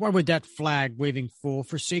 Why would that flag-waving fool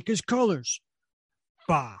forsake his colors?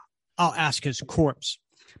 Bah, I'll ask his corpse.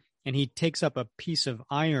 And he takes up a piece of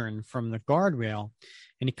iron from the guardrail,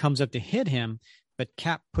 and he comes up to hit him, but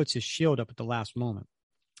Cap puts his shield up at the last moment.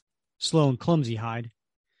 Slow and clumsy, Hyde.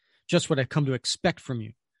 Just what I've come to expect from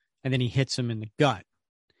you. And then he hits him in the gut.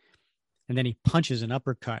 And then he punches an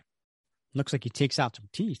uppercut. Looks like he takes out some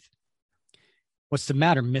teeth. What's the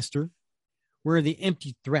matter, mister? Where are the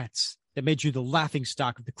empty threats that made you the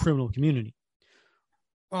laughingstock of the criminal community?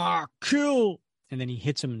 Ah, kill! And then he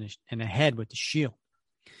hits him in the head with the shield.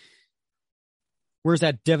 Where's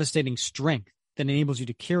that devastating strength that enables you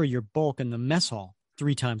to carry your bulk in the mess hall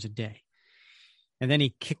 3 times a day? And then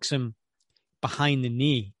he kicks him behind the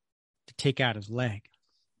knee to take out his leg.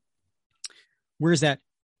 Where's that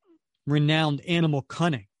renowned animal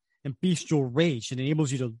cunning and bestial rage that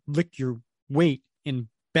enables you to lick your weight in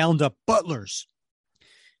bound up butlers?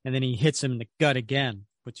 And then he hits him in the gut again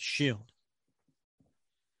with the shield.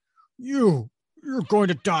 You're going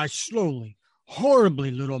to die slowly, horribly,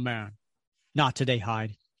 little man. Not today,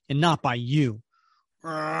 Hyde, and not by you.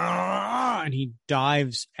 And he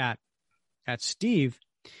dives at Steve,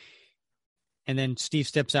 and then Steve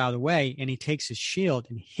steps out of the way, and he takes his shield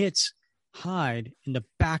and hits Hyde in the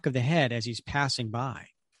back of the head as he's passing by.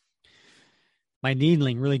 My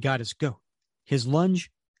needling really got his goat. His lunge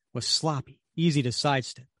was sloppy, easy to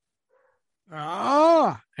sidestep.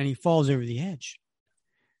 And he falls over the edge,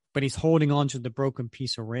 but he's holding on to the broken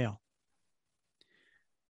piece of rail.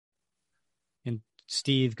 And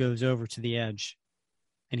Steve goes over to the edge,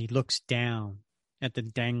 and he looks down at the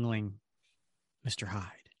dangling Mr. Hyde.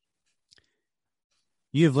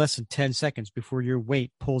 You have less than 10 seconds before your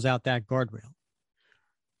weight pulls out that guardrail.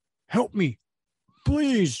 Help me,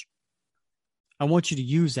 please. I want you to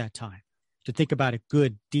use that time to think about a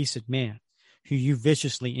good, decent man who you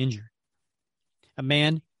viciously injured. A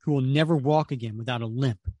man who will never walk again without a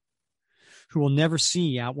limp, who will never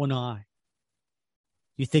see out one eye.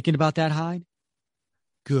 You thinking about that, Hyde?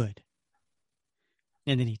 Good.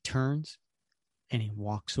 And then he turns and he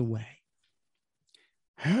walks away.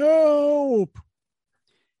 Help!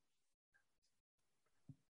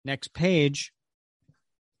 Next page,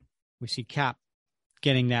 we see Cap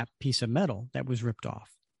getting that piece of metal that was ripped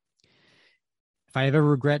off. If I ever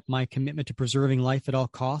regret my commitment to preserving life at all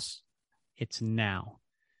costs, it's now.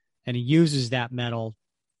 And he uses that metal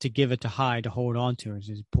to give it to Hyde to hold on to as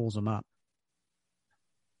he pulls him up.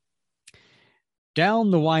 Down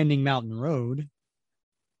the winding mountain road,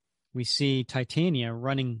 we see Titania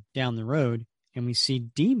running down the road, and we see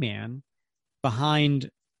D-Man behind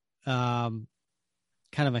kind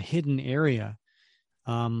of a hidden area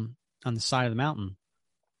on the side of the mountain.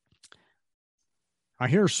 I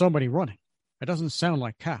hear somebody running. It doesn't sound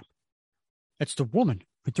like Cap. It's the woman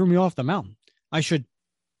who threw me off the mountain.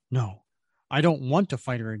 No, I don't want to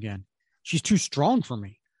fight her again. She's too strong for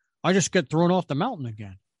me. I just get thrown off the mountain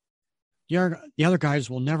again. The other guys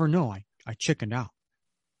will never know I chickened out.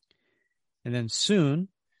 And then soon,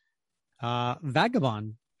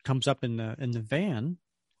 Vagabond comes up in the van.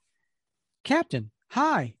 Captain,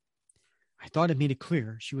 hi. I thought it made it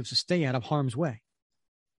clear she was to stay out of harm's way.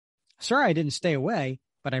 Sorry I didn't stay away,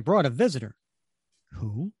 but I brought a visitor.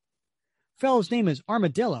 Who? Fellow's name is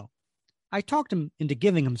Armadillo. I talked him into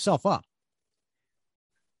giving himself up.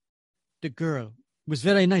 The girl was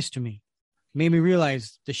very nice to me. Made me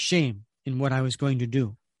realize the shame in what I was going to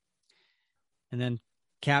do. And then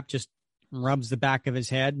Cap just rubs the back of his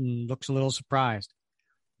head and looks a little surprised.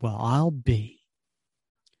 Well, I'll be.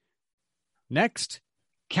 Next,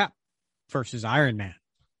 Cap versus Iron Man.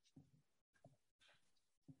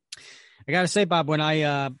 I got to say, Bob, when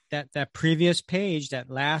I that previous page, that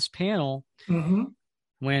last panel,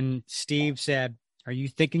 when Steve said, "Are you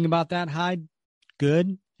thinking about that, Hyde?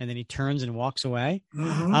 Good." And then he turns and walks away.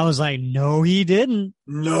 I was like, no, he didn't.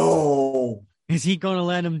 No. Is he going to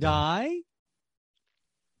let him die?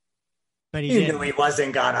 But he knew he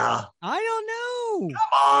wasn't gonna. I don't know.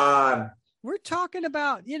 Come on. We're talking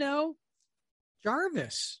about,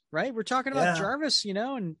 Jarvis, right? We're talking about Jarvis,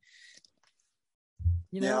 and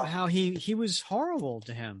how he was horrible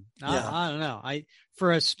to him. I don't know.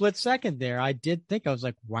 For a split second there, I did think, I was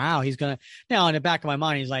like, wow, he's going to. Now in the back of my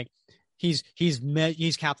mind, he's like, he's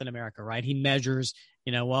Captain America, right? He measures,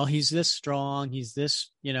 well, he's this strong, he's this,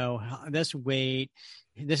 this weight.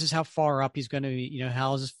 This is how far up he's going to,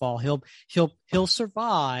 how does this fall? He'll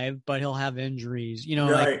survive, but he'll have injuries,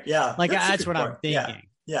 right? That's what I'm thinking.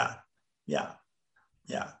 Yeah.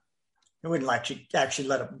 He wouldn't actually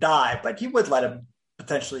let him die, but he would let him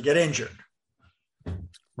potentially get injured.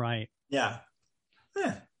 Right. Yeah.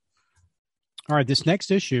 All right. This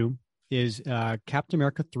next issue is Captain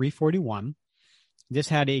America 341. This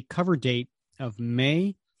had a cover date of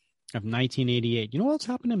May of 1988. You know what's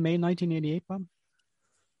happened in May 1988, Bob?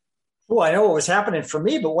 Oh, I know what was happening for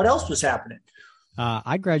me, but what else was happening?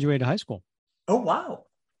 I graduated high school. Oh, wow.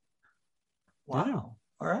 Wow. Yeah.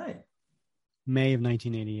 All right. May of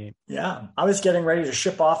 1988. Yeah. I was getting ready to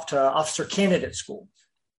ship off to officer candidate school.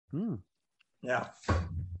 Yeah.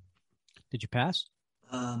 Did you pass?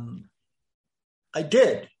 I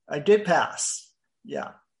did. I did pass.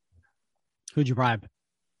 Yeah. Who'd you bribe?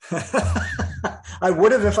 I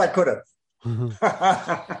would have if I could have.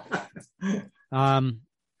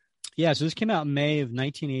 Yeah, so this came out in May of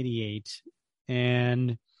 1988,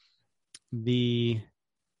 and the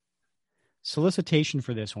solicitation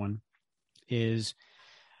for this one is,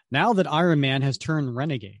 now that Iron Man has turned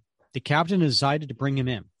renegade, the captain decided to bring him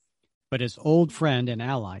in, but his old friend and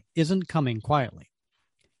ally isn't coming quietly.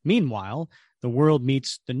 Meanwhile, the world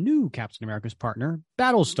meets the new Captain America's partner,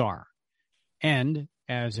 Battlestar. And,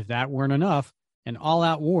 as if that weren't enough, an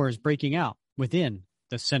all-out war is breaking out within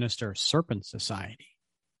the sinister Serpent Society.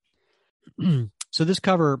 So this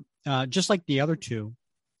cover, just like the other two,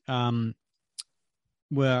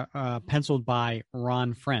 were penciled by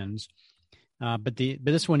Ron Frenz, but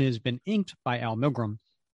this one has been inked by Al Milgrom,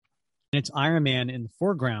 and it's Iron Man in the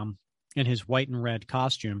foreground in his white and red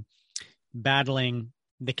costume, battling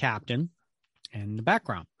the Captain in the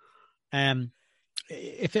background. And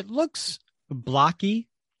if it looks blocky,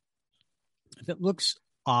 if it looks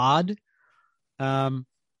odd,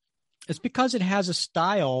 it's because it has a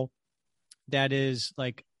style that is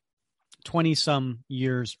like 20 some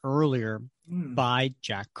years earlier by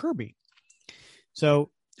Jack Kirby. So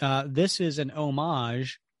this is an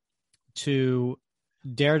homage to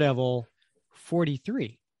Daredevil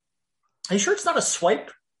 43. Are you sure it's not a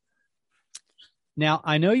swipe? Now,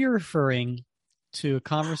 I know you're referring to a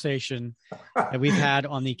conversation that we've had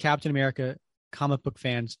on the Captain America Comic Book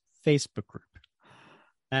Fans Facebook group.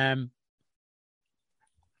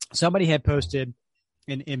 Somebody had posted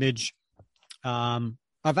an image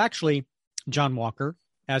of actually John Walker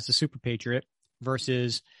as the Super Patriot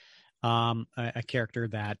versus a character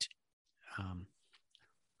that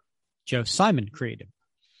Joe Simon created.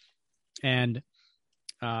 And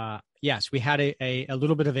yes, we had a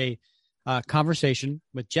little bit of a conversation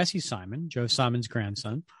with Jesse Simon, Joe Simon's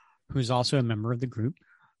grandson, who's also a member of the group,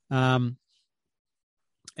 and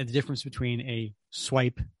the difference between a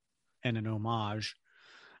swipe and an homage.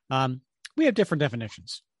 We have different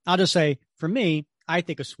definitions. I'll just say, for me, I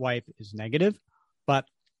think a swipe is negative, but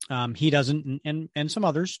he doesn't, and some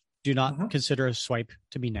others do not consider a swipe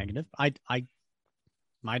to be negative.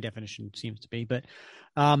 My definition seems to be, but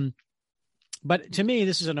to me,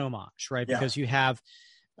 this is an homage, right? Yeah. Because you have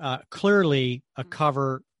clearly a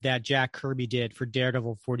cover that Jack Kirby did for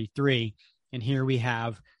Daredevil 43, and here we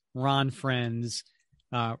have Ron Frenz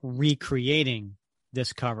recreating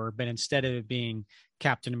this cover, but instead of it being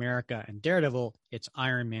Captain America and Daredevil, it's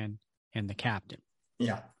Iron Man and the Captain.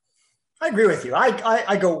 Yeah, I agree with you.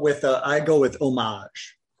 I go with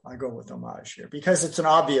homage. I go with homage here because it's an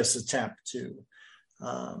obvious attempt to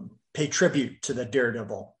pay tribute to the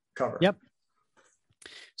Daredevil cover. Yep.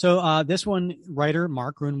 So this one, writer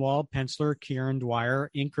Mark Grunwald, penciler Kieran Dwyer,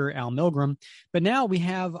 inker Al Milgrom. But now we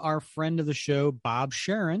have our friend of the show, Bob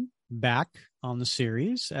Sharon, back on the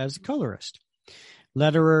series as colorist.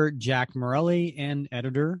 Letterer Jack Morelli and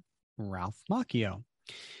editor Ralph Macchio.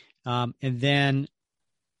 And then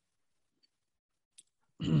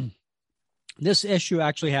this issue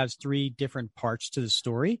actually has 3 different parts to the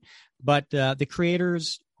story, but the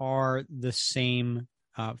creators are the same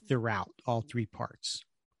throughout all 3 parts.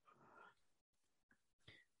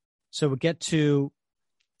 So we get to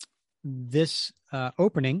this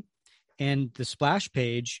opening, and the splash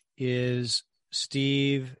page is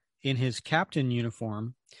Steve in his captain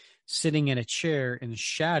uniform, sitting in a chair in the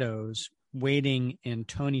shadows, waiting in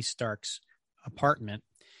Tony Stark's apartment.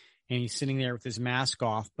 And he's sitting there with his mask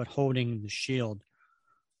off, but holding the shield.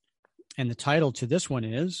 And the title to this one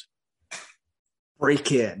is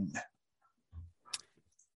Break In.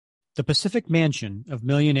 The Pacific Mansion of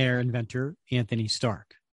millionaire inventor Anthony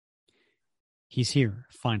Stark. He's here,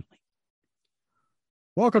 finally.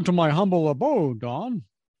 Welcome to my humble abode, Dawn.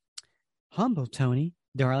 Humble, Tony.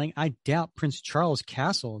 Darling, I doubt Prince Charles'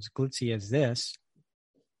 castle is glitzy as this.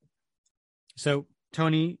 So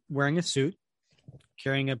Tony, wearing a suit,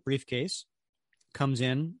 carrying a briefcase, comes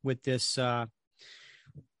in with this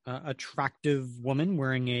attractive woman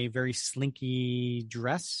wearing a very slinky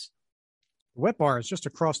dress. The wet bar is just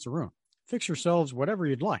across the room. Fix yourselves whatever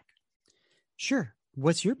you'd like. Sure.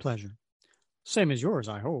 What's your pleasure? Same as yours,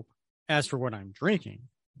 I hope. As for what I'm drinking,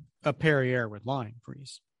 A Perrier with lime,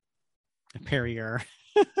 please. A Perrier.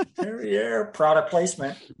 Perrier, product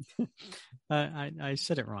placement. I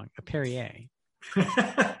said it wrong. A Perrier.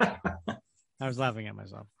 I was laughing at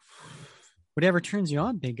myself. Whatever turns you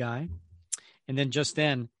on, big guy. And then just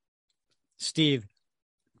then, Steve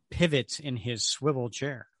pivots in his swivel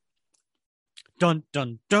chair. Dun,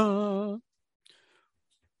 dun, dun.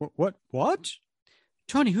 What?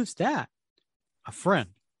 Tony, who's that? A friend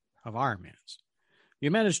of Iron Man's. You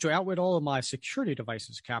managed to outwit all of my security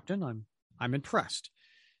devices, Captain. I'm impressed.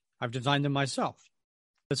 I've designed them myself.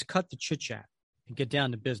 Let's cut the chit-chat and get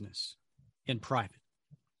down to business in private.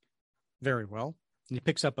 Very well. And he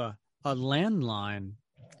picks up a landline.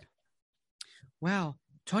 Wow,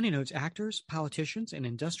 Tony knows actors, politicians, and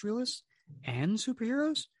industrialists and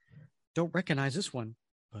superheroes? Don't recognize this one,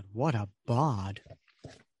 but what a bod.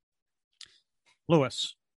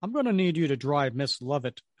 Lewis, I'm going to need you to drive Miss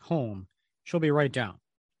Lovett home. She'll be right down.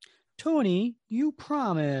 Tony, you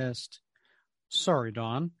promised. Sorry,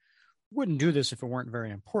 Don. Wouldn't do this if it weren't very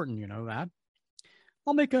important, you know that.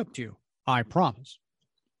 I'll make up to you. I promise.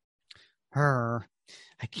 I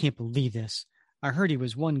can't believe this. I heard he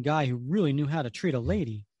was one guy who really knew how to treat a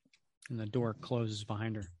lady. And the door closes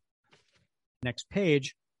behind her. Next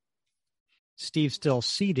page, Steve's still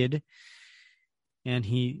seated, and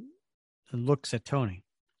he looks at Tony.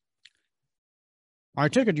 I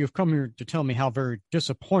take it you've come here to tell me how very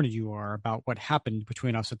disappointed you are about what happened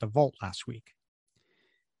between us at the vault last week.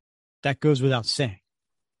 That goes without saying.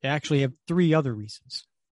 I actually have 3 other reasons.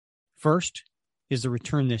 First is to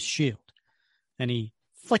return this shield. And he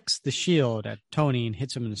flicks the shield at Tony and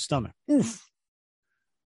hits him in the stomach. Oof!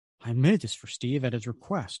 I made this for Steve at his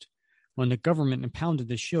request. When the government impounded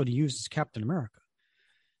the shield he used as Captain America.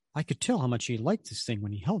 I could tell how much he liked this thing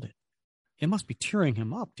when he held it. It must be tearing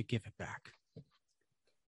him up to give it back.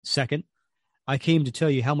 Second, I came to tell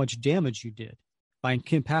you how much damage you did by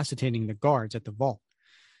incapacitating the guards at the vault.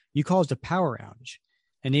 You caused a power outage,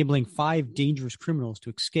 enabling 5 dangerous criminals to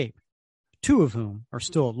escape, 2 of whom are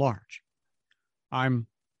still at large. I'm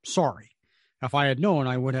sorry. If I had known,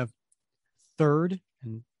 I would have. Third,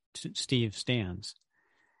 and Steve stands.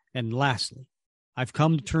 And lastly, I've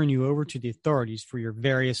come to turn you over to the authorities for your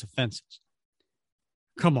various offenses.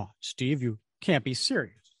 Come on, Steve, you can't be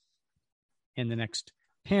serious. And the next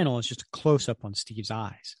panel is just a close-up on Steve's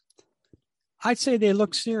eyes. I'd say they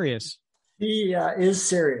look serious. He is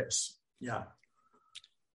serious. Yeah.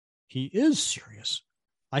 He is serious.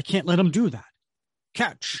 I can't let him do that.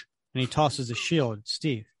 Catch. And he tosses the shield at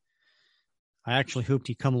Steve. I actually hoped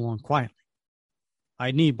he'd come along quietly.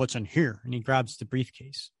 I need what's in here. And he grabs the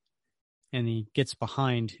briefcase. And he gets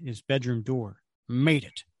behind his bedroom door. Made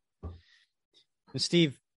it. And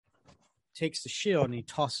Steve takes the shield and he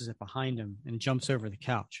tosses it behind him and jumps over the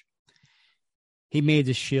couch. He made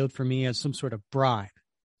this shield for me as some sort of bribe,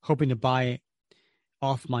 hoping to buy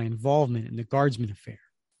off my involvement in the guardsman affair.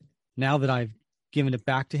 Now that I've given it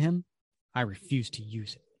back to him, I refuse to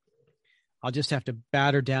use it. I'll just have to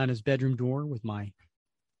batter down his bedroom door with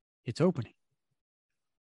its opening.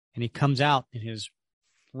 And he comes out in his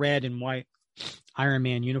red and white Iron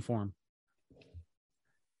Man uniform.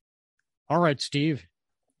 All right, Steve.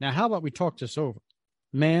 Now, how about we talk this over?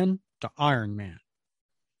 Man to Iron Man.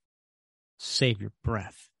 Save your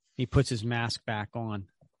breath. He puts his mask back on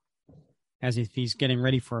as if he's getting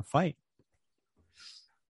ready for a fight.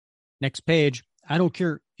 Next page. I don't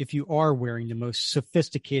care if you are wearing the most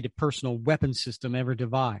sophisticated personal weapon system ever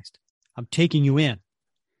devised. I'm taking you in.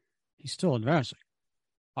 He's still advancing.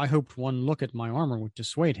 I hoped one look at my armor would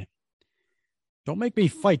dissuade him. Don't make me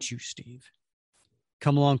fight you, Steve.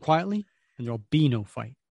 Come along quietly, and there'll be no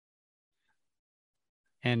fight.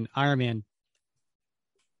 And Iron Man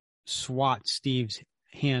swats Steve's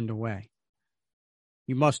hand away.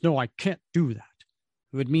 You must know I can't do that.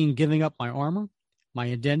 It would mean giving up my armor, my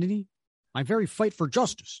identity, my very fight for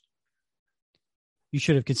justice. You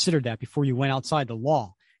should have considered that before you went outside the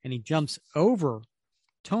law. And he jumps over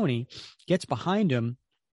Tony, gets behind him,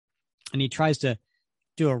 and he tries to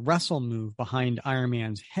do a wrestle move behind Iron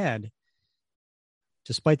Man's head.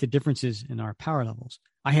 Despite the differences in our power levels,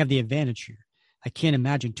 I have the advantage here. I can't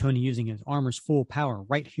imagine Tony using his armor's full power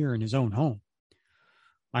right here in his own home.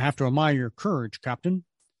 I have to admire your courage, Captain,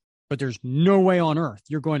 but there's no way on earth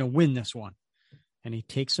you're going to win this one. And he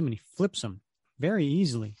takes him and he flips him very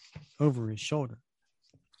easily over his shoulder.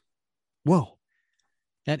 Whoa,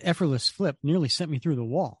 that effortless flip nearly sent me through the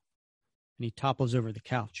wall. And he topples over the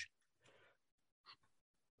couch.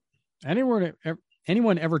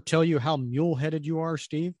 Anyone ever tell you how mule-headed you are,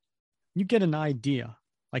 Steve? You get an idea,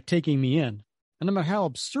 like taking me in, and no matter how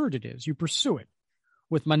absurd it is, you pursue it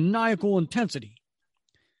with maniacal intensity.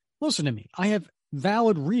 Listen to me. I have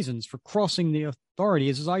valid reasons for crossing the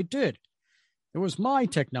authorities as I did. It was my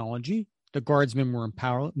technology the guardsmen were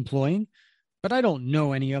employing, but I don't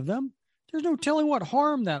know any of them. There's no telling what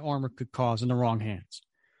harm that armor could cause in the wrong hands.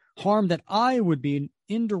 Harm that I would be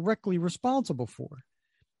indirectly responsible for.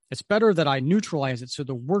 It's better that I neutralize it so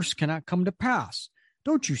the worst cannot come to pass.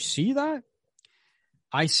 Don't you see that?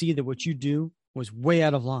 I see that what you do was way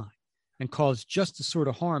out of line and caused just the sort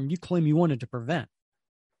of harm you claim you wanted to prevent.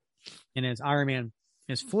 And as Iron Man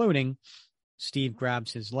is floating, Steve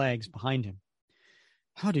grabs his legs behind him.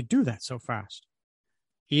 How'd he do that so fast?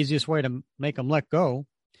 Easiest way to make him let go.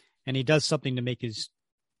 And he does something to make his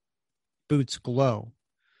boots glow.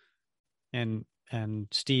 And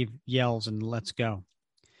Steve yells and lets go.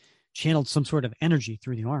 Channeled some sort of energy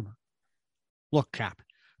through the armor. Look, Cap,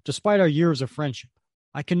 despite our years of friendship,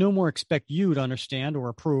 I can no more expect you to understand or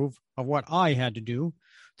approve of what I had to do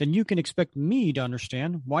than you can expect me to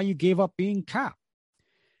understand why you gave up being Cap.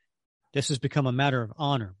 This has become a matter of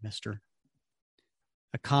honor, mister.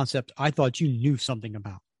 A concept I thought you knew something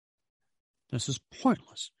about. This is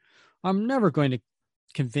pointless. I'm never going to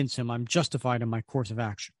convince him I'm justified in my course of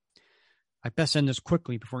action. I best end this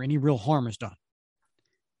quickly before any real harm is done.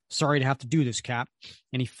 Sorry to have to do this, Cap.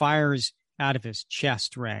 And he fires out of his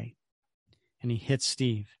chest ray. And he hits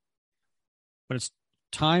Steve. But it's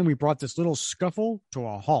time we brought this little scuffle to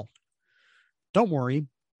a halt. Don't worry,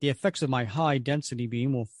 the effects of my high-density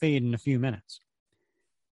beam will fade in a few minutes.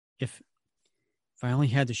 If I only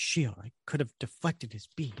had the shield, I could have deflected his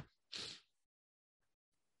beam.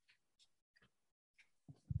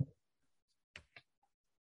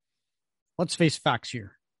 Let's face facts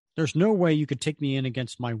here. There's no way you could take me in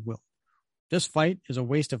against my will. This fight is a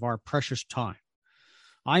waste of our precious time.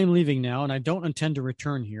 I am leaving now, and I don't intend to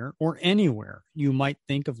return here or anywhere you might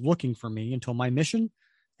think of looking for me until my mission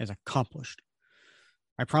is accomplished.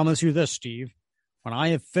 I promise you this, Steve. When I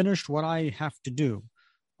have finished what I have to do,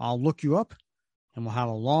 I'll look you up, and we'll have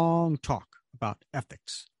a long talk about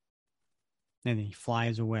ethics. And then he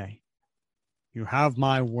flies away. You have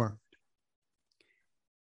my word.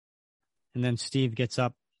 And then Steve gets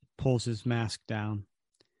up, pulls his mask down.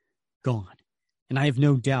 Gone. And I have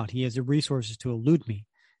no doubt he has the resources to elude me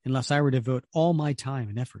unless I were to devote all my time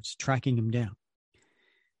and efforts tracking him down.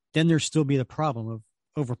 Then there'd still be the problem of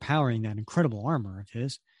overpowering that incredible armor of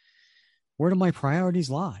his. Where do my priorities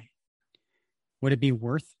lie? Would it be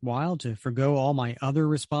worthwhile to forgo all my other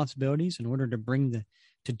responsibilities in order to bring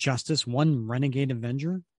to justice one renegade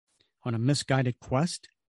Avenger on a misguided quest?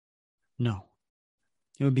 No.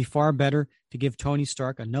 It would be far better to give Tony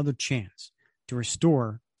Stark another chance to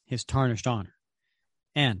restore his tarnished honor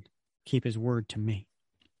and keep his word to me.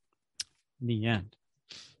 The end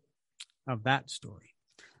of that story.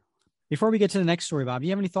 Before we get to the next story, Bob, you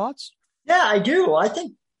have any thoughts? Yeah, I do. I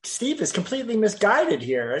think Steve is completely misguided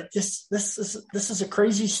here. This is a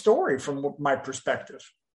crazy story from my perspective.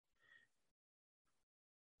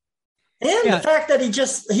 And the fact that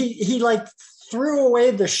he like threw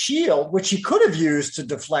away the shield, which he could have used to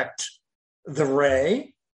deflect the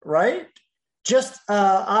ray, right? Just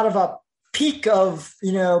out of a peak of,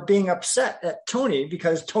 being upset at Tony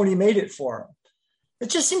because Tony made it for him. It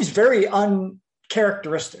just seems very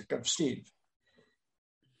uncharacteristic of Steve.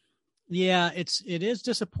 Yeah, it is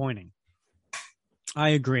disappointing. I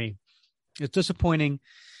agree. It's disappointing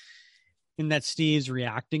in that Steve's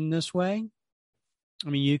reacting this way. I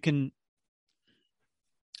mean,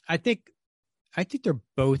 I think they're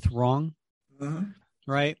both wrong,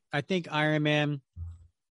 right? I think Iron Man,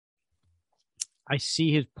 I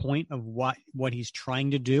see his point of what he's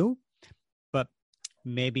trying to do, but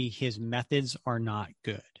maybe his methods are not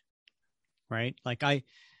good, right? Like I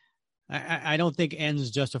don't think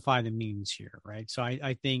ends justify the means here, right? So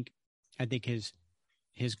I think his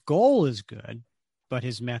goal is good, but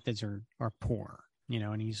his methods are poor,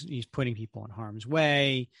 and he's putting people in harm's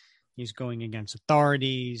way. He's going against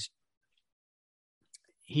authorities.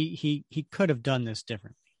 He could have done this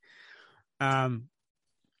differently.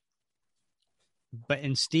 But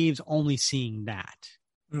in Steve's only seeing that.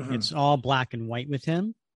 Mm-hmm. It's all black and white with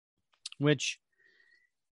him, which,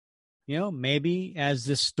 maybe as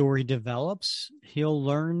this story develops, he'll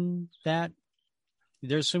learn that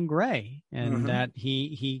there's some gray and that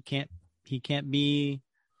he can't be,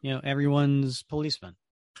 everyone's policeman.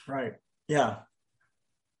 Right. Yeah.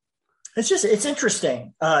 It's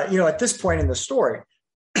interesting, at this point in the story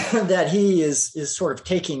that he is sort of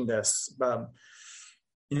taking this,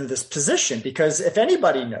 this position, because if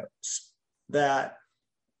anybody knows that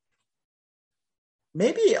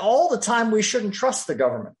maybe all the time we shouldn't trust the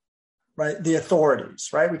government, right? The authorities,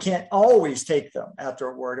 right? We can't always take them at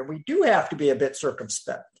their word, and we do have to be a bit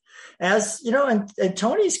circumspect. As you know, and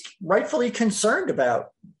Tony's rightfully concerned about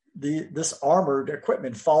this armored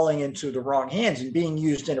equipment falling into the wrong hands and being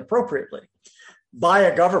used inappropriately by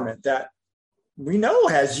a government that we know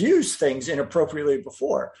has used things inappropriately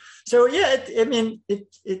before. So yeah,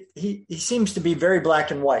 he seems to be very black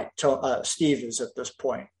and white. Steve is at this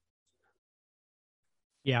point.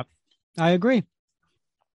 Yeah, I agree.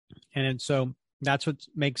 So that's what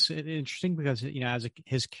makes it interesting, because, you know,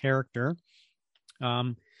 his character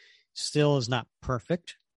still is not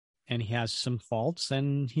perfect, and he has some faults,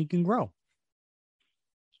 and he can grow.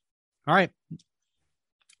 All right.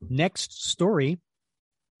 Next story.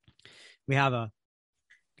 We have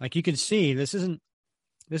like you can see, this isn't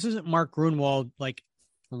Mark Gruenwald like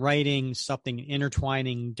writing something,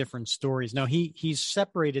 intertwining different stories. No, he's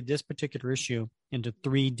separated this particular issue into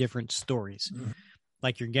 3 different stories. Mm-hmm.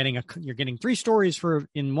 Like you're getting 3 stories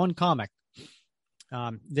in one comic.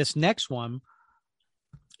 This next one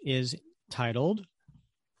is titled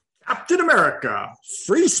Captain America,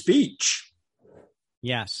 Free Speech.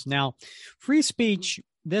 Yes. Now, Free Speech,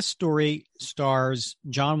 this story stars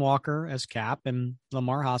John Walker as Cap and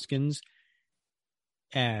Lamar Hoskins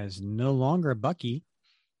as no longer Bucky.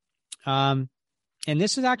 And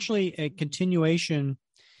this is actually a continuation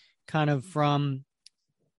kind of from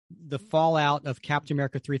the fallout of Captain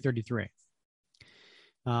America 333.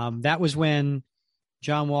 That was when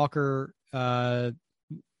John Walker had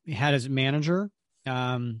his manager,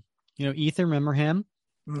 Ethan, remember him?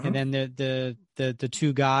 Mm-hmm. And then the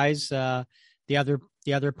 2 guys, the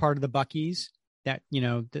other part of the Buckies that,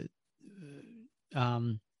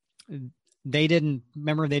 they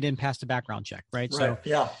didn't pass the background check, right? So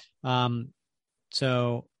yeah.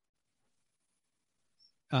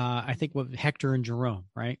 I think with Hector and Jerome,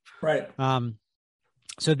 right? Right.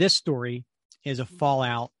 So this story is a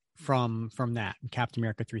fallout from that, Captain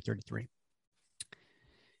America 333.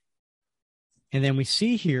 And then we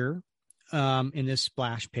see here in this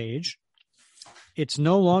splash page, it's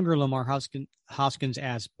no longer Lamar Hoskins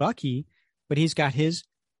as Bucky, but he's got his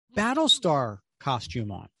Battlestar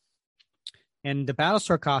costume on. And the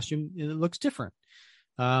Battlestar costume, it looks different.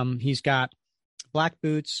 He's got black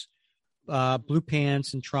boots, blue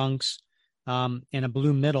pants and trunks, and a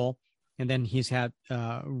blue middle. And then he's had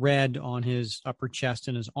red on his upper chest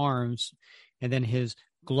and his arms. And then his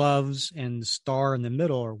gloves and the star in the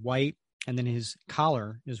middle are white. And then his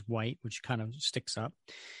collar is white, which kind of sticks up.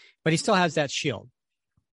 But he still has that shield,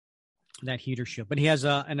 that heater shield. But he has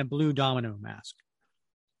a blue domino mask.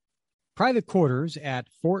 Private quarters at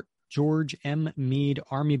Fort George M. Meade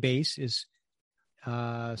Army Base is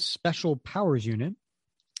Special Powers Unit.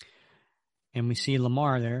 And we see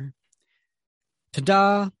Lamar there.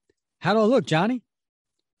 Ta-da! How do I look, Johnny?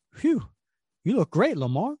 Phew, you look great,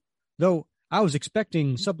 Lamar. Though I was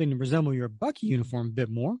expecting something to resemble your Bucky uniform a bit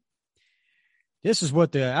more. This is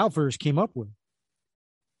what the outfitters came up with.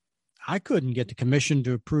 I couldn't get the commission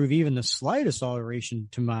to approve even the slightest alteration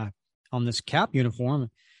on this Cap uniform.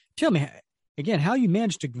 Tell me again how you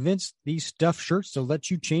managed to convince these stuffed shirts to let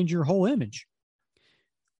you change your whole image.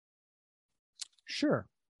 Sure.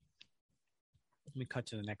 Let me cut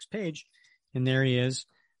to the next page, and there he is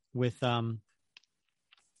with, I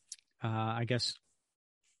guess.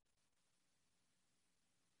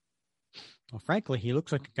 Well, frankly, he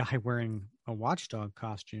looks like a guy wearing a watchdog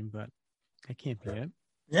costume, but that can't be it.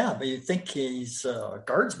 Yeah, but you'd think he's a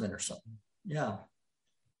guardsman or something. Yeah.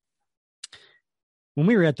 When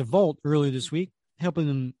we were at the vault earlier this week, helping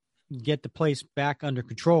them get the place back under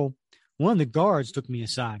control, one of the guards took me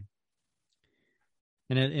aside.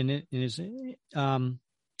 And it is, one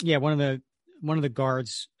of the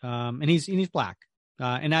guards, and he's black.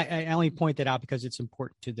 And I only point that out because it's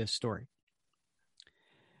important to this story.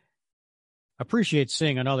 Appreciate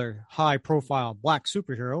seeing another high-profile black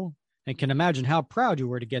superhero and can imagine how proud you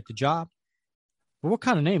were to get the job. But what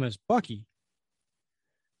kind of name is Bucky?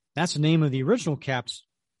 That's the name of the original Cap's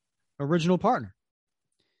original partner.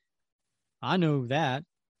 I know that.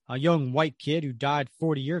 A young white kid who died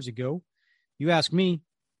 40 years ago. You ask me,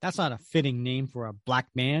 that's not a fitting name for a black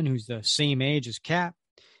man who's the same age as Cap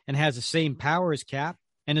and has the same power as Cap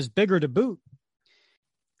and is bigger to boot.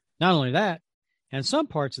 Not only that, in some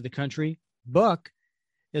parts of the country, Buck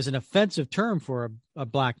is an offensive term for a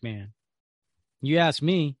black man. You ask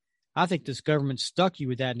me, I think this government stuck you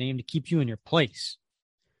with that name to keep you in your place.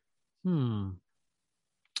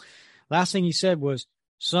 Last thing he said was,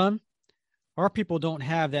 son, our people don't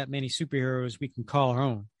have that many superheroes we can call our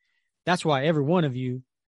own. That's why every one of you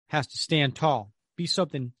has to stand tall, be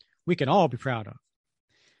something we can all be proud of.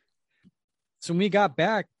 So when we got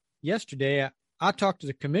back yesterday, I talked to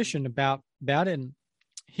the commission about it, and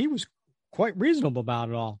he was quite reasonable about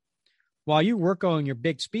it all. While you work on your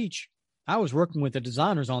big speech, I was working with the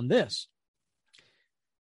designers on this.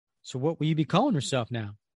 So what will you be calling yourself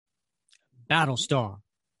now? Battlestar.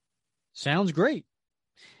 Sounds great.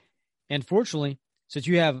 And fortunately, since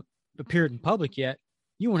you haven't appeared in public yet,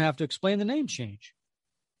 you won't have to explain the name change.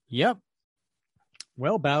 Yep.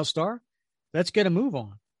 Well, Battlestar, let's get a move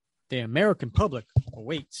on. The American public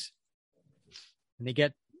awaits. And they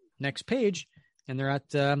get next page, and they're at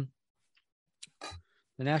the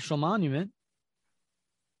National Monument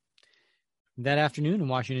that afternoon in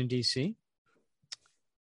Washington, D.C.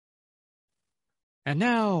 And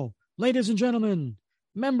now, ladies and gentlemen,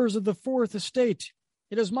 members of the Fourth Estate,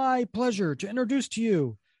 it is my pleasure to introduce to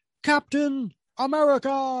you Captain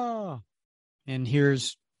America. And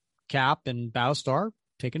here's Cap and Battlestar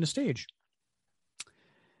taking the stage.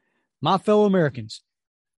 My fellow Americans,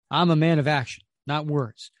 I'm a man of action, not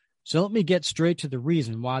words. So let me get straight to the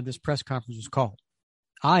reason why this press conference was called.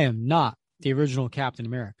 I am not the original Captain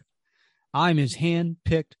America. I'm his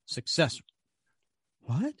hand-picked successor.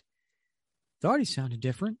 What? Thought he sounded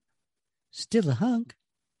different. Still a hunk.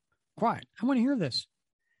 Quiet. I want to hear this.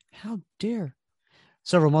 How dare.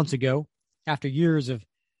 Several months ago, after years of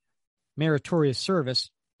meritorious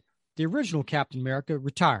service, the original Captain America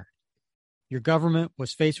retired. Your government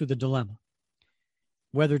was faced with a dilemma.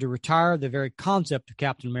 Whether to retire the very concept of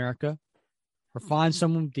Captain America or find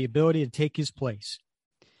someone with the ability to take his place.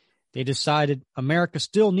 They decided America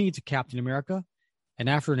still needs a Captain America, and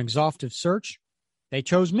after an exhaustive search, they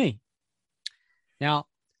chose me. Now,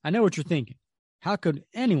 I know what you're thinking. How could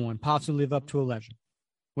anyone possibly live up to a legend?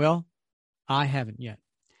 Well, I haven't yet.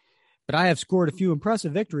 But I have scored a few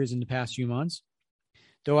impressive victories in the past few months.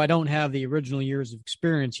 Though I don't have the original years of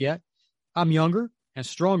experience yet, I'm younger and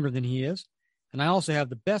stronger than he is, and I also have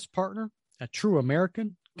the best partner a true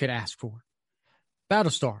American could ask for.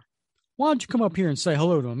 Battlestar, why don't you come up here and say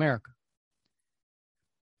hello to America?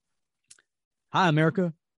 Hi,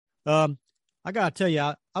 America. I got to tell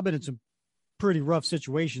you, I've been in some pretty rough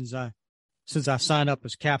situations since I signed up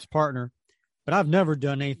as Cap's partner, but I've never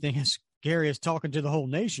done anything as scary as talking to the whole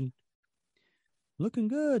nation. Looking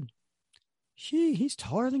good. He's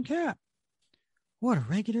taller than Cap. What a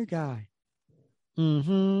regular guy.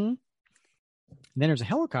 Mm-hmm. And then there's a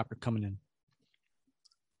helicopter coming in.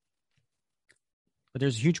 But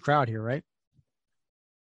there's a huge crowd here, right?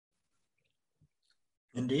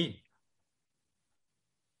 Indeed.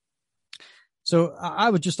 So I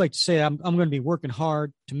would just like to say I'm going to be working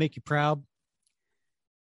hard to make you proud.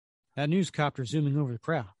 That newscopter zooming over the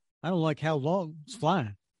crowd. I don't like how long it's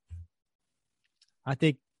flying. I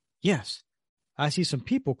think, yes, I see some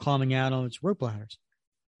people climbing out on its rope ladders.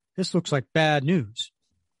 This looks like bad news.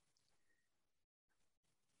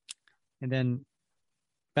 And then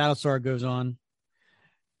Battlestar goes on.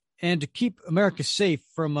 And to keep America safe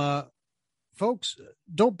from, folks,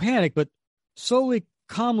 don't panic, but slowly,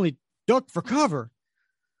 calmly duck for cover.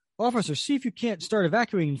 Officer, see if you can't start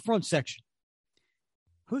evacuating the front section.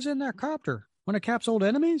 Who's in that copter? One of Cap's old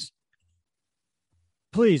enemies?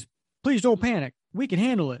 Please don't panic. We can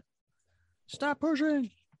handle it. Stop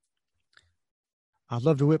pushing. I'd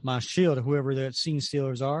love to whip my shield at whoever the scene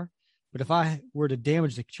stealers are, but if I were to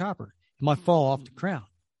damage the chopper, it might fall off the ground.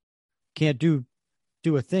 Can't do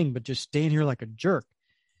a thing but just stand here like a jerk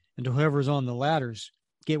until whoever's on the ladders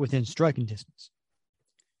get within striking distance.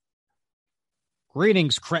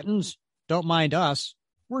 Greetings, cretins. Don't mind us.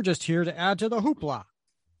 We're just here to add to the hoopla.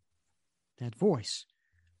 That voice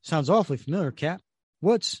sounds awfully familiar, Cap.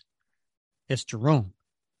 It's Jerome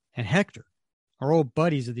and Hector, our old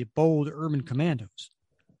buddies of the bold urban commandos.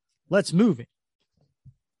 Let's move it.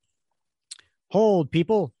 Hold,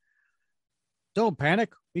 people. Don't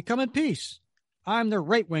panic. We come in peace. I'm the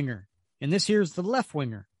right winger, and this here's the left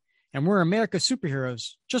winger, and we're America's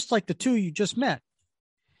superheroes, just like the two you just met.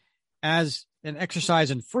 As an exercise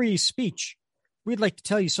in free speech, we'd like to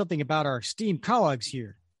tell you something about our esteemed colleagues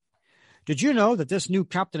here. Did you know that this new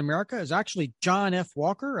Captain America is actually John F.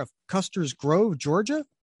 Walker of Custer's Grove, Georgia?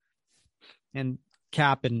 And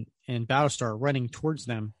Cap and Battlestar are running towards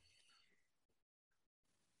them.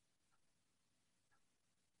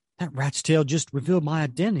 That rat's tail just revealed my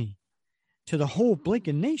identity to the whole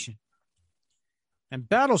blinking nation. And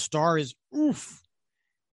Battlestar is oof.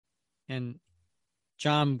 And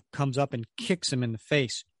John comes up and kicks him in the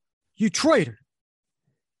face. You traitor.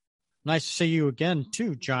 Nice to see you again,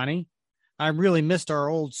 too, Johnny. I really missed our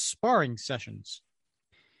old sparring sessions.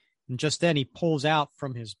 And just then he pulls out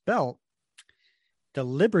from his belt the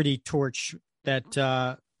Liberty torch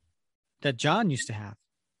that John used to have.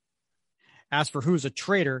 As for who's a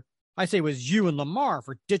traitor, I say it was you and Lamar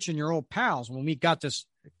for ditching your old pals when we got this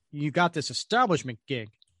you got this establishment gig.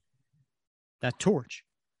 That torch.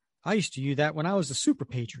 I used to use that when I was a super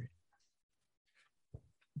patriot.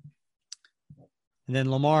 And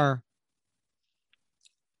then Lamar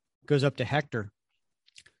goes up to Hector.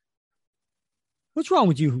 What's wrong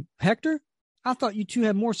with you, Hector? I thought you two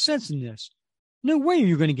had more sense than this. No way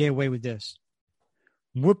you're going to get away with this.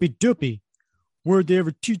 Whoopie-doopie. Where'd they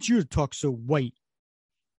ever teach you to talk so white?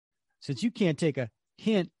 Since you can't take a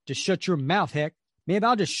hint to shut your mouth, Heck, maybe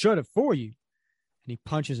I'll just shut it for you. And he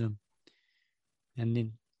punches him. And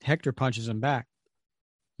then Hector punches him back.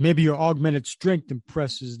 Maybe your augmented strength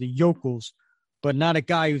impresses the yokels, but not a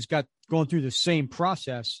guy who's going through the same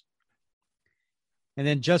process. And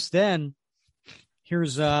then just then,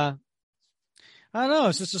 here's I don't know,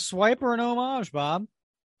 is this a swipe or an homage, Bob?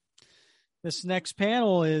 This next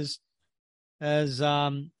panel is as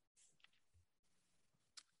Lamar.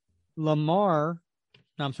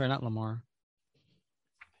 No, I'm sorry, not Lamar.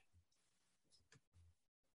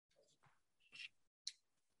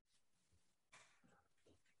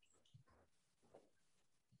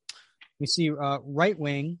 We see Right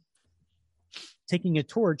Wing taking a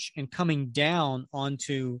torch and coming down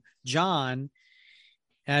onto John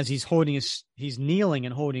as he's kneeling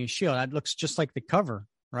and holding his shield. That looks just like the cover,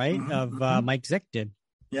 right? Of Mike Zeck did.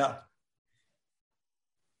 Yeah.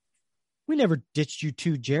 We never ditched you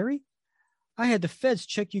two, Jerry. I had the feds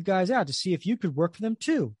check you guys out to see if you could work for them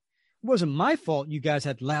too. It wasn't my fault you guys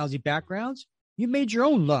had lousy backgrounds. You made your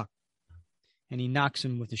own luck. And he knocks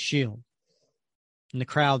him with the shield. And the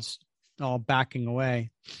crowd's all backing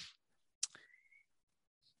away.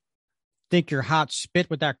 Think you're hot spit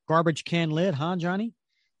with that garbage can lid, huh, Johnny?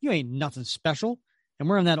 You ain't nothing special. And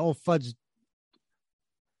wearing that old fud's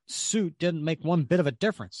suit didn't make one bit of a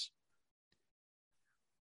difference.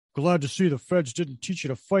 Glad to see the feds didn't teach you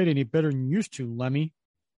to fight any better than you used to, Lemmy.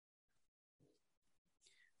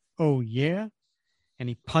 Oh, yeah? And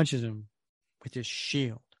he punches him with his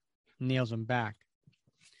shield, nails him back.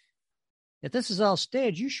 If this is all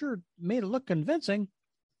staged, you sure made it look convincing.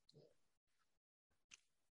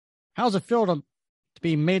 How's it feel to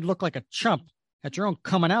be made look like a chump at your own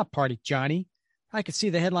coming out party, Johnny? I could see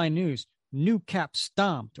the headline news, new Cap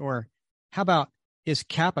stomped, or how about, is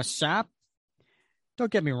Cap a sap?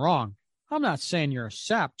 Don't get me wrong. I'm not saying you're a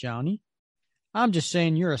sap, Johnny. I'm just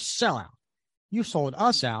saying you're a sellout. You sold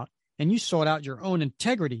us out, and you sold out your own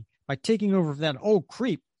integrity by taking over that old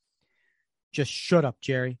creep. Just shut up,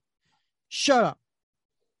 Jerry. Shut up.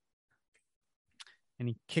 And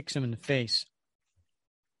he kicks him in the face.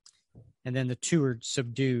 And then the two are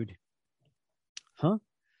subdued. Huh?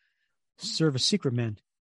 Service secret men.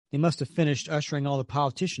 They must have finished ushering all the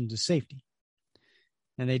politicians to safety.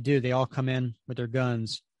 And they do. They all come in with their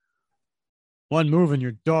guns. One move and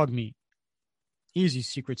you're dog meat. Easy,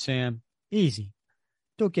 Secret Sam. Easy.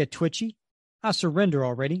 Don't get twitchy. I surrender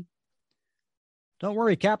already. Don't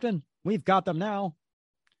worry, Captain. We've got them now.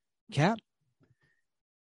 Cap?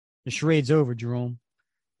 The charade's over, Jerome.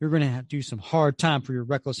 You're going to have to do some hard time for your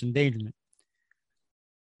reckless endangerment.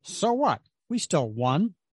 So what? We still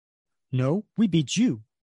won. No, we beat you.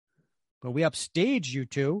 But we upstaged you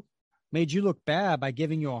two, made you look bad by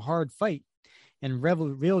giving you a hard fight, and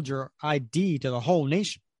revealed your ID to the whole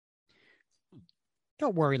nation.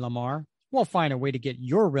 Don't worry, Lamar. We'll find a way to get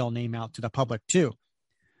your real name out to the public, too.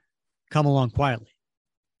 Come along quietly.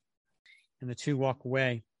 And the two walk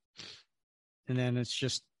away. And then it's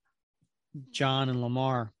just John and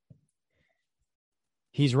Lamar.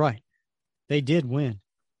 He's right. They did win.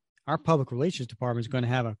 Our public relations department is going to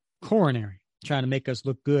have a coronary trying to make us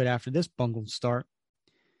look good after this bungled start.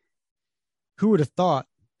 Who would have thought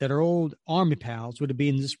that our old army pals would have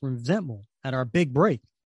been this resentful at our big break?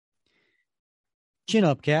 Chin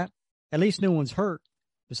up, Cap. At least no one's hurt.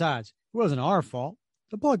 Besides, it wasn't our fault.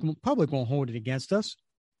 The public won't hold it against us.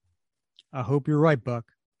 I hope you're right, Buck.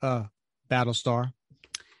 Battlestar.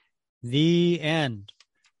 The end.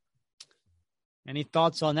 Any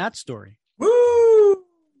thoughts on that story? Woo!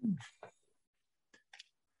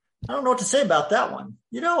 I don't know what to say about that one.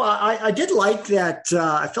 You know, I did like that.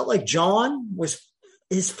 I felt like John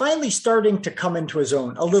is finally starting to come into his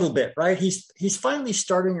own a little bit, right? He's finally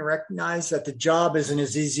starting to recognize that the job isn't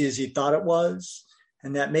as easy as he thought it was,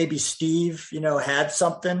 and that maybe Steve, had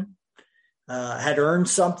something, had earned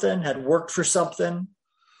something, had worked for something,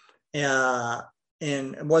 and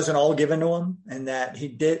it wasn't all given to him, and that he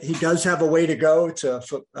does have a way to go to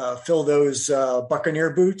fill those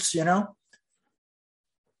Buccaneer boots, Yeah,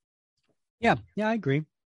 I agree.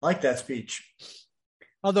 I like that speech.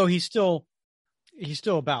 Although he's still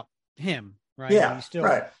about him, right? Yeah,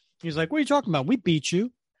 right. He's like, what are you talking about? We beat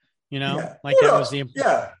you, Yeah. like that was the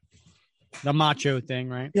yeah. The macho thing,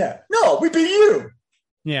 right? Yeah. No, we beat you.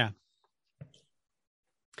 Yeah.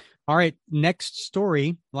 All right. Last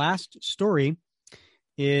story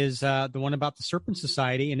is the one about the Serpent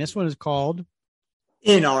Society. And this one is called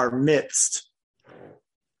In Our Midst.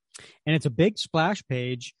 And it's a big splash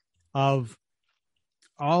page of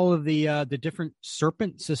all of the different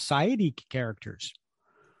Serpent Society characters.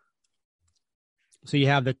 So you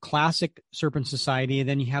have the classic Serpent Society, and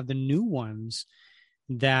then you have the new ones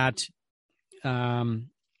that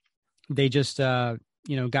they just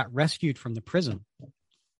got rescued from the prison.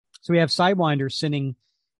 So we have Sidewinder sitting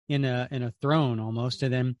in a throne almost,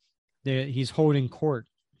 and then he's holding court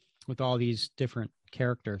with all these different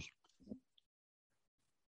characters.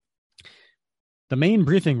 The main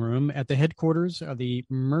briefing room at the headquarters of the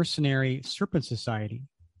Mercenary Serpent Society,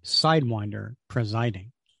 Sidewinder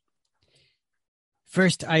presiding.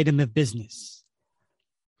 First item of business.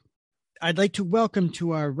 I'd like to welcome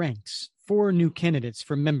to our ranks 4 new candidates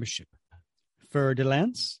for membership. Fer de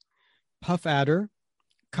Lance, Puff Adder,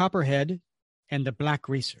 Copperhead, and the Black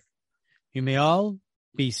Racer. You may all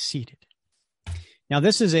be seated. Now,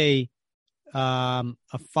 this is a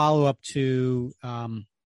follow-up to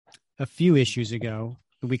a few issues ago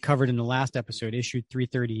that we covered in the last episode, issue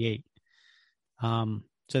 338.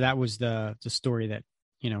 So that was the story that,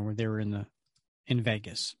 where they were in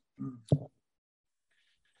Vegas.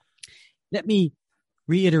 Let me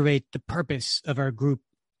reiterate the purpose of our group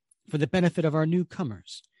for the benefit of our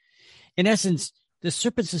newcomers. In essence, the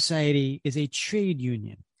Serpent Society is a trade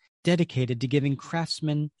union dedicated to giving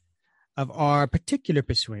craftsmen of our particular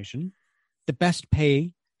persuasion the best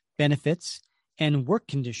pay, benefits, and work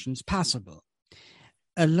conditions possible.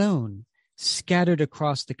 Alone, scattered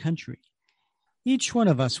across the country, each one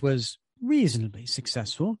of us was reasonably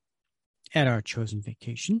successful at our chosen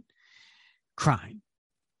vacation, crime.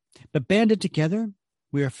 But banded together,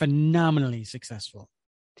 we are phenomenally successful.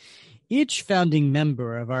 Each founding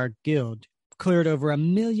member of our guild cleared over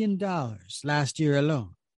 $1 million last year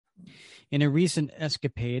alone. In a recent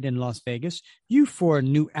escapade in Las Vegas, you 4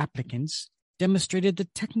 new applicants demonstrated the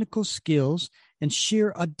technical skills and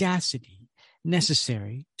sheer audacity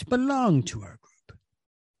necessary to belong to our group.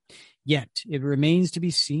 Yet, it remains to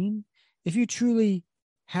be seen if you truly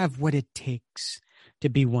have what it takes to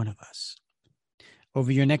be one of us.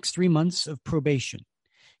 Over your next 3 months of probation,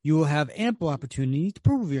 you will have ample opportunity to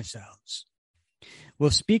prove yourselves. We'll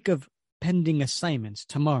speak of pending assignments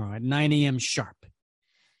tomorrow at 9 a.m. sharp.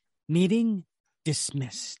 Meeting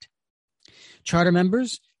dismissed. Charter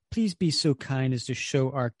members, please be so kind as to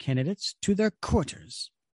show our candidates to their quarters.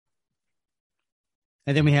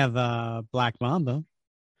 And then we have Black Mamba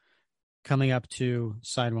coming up to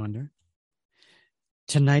Sidewinder.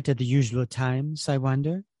 Tonight at the usual time,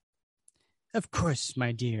 Sidewinder? Of course,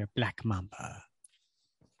 my dear Black Mamba.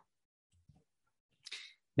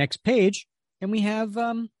 Next page, and we have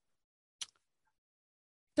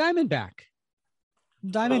Diamondback.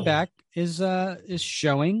 Diamondback is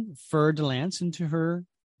showing Fer de Lance into her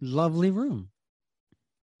lovely room.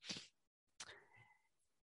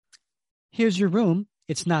 Here's your room.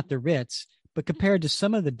 It's not the Ritz, but compared to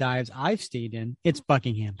some of the dives I've stayed in, it's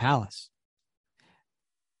Buckingham Palace.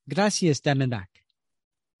 Gracias, Diamondback.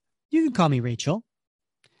 You can call me Rachel.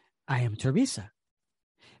 I am Teresa.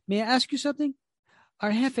 May I ask you something?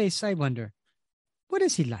 Our Jefe Sidewinder, what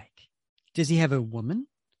is he like? Does he have a woman?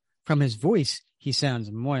 From his voice, he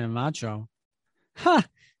sounds more than macho. Ha!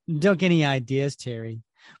 Don't get any ideas, Terry.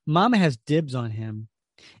 Mama has dibs on him,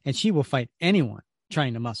 and she will fight anyone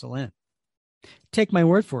trying to muscle in. Take my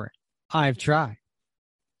word for it. I've tried.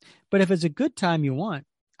 But if it's a good time you want,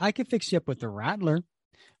 I can fix you up with the Rattler.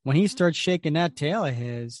 When he starts shaking that tail of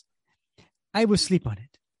his, I will sleep on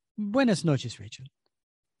it. Buenas noches, Rachel.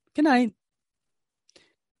 Good night.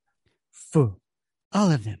 Fool,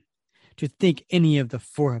 all of them. To think any of the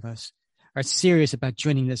 4 of us are serious about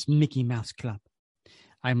joining this Mickey Mouse Club.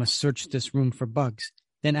 I must search this room for bugs,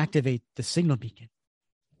 then activate the signal beacon.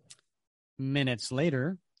 Minutes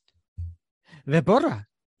later, Veborra,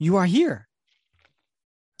 you are here.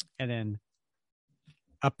 And then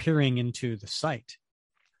appearing into the sight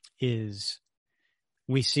is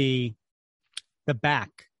we see the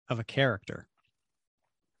back of a character.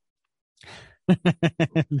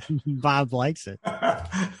 Bob likes it.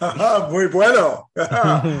 Muy bueno.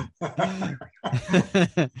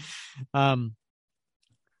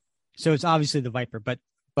 So it's obviously the Viper, but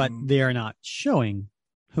they are not showing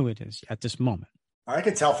who it is at this moment. I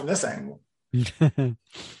can tell from this angle.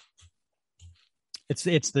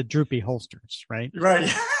 It's the droopy holsters, right? Right.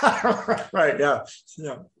 Right. Yeah.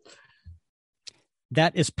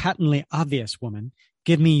 That is patently obvious, woman.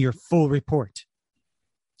 Give me your full report.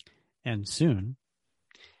 And soon,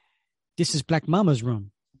 this is Black Mama's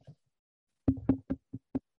room.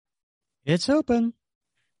 It's open.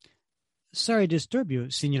 Sorry to disturb you,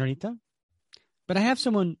 señorita, but I have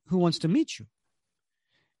someone who wants to meet you.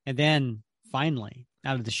 And then, finally,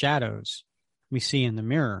 out of the shadows, we see in the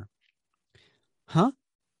mirror, huh?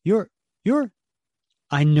 You're,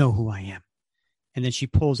 I know who I am. And then she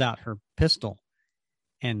pulls out her pistol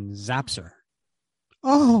and zaps her.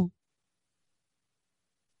 Oh.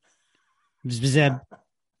 Zeb.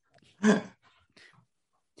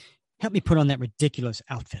 Help me put on that ridiculous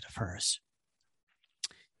outfit of hers.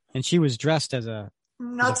 And she was dressed as a...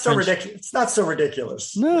 Not so ridiculous. It's not so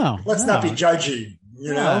ridiculous. No. Let's not be judgy,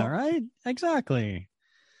 you know? Right? Exactly.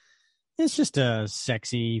 It's just a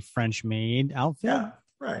sexy French maid outfit. Yeah,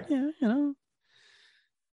 right. Yeah, you know.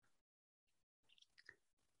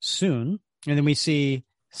 Soon, and then we see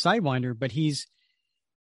Sidewinder, but he's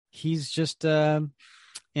just in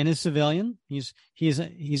his civilian. He's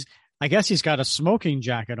I guess he's got a smoking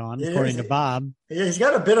jacket on, according to Bob. He's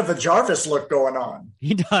got a bit of a Jarvis look going on.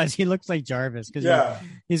 He does. He looks like Jarvis because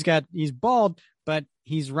he's bald, but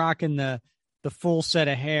he's rocking the full set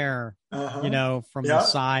of hair, from the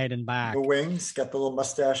side and back. The wings, got the little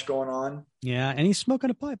mustache going on. Yeah, and he's smoking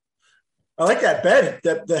a pipe. I like that bed.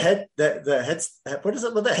 The head. What is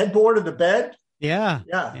it with the headboard of the bed? Yeah.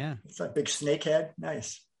 It's like big snake head.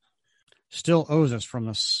 Nice. Still owes us from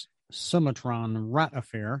the Sumatran rat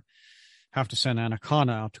affair. Have to send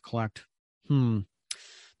Anaconda out to collect.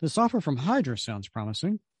 This offer from Hydra sounds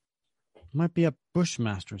promising. Might be up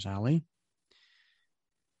Bushmaster's alley.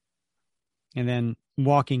 And then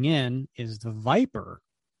walking in is the Viper,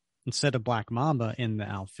 instead of Black Mamba in the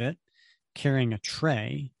outfit, carrying a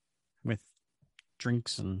tray with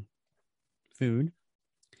drinks and food.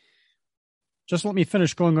 Just let me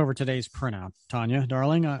finish going over today's printout, Tanya,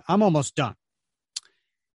 darling. I'm almost done.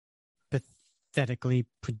 Pathetically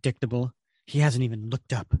predictable. He hasn't even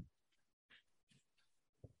looked up.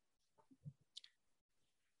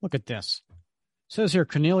 Look at this. It says here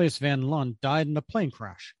Cornelius Van Lund died in a plane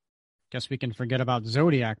crash. Guess we can forget about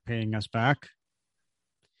Zodiac paying us back.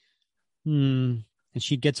 And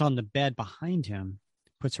she gets on the bed behind him,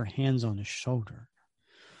 puts her hands on his shoulder.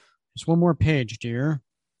 Just one more page, dear.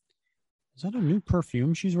 Is that a new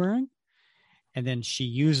perfume she's wearing? And then she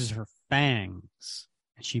uses her fangs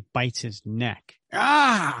and she bites his neck.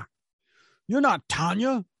 Ah! You're not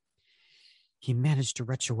Tanya. He managed to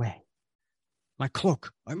retch away. My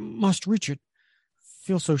cloak. I must reach it.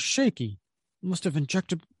 Feel so shaky. Must have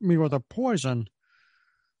injected me with a poison.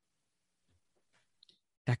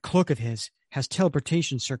 That cloak of his has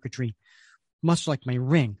teleportation circuitry, much like my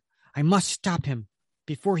ring. I must stop him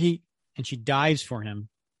before he... And she dives for him,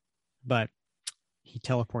 but he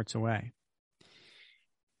teleports away.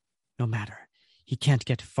 No matter. He can't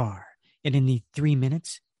get far. And in the 3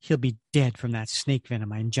 minutes, he'll be dead from that snake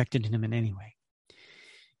venom I injected in him in anyway.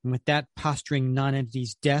 And with that posturing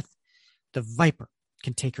non-entity's death, the Viper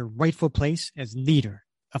can take her rightful place as leader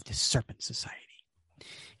of the Serpent Society.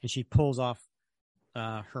 And she pulls off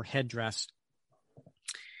her headdress.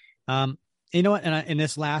 You know what? And in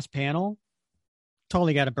this last panel,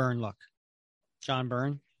 totally got a Byrne look. John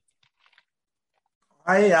Byrne.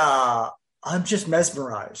 I'm just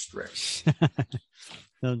mesmerized, Rick.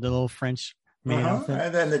 the little French maid outfit.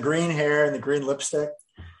 And then the green hair and the green lipstick.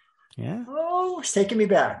 Yeah. Oh, it's taking me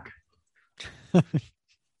back.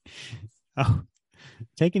 Oh,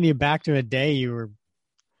 taking you back to a day you were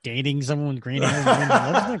dating someone with green hair and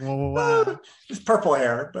green lipstick? Whoa. It's purple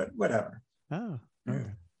hair, but whatever. Oh. Okay.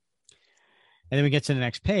 And then we get to the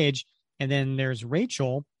next page, and then there's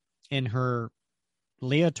Rachel in her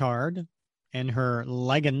leotard and her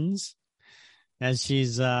leggings as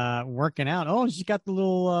she's working out. Oh, she's got the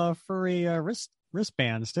little furry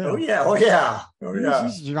wristbands too. Oh yeah.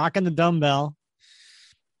 She's rocking the dumbbell.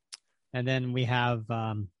 And then we have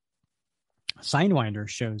Sidewinder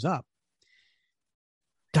shows up.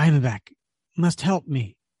 Diamondback must help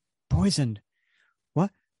me. Poisoned.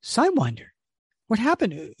 What? Sidewinder? What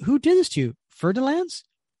happened? Who did this to you? Ferdinand?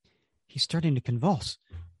 He's starting to convulse.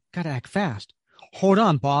 Gotta act fast. Hold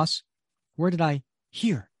on, boss. Where did I?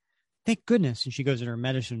 Here. Thank goodness. And she goes in her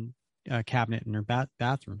medicine cabinet in her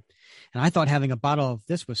bathroom. And I thought having a bottle of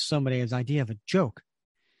this was somebody's idea of a joke.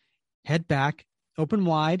 Head back, open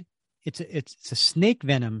wide. It's a snake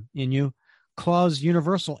venom in you. Claw's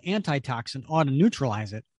universal antitoxin ought to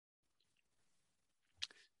neutralize it.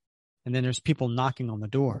 And then there's people knocking on the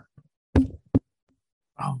door.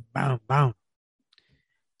 Boom, boom, boom.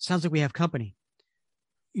 Sounds like we have company.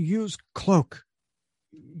 Use cloak.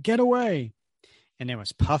 Get away. And there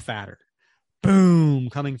was Puff Adder. Boom,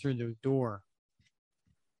 coming through the door.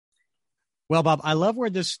 Well, Bob, I love where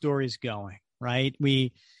this story is going, right?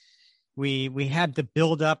 We had the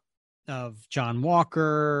buildup of John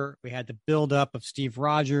Walker. We had the buildup of Steve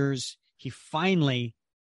Rogers. He finally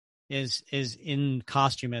is in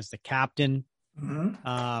costume as the captain.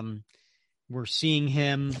 Mm-hmm. We're seeing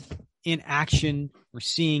him in action. We're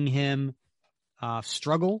seeing him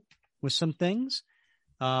struggle with some things.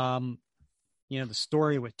 The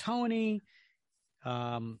story with Tony,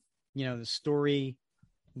 the story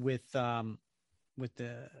with the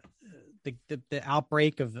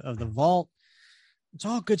outbreak of the vault. It's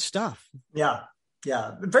all good stuff. Yeah.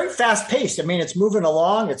 Very fast paced. I mean, it's moving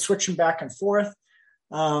along. It's switching back and forth.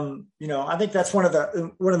 I think that's one of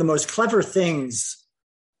the most clever things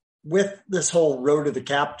with this whole Road to the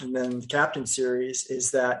Captain and the Captain series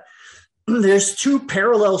is that there's two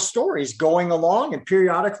parallel stories going along, and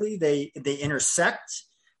periodically they intersect,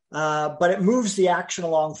 but it moves the action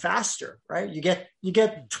along faster, right? You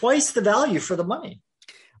get twice the value for the money.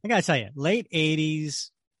 I gotta tell you, late 80s,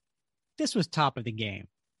 this was top of the game.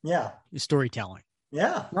 Yeah. Storytelling.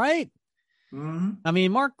 Yeah. Right? Mm-hmm. I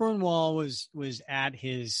mean, Mark Gruenwald was at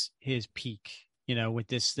his peak, with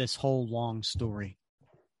this whole long story.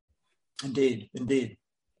 Indeed.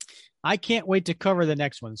 I can't wait to cover the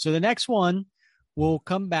next one. So the next one, we'll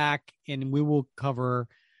come back and we will cover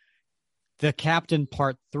The Captain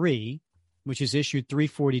Part 3, which is issue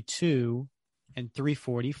 342 and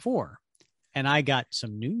 344. And I got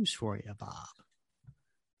some news for you, Bob.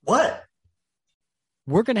 What?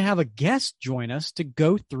 We're going to have a guest join us to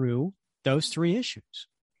go through those 3 issues.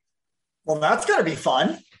 Well, that's going to be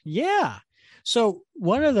fun. Yeah. So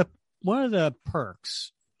one of the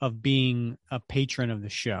perks of being a patron of the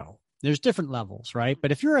show, there's different levels, right?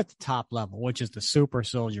 But if you're at the top level, which is the super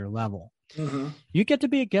soldier level, mm-hmm. you get to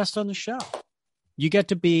be a guest on the show. You get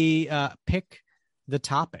to be pick the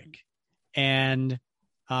topic. And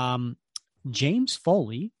James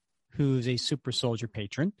Foley, who's a super soldier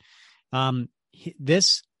patron,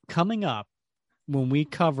 this coming up when we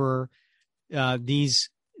cover these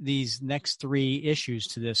next 3 issues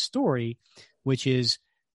to this story, which is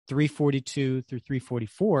 342 through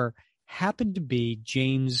 344, happened to be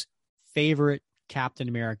James' favorite Captain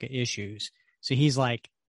America issues. So he's like,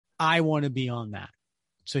 I want to be on that.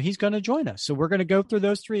 So he's going to join us. So we're going to go through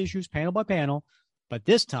those 3 issues panel by panel, but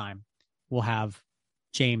this time we'll have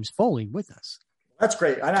James Foley with us. That's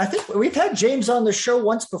great. And I think we've had James on the show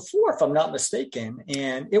once before, if I'm not mistaken,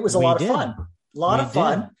 and it was a lot of fun. A lot of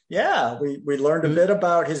fun. Yeah. We learned a bit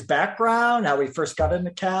about his background, how he first got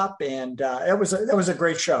into Cap, and it was a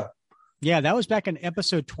great show. Yeah, that was back in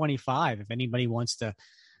episode 25, if anybody wants to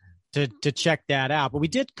check that out. But we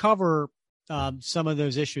did cover some of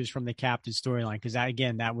those issues from the Captain storyline,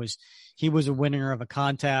 because he was a winner of a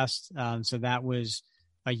contest. So that was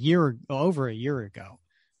over a year ago.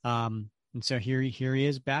 And so here he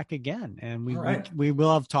is back again, and we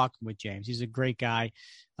will have talked with James. He's a great guy.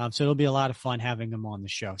 So it'll be a lot of fun having him on the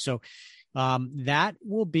show. So that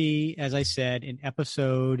will be, as I said, in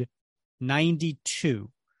episode 92.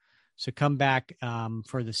 So come back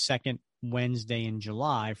for the second Wednesday in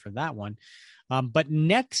July for that one. But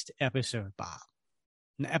next episode, Bob,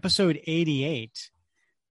 in episode 88,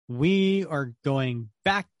 we are going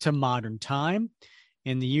back to modern time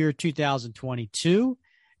in the year 2022.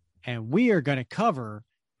 And we are going to cover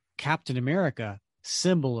Captain America,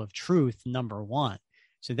 Symbol of Truth, #1.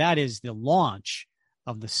 So that is the launch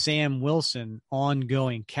of the Sam Wilson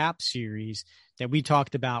ongoing Cap series that we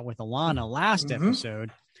talked about with Alana last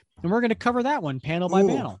episode. And we're going to cover that one panel by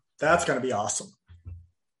panel. That's going to be awesome.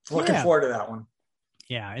 Looking forward to that one.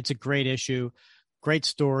 Yeah, it's a great issue. Great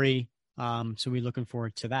story. So we're looking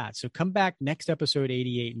forward to that. So come back next episode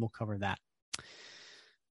 88 and we'll cover that.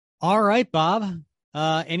 All right, Bob.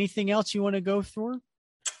 Anything else you want to go through?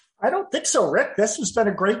 I don't think so, Rick. This has been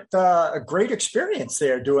a great experience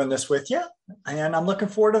there doing this with you, and I'm looking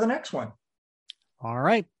forward to the next one. All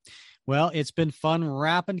right. Well, it's been fun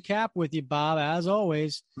wrapping Cap with you, Bob, as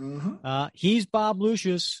always. Mm-hmm. He's Bob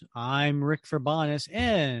Lucius. I'm Rick Verbanis,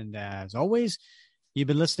 and as always, you've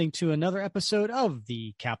been listening to another episode of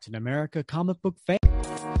the Captain America Comic Book Fan.